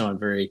someone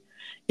very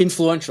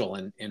influential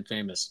and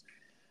famous.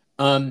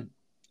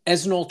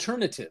 As an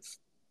alternative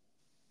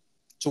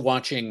to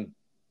watching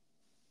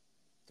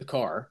The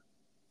Car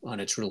on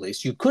its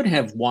release, you could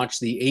have watched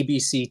the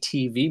ABC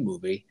TV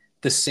movie,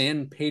 The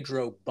San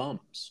Pedro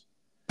Bums,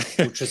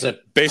 which is a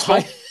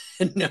baseball.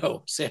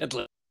 No,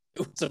 sadly,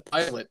 it was a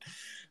pilot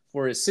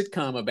for a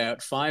sitcom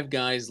about 5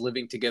 guys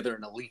living together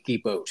in a leaky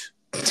boat.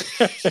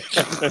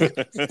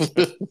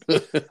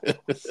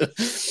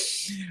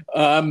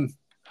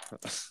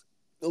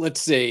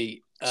 Let's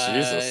see.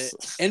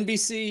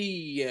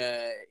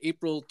 NBC,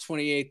 April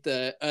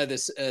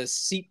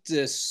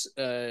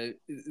 28th.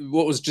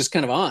 What was just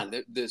kind of on.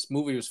 This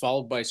movie was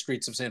followed by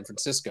Streets of San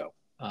Francisco,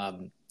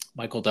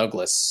 Michael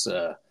Douglas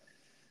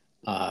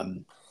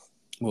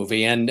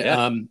movie,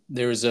 and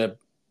there was a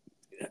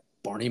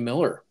Barney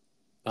Miller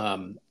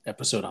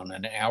episode on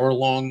an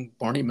hour-long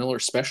Barney Miller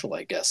special,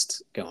 I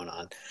guess, going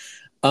on.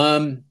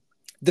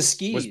 The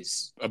Skis.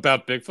 Was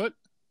about Bigfoot?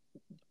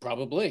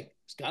 Probably.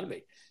 It's got to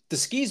be. The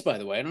Skis, by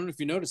the way, I don't know if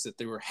you noticed it,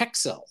 they were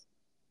Hexcel.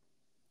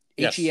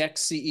 Yes.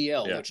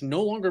 Hexcel, which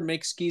no longer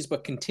makes skis,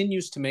 but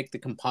continues to make the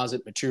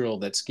composite material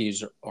that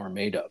skis are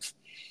made of.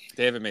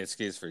 They haven't made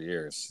skis for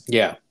years.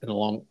 Yeah, been a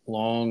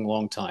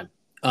long time.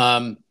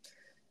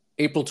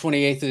 April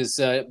 28th is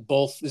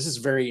both. This is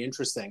very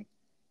interesting.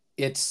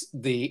 It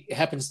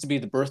happens to be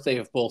the birthday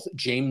of both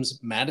James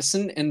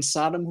Madison and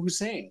Saddam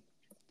Hussein.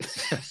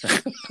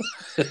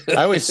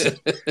 I always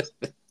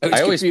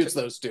confuse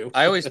those two.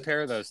 I always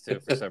pair those two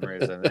for some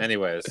reason.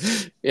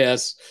 Anyways.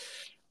 Yes.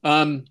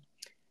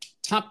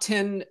 Top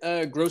 10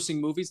 grossing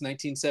movies,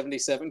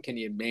 1977. Can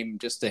you name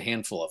just a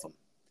handful of them?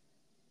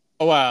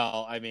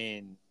 Well, I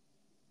mean,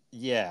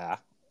 yeah.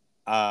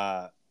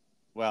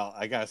 Well,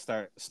 I gotta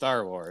start.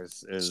 Star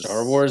Wars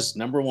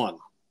number 1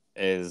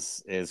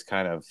 is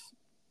kind of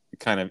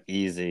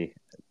easy.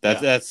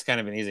 That's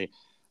kind of an easy.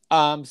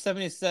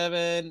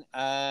 77.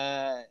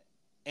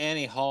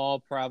 Annie Hall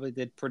probably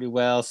did pretty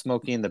well.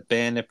 Smokey and the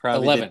Bandit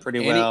probably did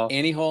pretty well.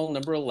 Annie Hall,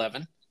 number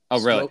 11. Oh,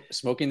 really?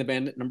 Smokey and the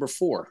Bandit, number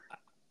 4.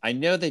 I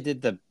know they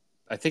did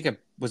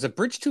was a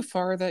Bridge Too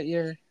Far that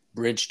year?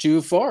 Bridge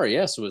Too Far,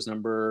 yes. It was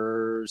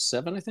number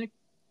 7, I think.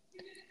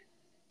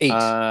 8.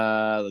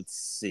 Let's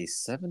see.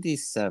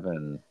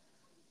 77.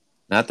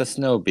 Not the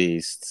Snow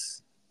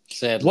Beast.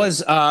 Sadly.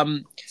 Was,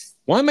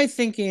 why am I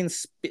thinking,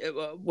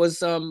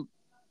 was,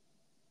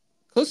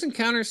 Close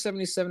Encounters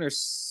 77 or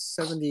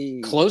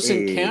 70? Close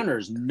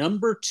Encounters,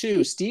 number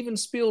 2. Steven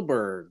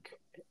Spielberg.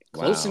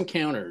 Close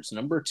Encounters,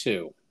 number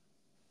 2.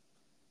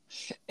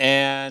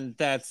 And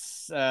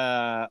that's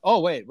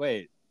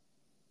wait.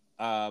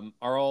 Our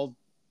old,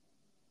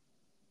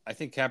 I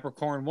think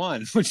Capricorn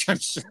 1, which I'm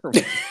sure not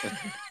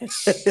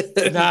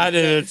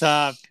in the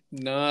top.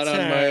 Not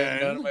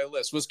on my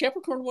list. Was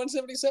Capricorn 1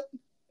 77?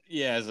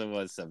 Yes, it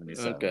was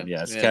 77. Okay.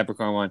 Yes, yeah.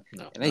 Capricorn 1.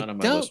 No, and I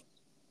don't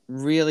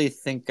really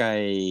think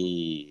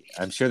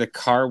I'm sure The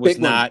Car was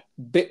not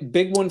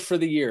big one for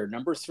the year.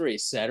 Number 3,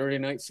 Saturday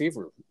Night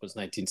Fever was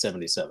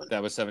 1977.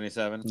 That was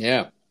 77.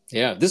 Yeah.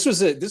 This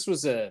was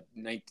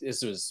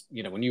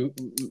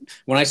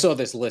when I saw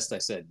this list, I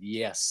said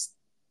yes,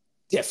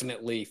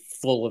 definitely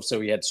full of. So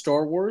we had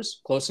Star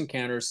Wars, Close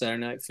Encounters,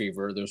 Saturday Night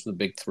Fever. Those were the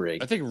big 3.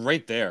 I think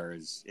right there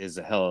is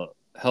a hell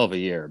of a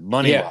year,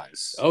 money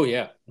wise. Oh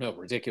yeah, no,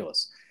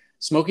 ridiculous.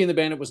 Smokey and the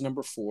Bandit was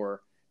number 4.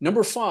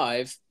 Number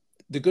 5,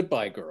 The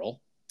Goodbye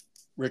Girl,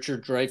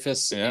 Richard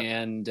Dreyfuss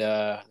and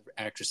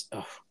actress.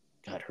 Oh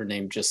God, her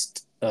name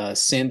just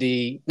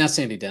Sandy, not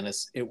Sandy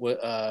Dennis. It was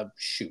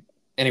shoot.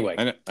 Anyway,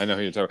 I know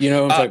who you're talking. you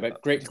know what I'm talking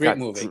about. Great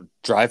movie.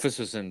 Dreyfus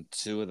was in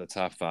 2 of the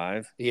top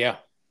 5. Yeah,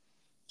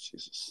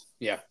 Jesus.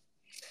 yeah.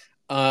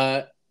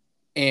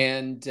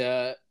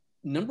 And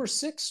number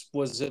 6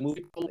 was a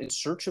movie called In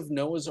Search of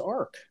Noah's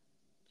Ark,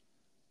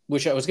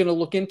 which I was going to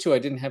look into. I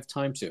didn't have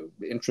time to.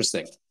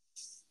 Interesting.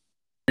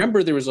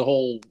 Remember, there was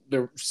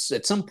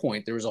at some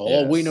point there was a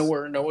whole. Yes. We know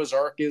where Noah's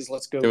Ark is.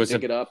 Let's go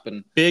dig it up.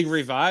 And big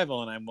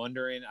revival, and I'm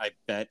wondering. I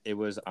bet it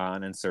was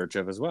on In Search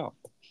of as well.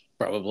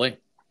 Probably.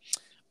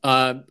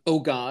 Oh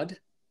God,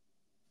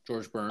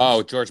 George Burns.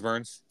 Oh, George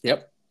Burns.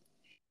 Yep.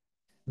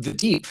 The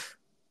Deep.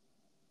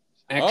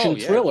 Action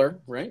thriller,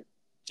 right?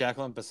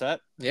 Jacqueline Bisset.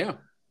 Yeah.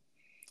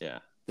 Yeah.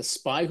 The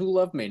Spy Who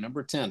Loved Me,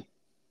 number 10.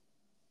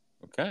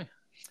 Okay.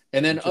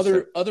 And then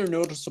other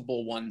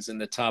noticeable ones in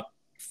the top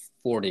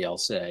 40, I'll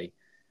say.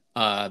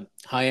 High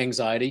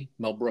Anxiety,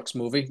 Mel Brooks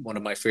movie. One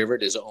of my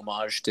favorite is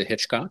homage to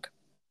Hitchcock.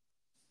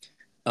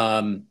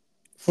 For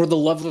the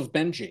Love of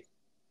Benji.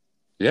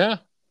 Yeah.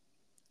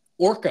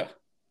 Orca.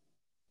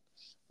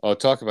 Oh,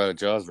 talk about a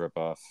Jaws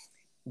ripoff.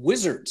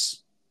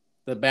 Wizards.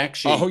 The back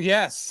sheet. Oh,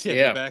 yes.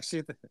 Yeah. The back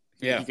sheet.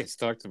 Yeah. You guys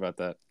talked about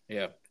that.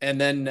 Yeah. And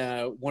then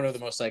one of the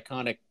most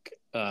iconic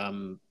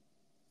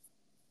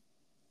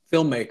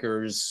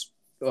filmmakers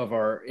of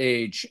our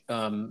age,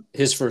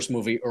 his first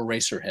movie,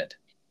 Eraserhead,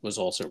 was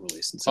also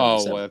released in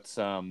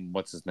 1977.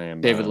 What's his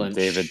name? David Lynch.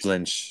 David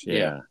Lynch.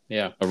 Yeah.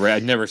 I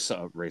never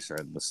saw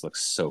Eraserhead. This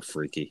looks so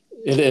freaky.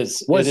 It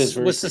is. Was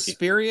very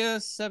Suspiria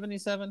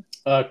 77?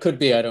 Could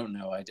be. I don't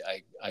know.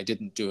 I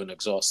didn't do an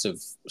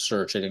exhaustive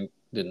search. I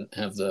didn't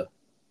have the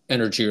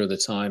energy or the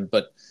time.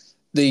 But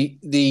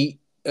a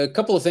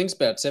couple of things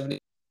about 77,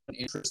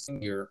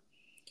 interesting year.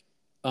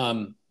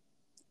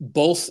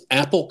 Both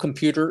Apple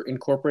Computer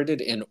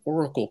Incorporated and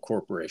Oracle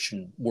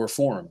Corporation were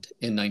formed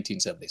in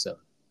 1977.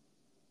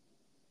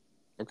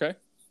 Okay.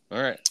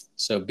 All right.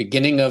 So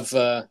beginning of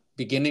the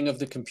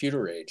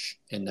computer age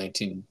in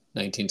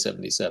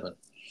 1977.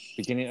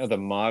 Beginning of the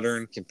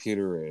modern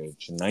computer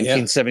age in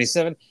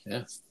 1977.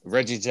 Yeah.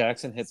 Reggie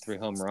Jackson hit 3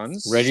 home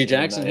runs. Reggie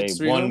Jackson hit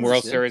 3 one homers,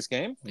 World Series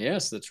game.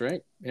 Yes, that's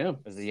right. Yeah.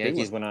 As the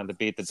Yankees went on to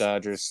beat the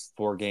Dodgers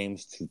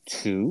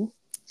 4-2.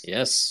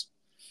 Yes.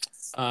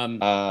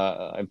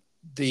 The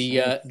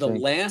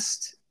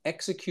last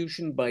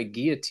execution by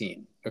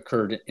guillotine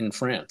occurred in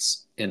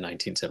France in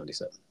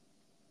 1977.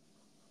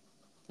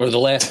 Or the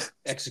last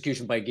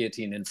execution by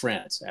guillotine in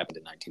France happened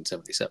in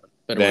 1977.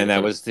 But then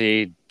that was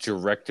the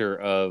director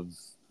of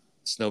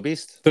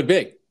Snowbeast? Could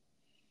be.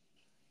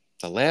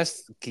 The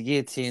last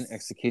guillotine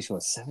execution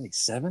was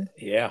 77?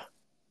 Yeah.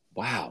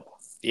 Wow.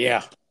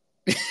 Yeah.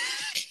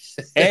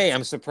 A,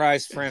 I'm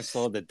surprised France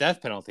still had the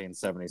death penalty in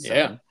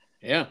 77.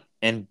 Yeah.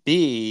 And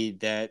B,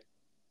 that...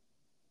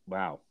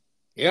 Wow.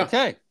 Yeah.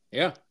 Okay.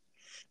 Yeah.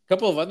 A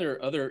couple of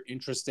other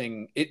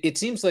interesting. It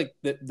seems like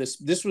that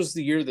this was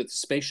the year that the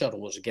space shuttle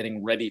was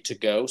getting ready to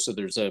go. So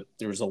there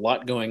was a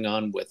lot going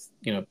on with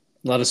a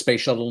lot of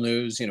space shuttle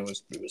news. It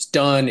was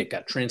done. It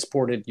got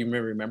transported. You may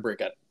remember it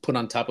got put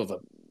on top of a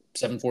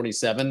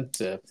 747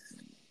 to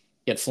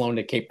get flown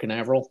to Cape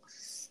Canaveral.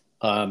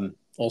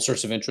 All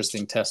sorts of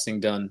interesting testing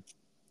done,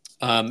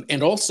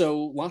 and also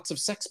lots of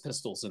Sex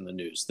Pistols in the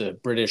news. The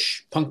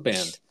British punk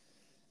band.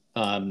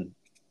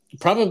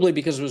 Probably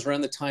because it was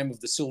around the time of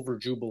the Silver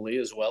Jubilee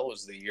as well. It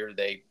was the year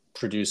they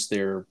produced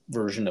their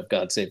version of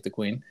God Save the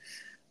Queen.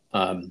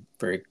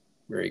 Very,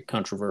 very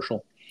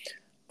controversial.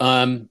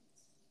 It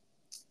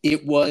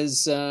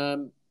was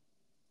the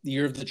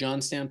year of the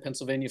Johnstown,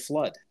 Pennsylvania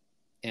flood,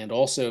 and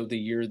also the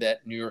year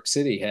that New York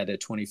City had a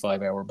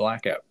 25-hour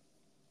blackout.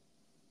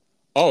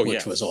 Oh,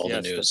 which was all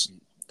the news.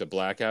 The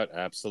blackout,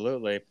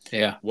 absolutely.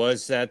 Yeah.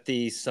 Was that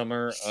the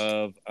summer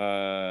of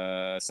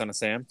Son of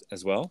Sam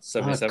as well?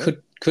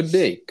 77? Could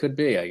be.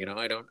 I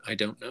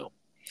don't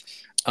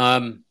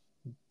know.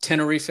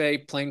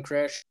 Tenerife plane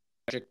crash,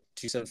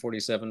 two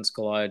 747s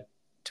collide.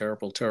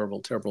 Terrible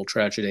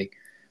tragedy.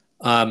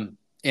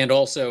 And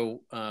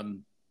also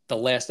the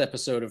last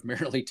episode of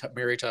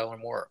Mary Tyler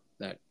Moore.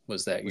 That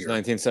was that year.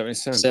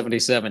 1977.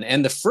 77.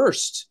 And the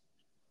first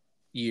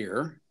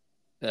year,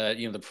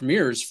 the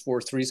premieres for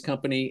Three's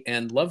Company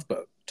and Love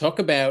Boat. Talk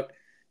about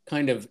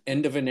kind of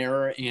end of an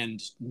era and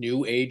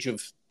new age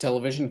of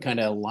television kind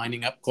of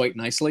lining up quite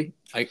nicely.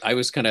 I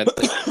was kind of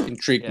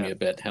intrigued me a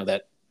bit how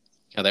that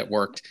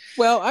worked.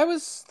 Well, I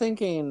was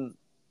thinking,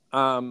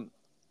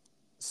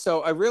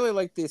 so I really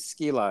like the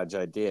ski lodge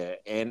idea,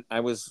 and I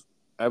was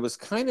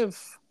kind of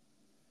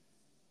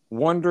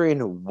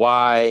wondering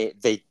why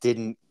they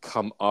didn't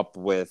come up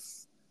with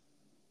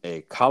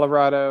a Rocky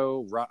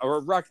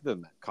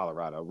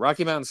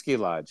Mountain Ski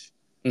Lodge.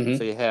 Mm-hmm.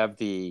 So you have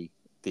the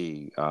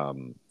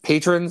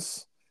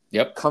patrons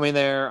coming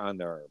there on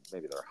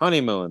maybe their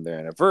honeymoon, their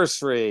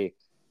anniversary,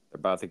 they're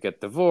about to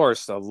get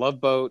divorced, a Love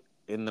Boat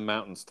in the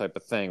mountains type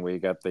of thing, where you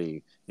got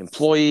the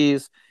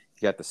employees,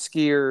 you got the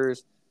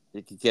skiers,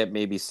 you could get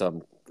maybe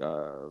some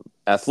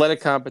athletic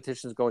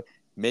competitions going.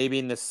 Maybe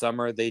in the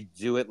summer they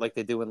do it like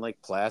they do in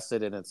Lake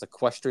Placid, and it's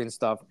equestrian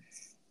stuff.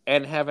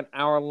 and have an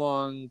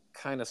hour-long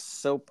kind of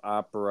soap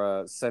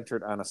opera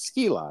centered on a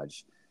ski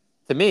lodge.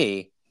 To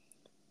me,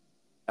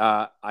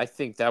 I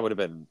think that would have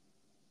been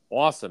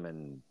awesome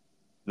in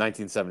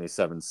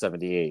 1977,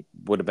 78.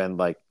 Would have been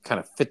like kind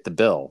of fit the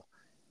bill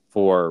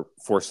for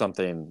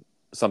something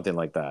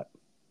like that.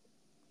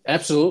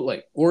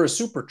 Absolutely. Or a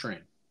super train.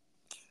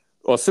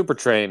 Well, Super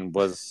Train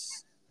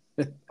was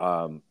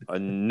a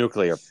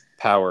nuclear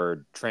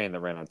powered train that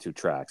ran on 2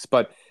 tracks.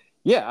 But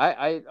yeah,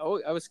 I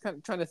was kind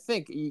of trying to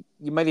think. You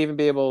might even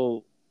be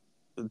able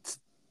to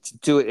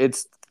do it.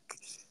 It's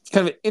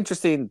kind of an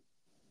interesting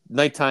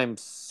nighttime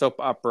soap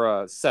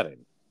opera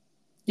setting.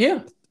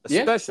 Yeah.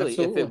 Especially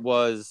if it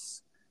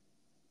was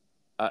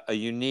a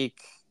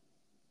unique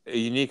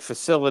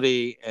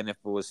facility and if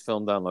it was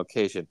filmed on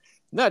location.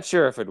 Not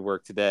sure if it'd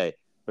work today,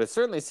 but it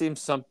certainly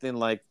seems something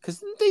like,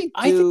 because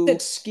I think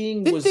that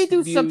skiing didn't was they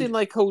do viewed... something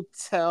like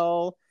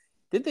Hotel?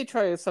 Did they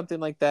try something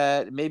like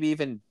that? Maybe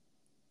even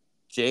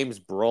James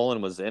Brolin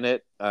was in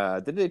it.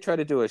 Did they try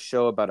to do a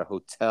show about a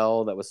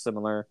hotel that was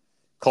similar,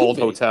 called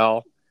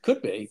Hotel?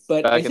 Could be,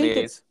 but back in the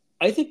 80s.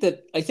 I think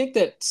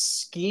that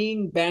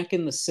skiing back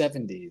in the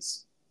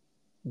 70s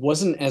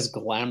wasn't as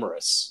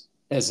glamorous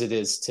as it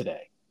is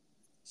today.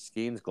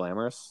 Skiing's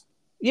glamorous?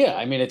 Yeah,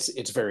 I mean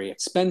it's very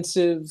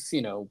expensive.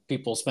 You know,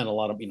 people spend a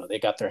lot of, they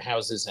got their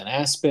houses in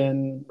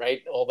Aspen,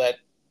 right? All that,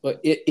 but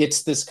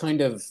it's this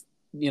kind of,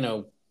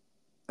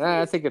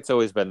 I think it's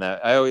always been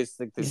that. I always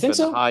think there's been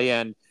so? the high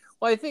end.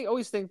 Well,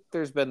 always think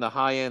there's been the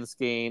high end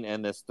skiing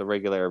and the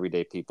regular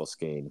everyday people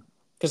skiing.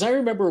 Because I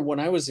remember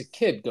when I was a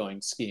kid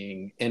going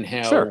skiing and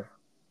how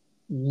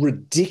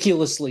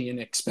ridiculously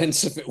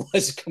inexpensive it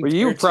was. Were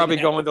you probably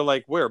going to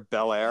like where,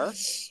 Bel Air?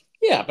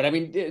 Yeah, but I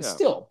mean, it's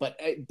still.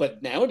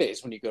 But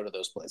nowadays, when you go to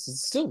those places,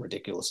 it's still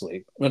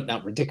ridiculously. Well,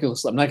 not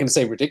ridiculous. I'm not going to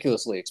say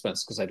ridiculously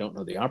expensive because I don't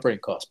know the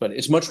operating cost, but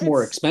it's much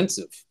more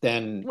expensive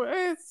than.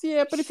 Well,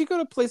 but if you go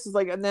to places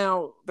like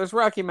now, there's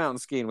Rocky Mountain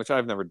skiing, which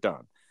I've never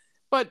done,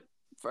 but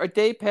for a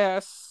day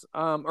pass,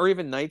 or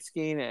even night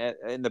skiing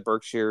in the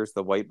Berkshires,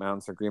 the White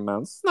Mountains or Green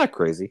Mountains, it's not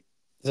crazy.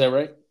 Is that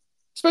right?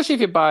 Especially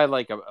if you buy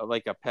like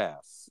a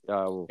pass.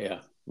 Yeah.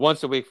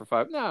 Once a week for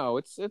 $5. No,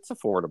 it's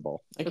affordable.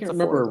 I can't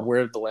remember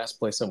where the last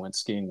place I went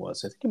skiing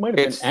was. I think it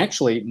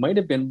might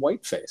have been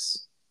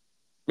Whiteface.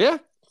 Yeah.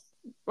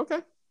 Okay.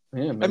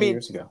 Yeah, many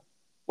years ago.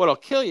 What'll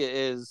kill you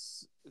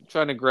is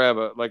trying to grab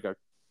a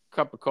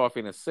cup of coffee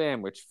and a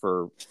sandwich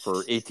for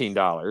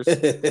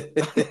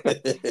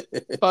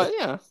 $18. But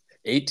yeah.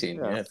 18,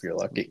 yeah, if you're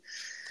lucky.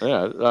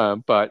 Yeah,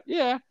 but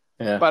yeah.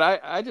 Yeah.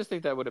 But I just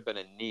think that would have been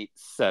a neat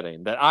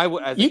setting that I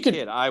would, as a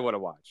kid, I would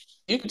have watched.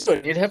 You could do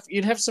it.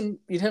 You'd have some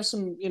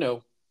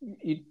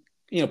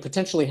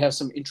potentially have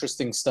some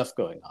interesting stuff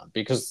going on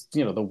because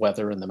the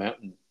weather in the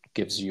mountain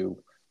gives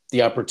you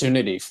the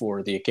opportunity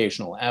for the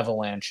occasional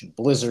avalanche and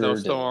blizzard,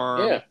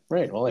 snowstorm. Yeah,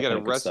 right. All that you got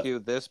to rescue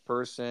this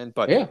person,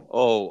 but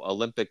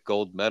Olympic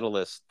gold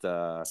medalist,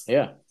 Gar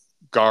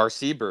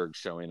Seberg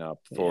showing up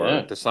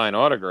to sign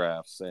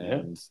autographs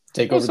and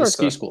take over the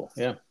ski school.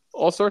 Yeah.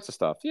 All sorts of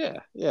stuff. Yeah.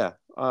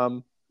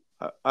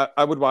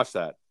 I would watch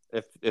that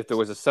if there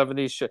was a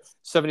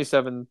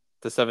 77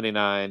 to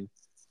 79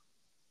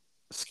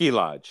 ski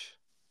lodge,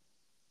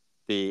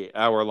 the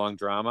hour-long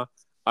drama.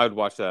 I would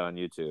watch that on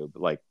YouTube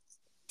like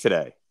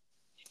today.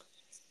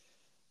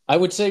 I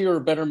would say you're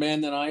a better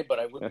man than I, but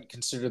I wouldn't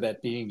consider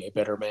that being a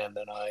better man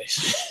than I.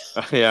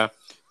 Yeah.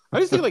 I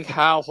just think like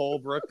Hal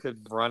Holbrook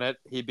could run it.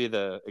 He'd be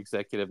the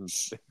executive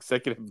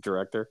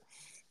director.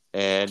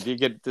 And you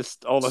get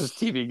all those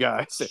TV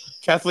guys.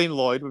 Kathleen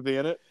Lloyd would be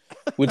in it.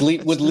 Would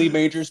Lee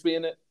Majors be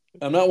in it?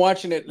 I'm not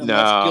watching it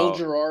unless Gil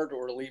Gerard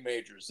or Lee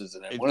Majors is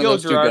in it. One Gil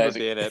Gerard would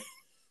be in it.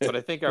 But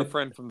I think our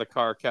friend from the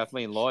car,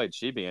 Kathleen Lloyd,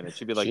 she'd be in it.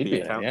 She'd be like the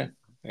accountant.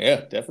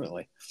 Yeah,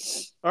 definitely.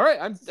 All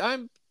right,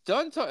 I'm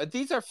done.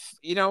 These are,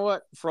 you know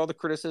what? For all the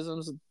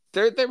criticisms,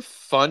 they're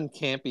fun,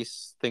 campy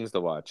things to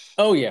watch.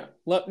 Oh yeah,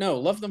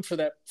 love them for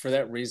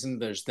that reason.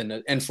 There's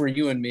and for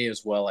you and me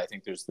as well. I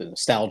think there's the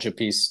nostalgia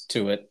piece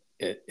to it.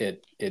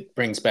 It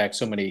brings back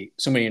so many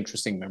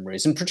interesting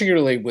memories, and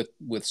particularly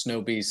with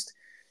Snow Beast,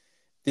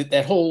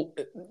 that whole,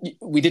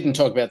 we didn't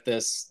talk about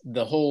this,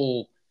 the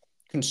whole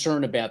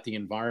concern about the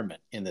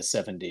environment in the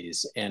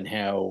 70s and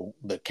how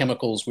the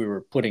chemicals we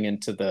were putting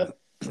into the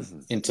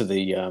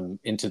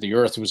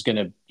earth was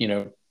going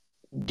to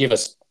give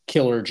us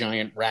killer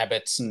giant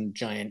rabbits and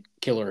giant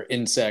killer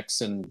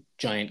insects and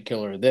giant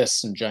killer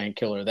this and giant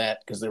killer that,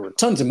 because there were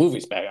tons of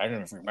movies back. I don't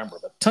know if you remember,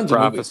 but tons of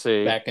movies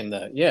back in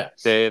the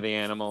Day of the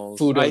Animals,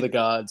 Food of the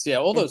Gods,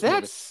 all those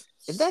movies.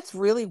 And that's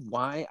really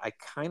why I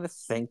kind of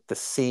think the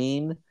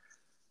scene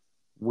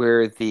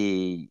where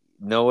the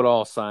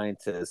know-it-all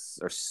scientists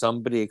or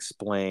somebody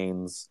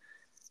explains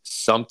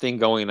something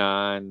going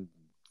on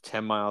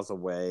 10 miles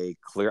away,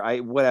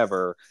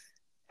 whatever,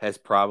 has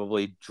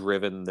probably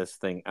driven this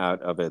thing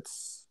out of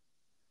its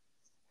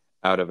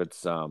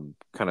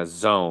kind of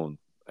zone,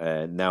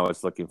 and now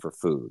it's looking for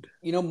food.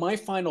 My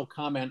final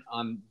comment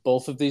on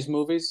both of these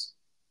movies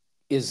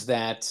is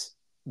that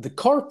The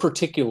Car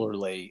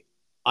particularly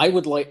I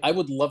would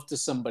love to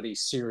somebody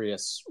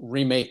serious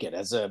remake it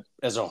as a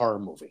horror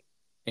movie,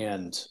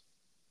 and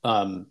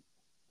um,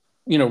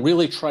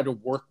 really try to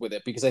work with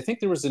it, because I think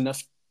there was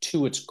enough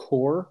to its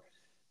core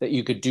that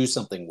you could do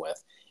something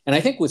with. And I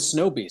think with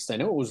Snow Beast, I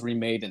know it was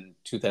remade in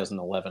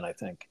 2011, I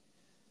think.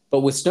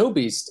 But with Snow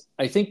Beast,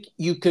 I think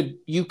you could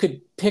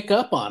pick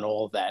up on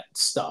all that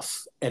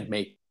stuff and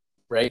make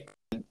right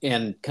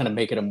and kind of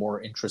make it a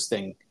more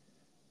interesting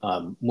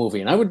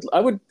movie. And I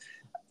would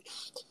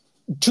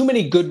too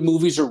many good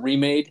movies are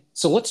remade,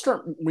 so let's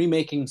start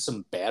remaking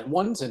some bad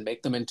ones and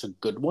make them into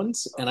good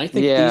ones. And I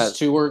think Yeah.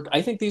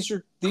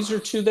 these are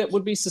two that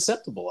would be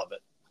susceptible of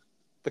it.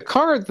 The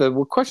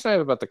question I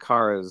have about the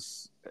car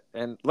is,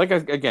 and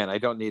again, I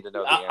don't need to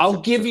know the answer.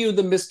 I'll give you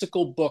the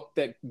mystical book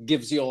that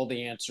gives you all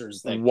the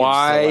answers.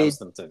 Allows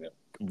them to do.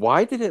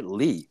 Why did it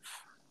leave?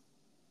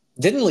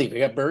 Didn't leave. It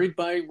got buried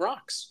by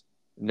rocks.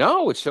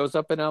 No, it shows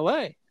up in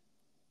L.A.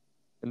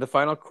 In the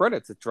final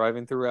credits. It's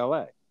driving through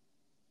L.A.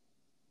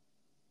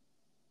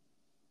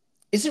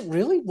 Is it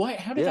really? Why?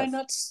 How did I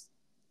not?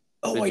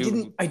 Oh, I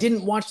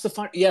didn't watch the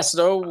final. Yes,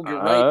 no,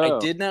 you're right. I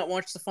did not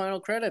watch the final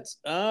credits.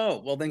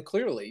 Oh, well then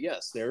clearly,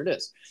 yes, there it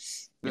is.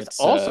 It's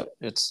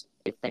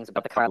things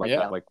about the car like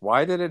that. Like,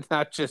 why did it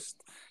not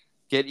just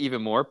get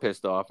even more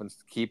pissed off and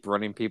keep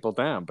running people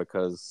down?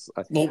 Because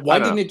why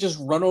didn't it just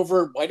run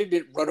over? Why did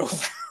it run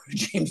over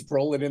James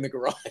Brolin in the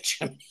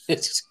garage? I mean,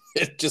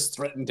 it just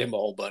threatened him a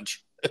whole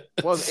bunch.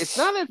 Well,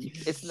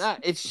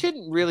 it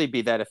shouldn't really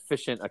be that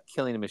efficient a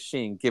killing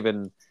machine,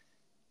 given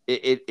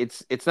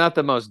it's not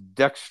the most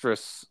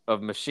dexterous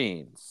of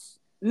machines.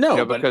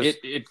 No, but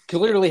it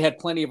clearly had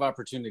plenty of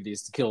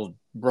opportunities to kill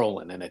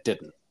Brolin, and it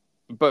didn't.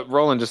 But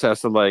Roland just has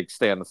to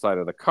stay on the side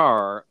of the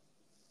car,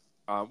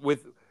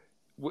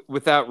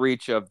 without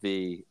reach of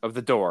the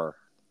door,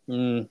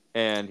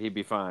 and he'd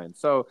be fine.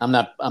 So I'm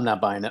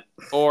not buying it.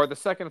 Or the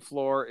second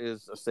floor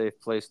is a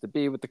safe place to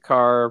be with the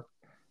car,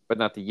 but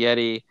not the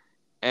Yeti.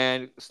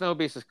 And Snow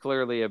Beast is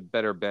clearly a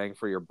better bang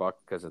for your buck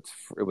because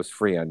it was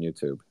free on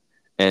YouTube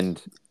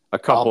and a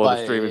couple of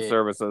the streaming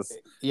services.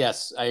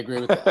 Yes, I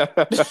agree with that.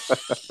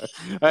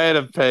 I had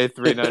to pay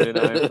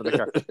 $3.99 for the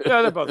car.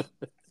 No,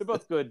 they're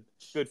both good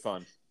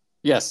fun.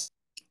 Yes,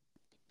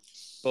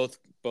 both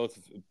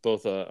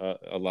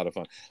a lot of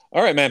fun.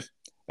 All right, man,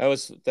 that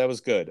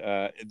was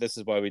good. This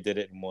is why we did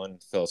it in one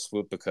fell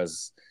swoop,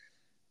 because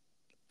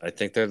I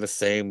think they're the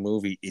same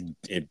movie in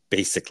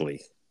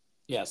basically.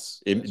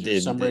 Yes,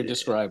 summary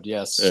described.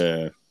 Yes.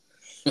 All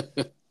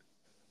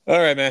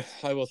right, man.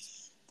 I will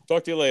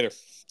talk to you later.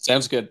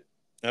 Sounds good.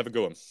 Have a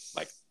good one.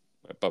 Bye.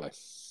 Bye-bye.